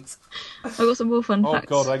 Can't wait. I've got some more fun facts.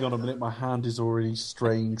 Oh, God, hang on a minute. My hand is already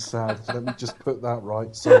straying south. Let me just put that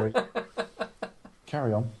right. Sorry.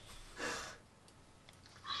 Carry on.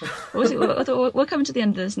 We're coming to the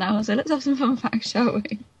end of this now, so let's have some fun facts, shall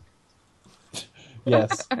we?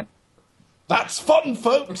 Yes. That's fun,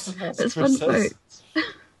 folks! That's fun, folks.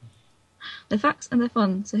 They're facts and they're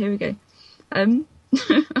fun, so here we go.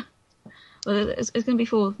 Well, it's going to be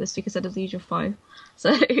 4 this week instead of the usual 5.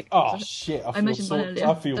 So, shit! I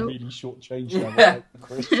feel really shortchanged now. Yeah.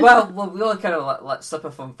 Well, we all kind of let slip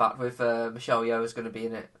a fun fact with Michelle Yeoh is going to be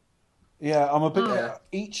in it. Yeah, I'm a bit.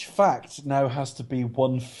 Each fact now has to be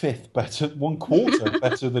 1/5 better, 1/4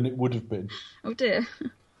 better than it would have been. Oh dear.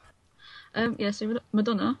 So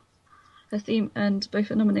Madonna, her theme earned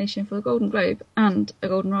both a nomination for the Golden Globe and a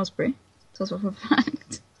Golden Raspberry. So that's a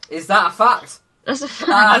fact. Is that a fact? That's a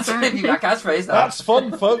fact. That's a catchphrase. That's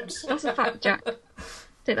fun, folks. That's a fact, Jack.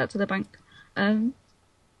 Take that to the bank. So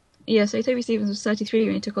Toby Stevens was 33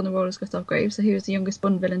 when he took on the role as Gustav Graves, so he was the youngest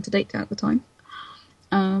Bond villain to date at the time.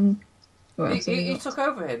 You took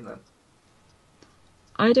over him then?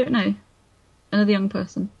 I don't know. Another young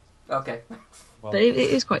person. Okay. Well, but it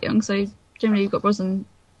is quite young, so generally you've got Brosnan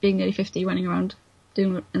being nearly 50 running around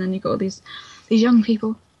doing, and then you've got all these young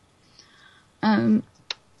people. So,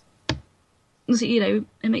 it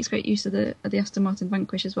makes great use of the Aston Martin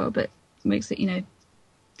Vanquish as well, but it makes it,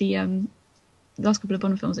 the last couple of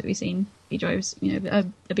Bond films that we've seen, he drives, a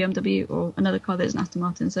BMW or another car that is an Aston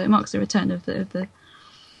Martin, so it marks the return of the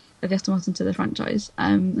Aston Martin to the franchise.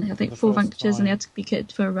 I think 4 Vanquishes, and they had to be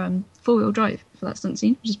kitted for 4-wheel drive for that stunt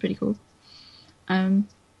scene, which is pretty cool.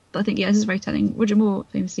 But I think, this is very telling. Roger Moore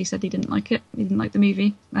famously said he didn't like it. He didn't like the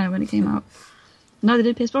movie when it came out. Neither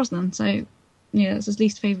did Pierce Brosnan, so it's his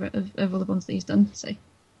least favourite of all the Bonds that he's done. So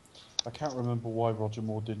I can't remember why Roger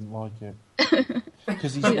Moore didn't like it.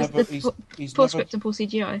 Because he's poor script and poor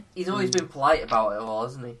CGI. He's always been polite about it all,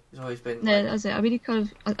 hasn't he? He's always been. No, that's it. I mean,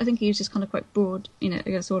 I think he was just kind of quite broad,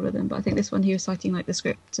 against all of them. But I think this one he was citing like the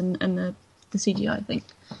script and the CGI. I think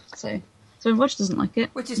so. So when Roger doesn't like it,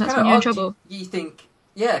 which is that's kind when of you're odd. in trouble. You think,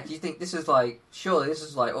 do you think this is like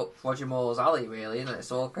up Roger Moore's alley, really? Isn't it?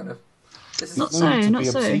 It's all kind of. This is Not so.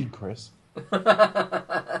 Obscene, Chris.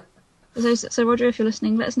 So Roger, if you're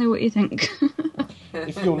listening, let us know what you think.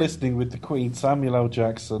 If you're listening with the Queen, Samuel L.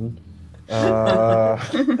 Jackson, I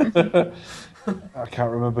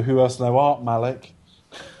can't remember who else now. Art Malik,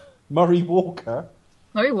 Murray Walker.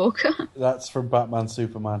 Murray Walker. That's from Batman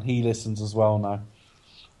Superman. He listens as well now.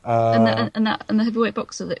 And the heavyweight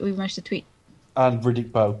boxer that we managed to tweet. And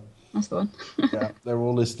Riddick Bowe. That's the one. Yeah, they're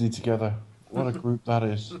all listening together. What a group that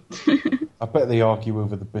is. I bet they argue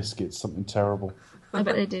over the biscuits, something terrible. I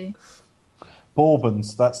bet they do.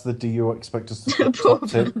 Bourbons, that's the do you expect us to top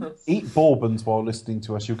tip. Eat bourbons while listening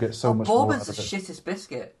to us, you'll get so much more out of it. Bourbon's the shittest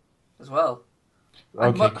biscuit as well.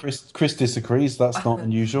 Okay, Chris disagrees, that's not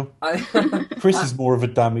unusual. Chris is more of a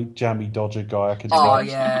jammy Dodger guy, I can tell. Oh,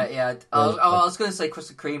 yeah. I was going to say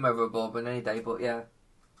custard cream over a bourbon any day, but yeah.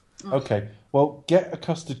 Okay, well, get a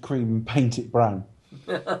custard cream and paint it brown.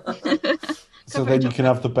 So then you can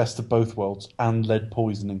have the best of both worlds and lead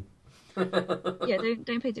poisoning. Yeah,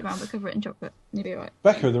 don't paint it brown, but cover it in chocolate. You'll be alright.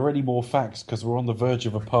 Becca, are there any more facts? Because we're on the verge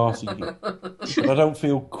of a party here. But I don't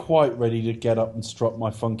feel quite ready to get up and strut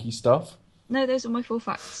my funky stuff. No, those are my 4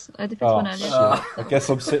 facts. I did this one earlier. Shit. I guess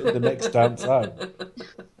I'm sitting the next dance out.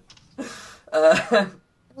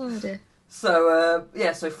 Oh dear.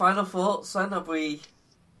 So final thoughts then, have we...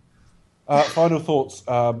 Final thoughts,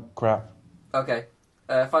 crap. Okay.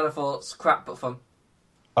 Final thoughts, crap but fun.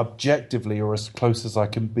 Objectively, or as close as I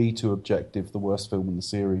can be to objective, the worst film in the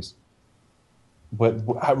series.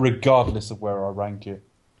 Regardless of where I rank it.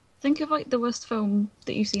 Think of like the worst film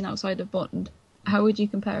that you've seen outside of Bond. How would you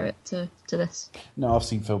compare it to this? No, I've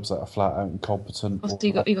seen films that are flat out incompetent. Also,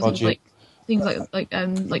 you got things like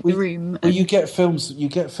The Room. Well, you get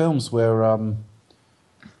films where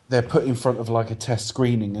they're put in front of like a test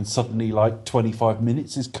screening, and suddenly like 25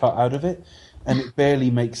 minutes is cut out of it, and it barely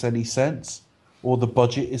makes any sense. Or the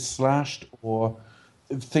budget is slashed, or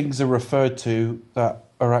things are referred to that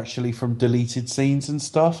are actually from deleted scenes and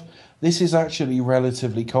stuff. This is actually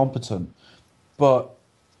relatively competent, but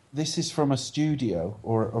this is from a studio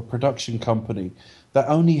or a production company that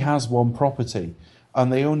only has one property,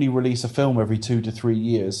 and they only release a film every 2 to 3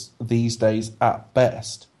 years these days at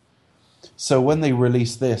best. So when they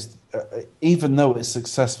release this, even though it's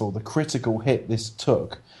successful, the critical hit this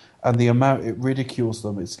took and the amount it ridicules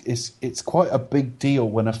them, it's quite a big deal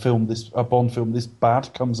when a Bond film this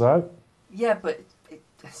bad comes out. Yeah, but it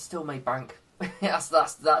still made bank. that's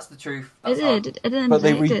the truth. That's it did. But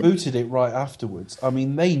they rebooted it right afterwards. I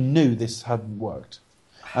mean, they knew this hadn't worked,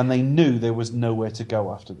 and they knew there was nowhere to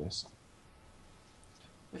go after this.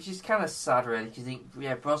 Which is kind of sad, really, because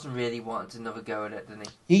Brosnan really wanted another go at it, didn't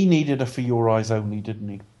he? He needed a For Your Eyes Only, didn't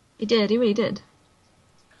he? He did. He really did.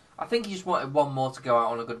 I think he just wanted one more to go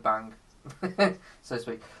out on a good bang, so to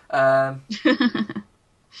speak. Well,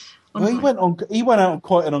 he went out on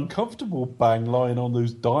quite an uncomfortable bang, lying on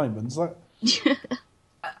those diamonds. Do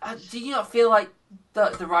you not feel like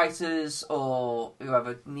the writers or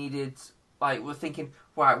whoever needed, like, were thinking,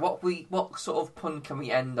 right, what sort of pun can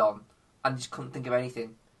we end on, and just couldn't think of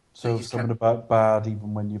anything? So something about bad,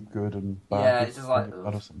 even when you're good, and bad. Yeah, it's just like,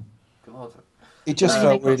 bad or something. God. It just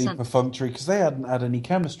felt really perfunctory because they hadn't had any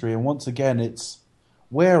chemistry, and once again, it's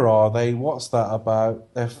where are they? What's that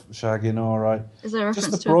about? They're shagging, all right. Is there a reference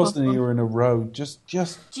just the to Brosnan era in a row? Just.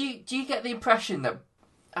 Do you get the impression that,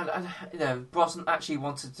 Brosnan actually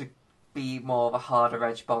wanted to be more of a harder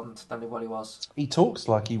edge Bond than what he was? He talks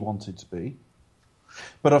like he wanted to be,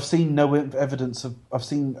 but I've seen I've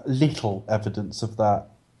seen little evidence of that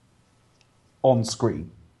on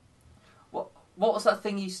screen. What was that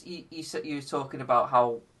thing you said you were talking about?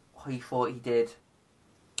 How he thought he did.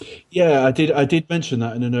 Yeah, I did mention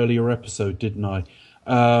that in an earlier episode, didn't I?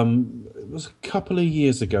 It was a couple of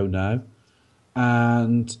years ago now,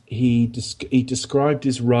 and he described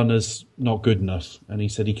his run as not good enough, and he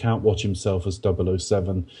said he can't watch himself as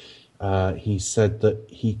 007. He said that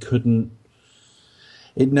he couldn't.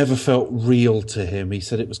 It never felt real to him. He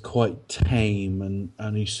said it was quite tame,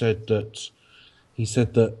 and he said that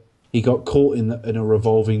he got caught in a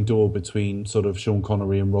revolving door between sort of Sean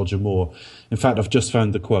Connery and Roger Moore. In fact, I've just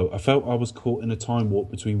found the quote. I felt I was caught in a time warp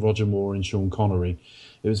between Roger Moore and Sean Connery.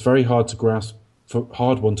 It was very hard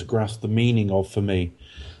one to grasp the meaning of for me.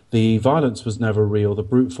 The violence was never real. The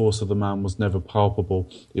brute force of the man was never palpable.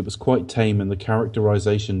 It was quite tame, and the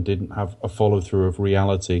characterization didn't have a follow-through of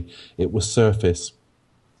reality. It was surface.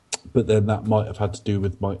 But then that might have had to do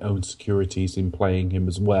with my own securities in playing him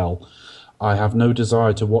as well. I have no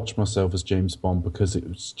desire to watch myself as James Bond because it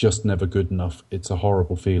was just never good enough. It's a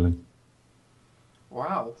horrible feeling.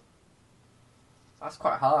 Wow. That's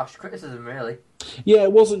quite harsh criticism, really. Yeah,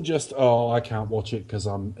 it wasn't just, I can't watch it because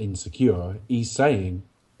I'm insecure. He's saying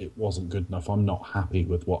it wasn't good enough. I'm not happy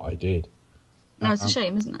with what I did. No, it's a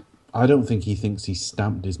shame, isn't it? I don't think he thinks he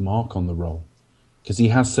stamped his mark on the role. Because he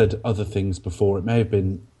has said other things before. It may have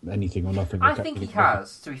been anything or nothing. I think he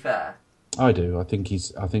has, to be fair. I do. I think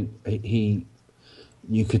he.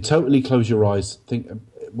 You could totally close your eyes,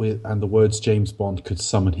 and the words James Bond could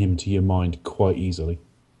summon him to your mind quite easily.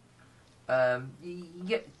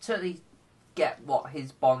 You totally get what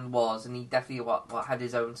his Bond was, and he definitely what had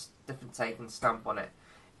his own different take and stamp on it.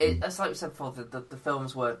 It's like we said before, the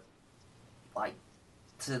films were like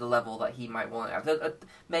to the level that he might want it.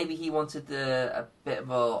 Maybe he wanted a bit of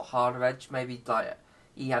a harder edge. Maybe like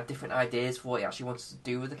he had different ideas for what he actually wanted to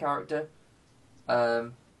do with the character.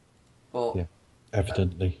 But yeah,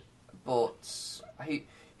 evidently. But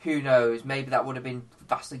who knows? Maybe that would have been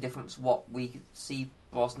vastly different to what we see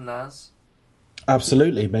Brosnan as.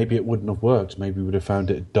 Absolutely. Maybe it wouldn't have worked. Maybe we would have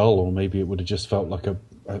found it dull, or maybe it would have just felt like a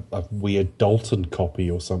weird Dalton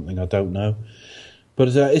copy or something. I don't know. But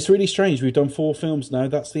it's really strange. We've done 4 films now.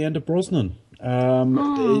 That's the end of Brosnan.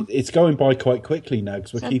 It's going by quite quickly now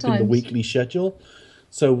because we're keeping the weekly schedule.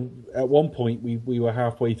 So at one point we were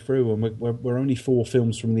halfway through, and we're only 4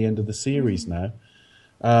 films from the end of the series now.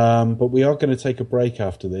 But we are going to take a break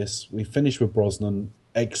after this. We finish with Brosnan,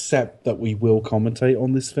 except that we will commentate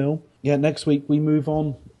on this film. Yeah, next week we move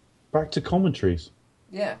on back to commentaries.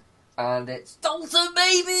 Yeah, and it's Dalton,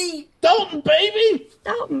 baby! Dalton, baby!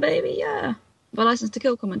 Dalton, baby, yeah. By License to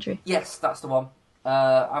Kill commentary. Yes, that's the one.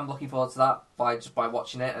 I'm looking forward to that by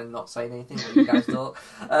watching it and not saying anything that you guys thought.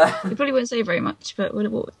 We probably won't say very much, but we'll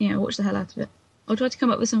watch the hell out of it. I'll try to come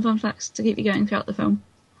up with some fun facts to keep you going throughout the film.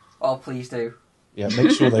 Oh, please do. Yeah, make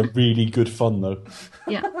sure they're really good fun, though.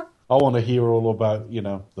 Yeah. I want to hear all about,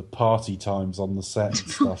 the party times on the set and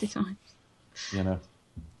stuff. Party times.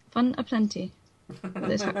 Fun aplenty, where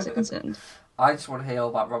those facts are concerned. I just want to hear all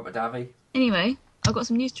about Robert Davi. Anyway, I've got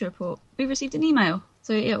some news to report. We've received an email.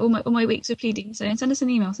 So yeah, all my weeks of pleading. So send us an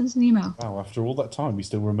email. Wow, after all that time, we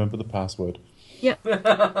still remember the password. Yep.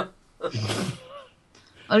 I'll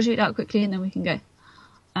just read it out quickly and then we can go.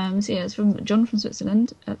 So yeah, it's from John from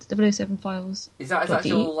Switzerland at 007 Files. Is that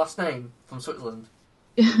your last name from Switzerland?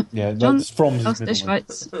 Yeah, that's from his middle name.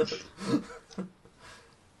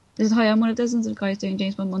 This is, hi, I'm one of dozens of guys doing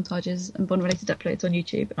James Bond montages and Bond-related uploads on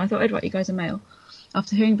YouTube, and I thought I'd write you guys a mail.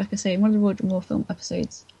 After hearing Becca say in one of the Roger Moore film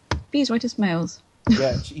episodes, please write us mails.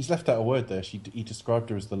 Yeah, he's left out a word there. He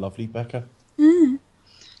described her as the lovely Becca.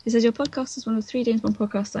 He says, your podcast is one of 3 James Bond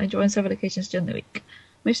podcasts I enjoy on several occasions during the week.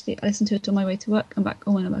 Mostly I listen to it on my way to work and back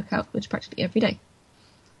or when I work out, which practically every day.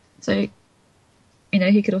 So,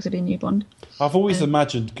 he could also be a new Bond. I've always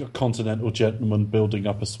imagined a continental gentleman building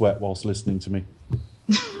up a sweat whilst listening to me.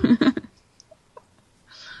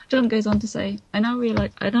 John goes on to say, I now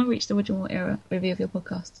reached the Roger Moore era review of your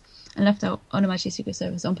podcast and left out On Her Majesty's Secret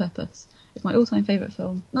Service on purpose. It's my all-time favourite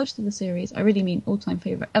film, not just of the series, I really mean all-time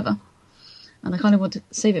favourite ever. And I kind of want to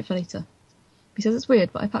save it for later. He says it's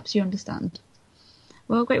weird, but perhaps you understand.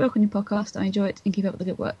 Well, great work on your podcast. I enjoy it and keep up with the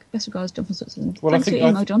good work. Best regards, John from Switzerland. Well, Thanks for your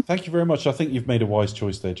email, John. Thank you very much. I think you've made a wise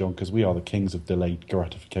choice there, John, because we are the kings of delayed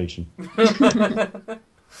gratification.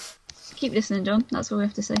 Keep listening, John. That's all we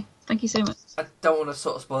have to say. Thank you so much. I don't want to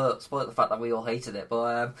sort of spoil the fact that we all hated it,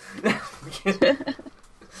 but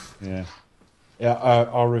Yeah. Yeah,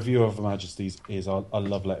 our review of Her Majesty's is a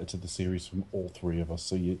love letter to the series from all 3 of us.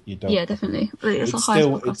 So you don't. Yeah, definitely.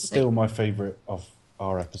 It's still my favourite of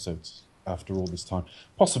our episodes after all this time.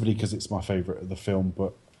 Possibly because it's my favourite of the film,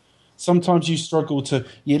 but sometimes you struggle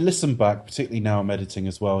you listen back, particularly now I'm editing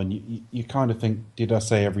as well, and you kind of think, did I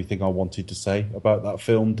say everything I wanted to say about that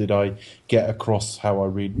film? Did I get across how I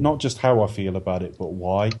read, not just how I feel about it, but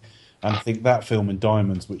why? And I think that film and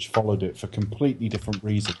Diamonds, which followed it for completely different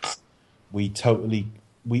reasons, we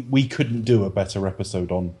couldn't do a better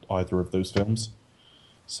episode on either of those films.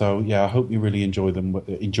 So yeah, I hope you really enjoy them.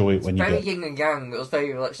 Enjoy it when you get. Very yin and yang. It was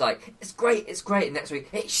very much like it's great. And next week,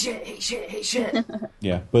 hey shit.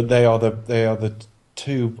 Yeah, but they are the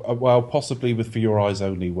 2. Well, possibly with For Your Eyes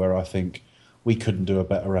Only, where I think we couldn't do a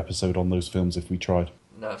better episode on those films if we tried.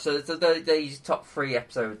 No, so these top 3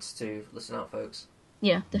 episodes to listen out, folks.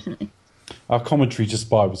 Yeah, definitely. Our commentary to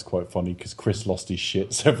Spy was quite funny because Chris lost his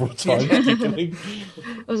shit several times. It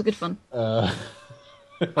was good fun.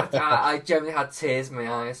 I generally had tears in my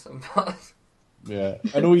eyes. Yeah,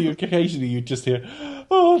 and occasionally you just hear,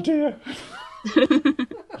 "Oh dear."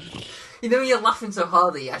 You're laughing so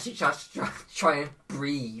hard that you actually try and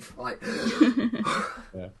breathe. Like,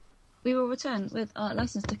 yeah. We will return with our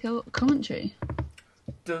License to Kill commentary.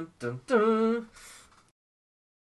 Dun dun dun.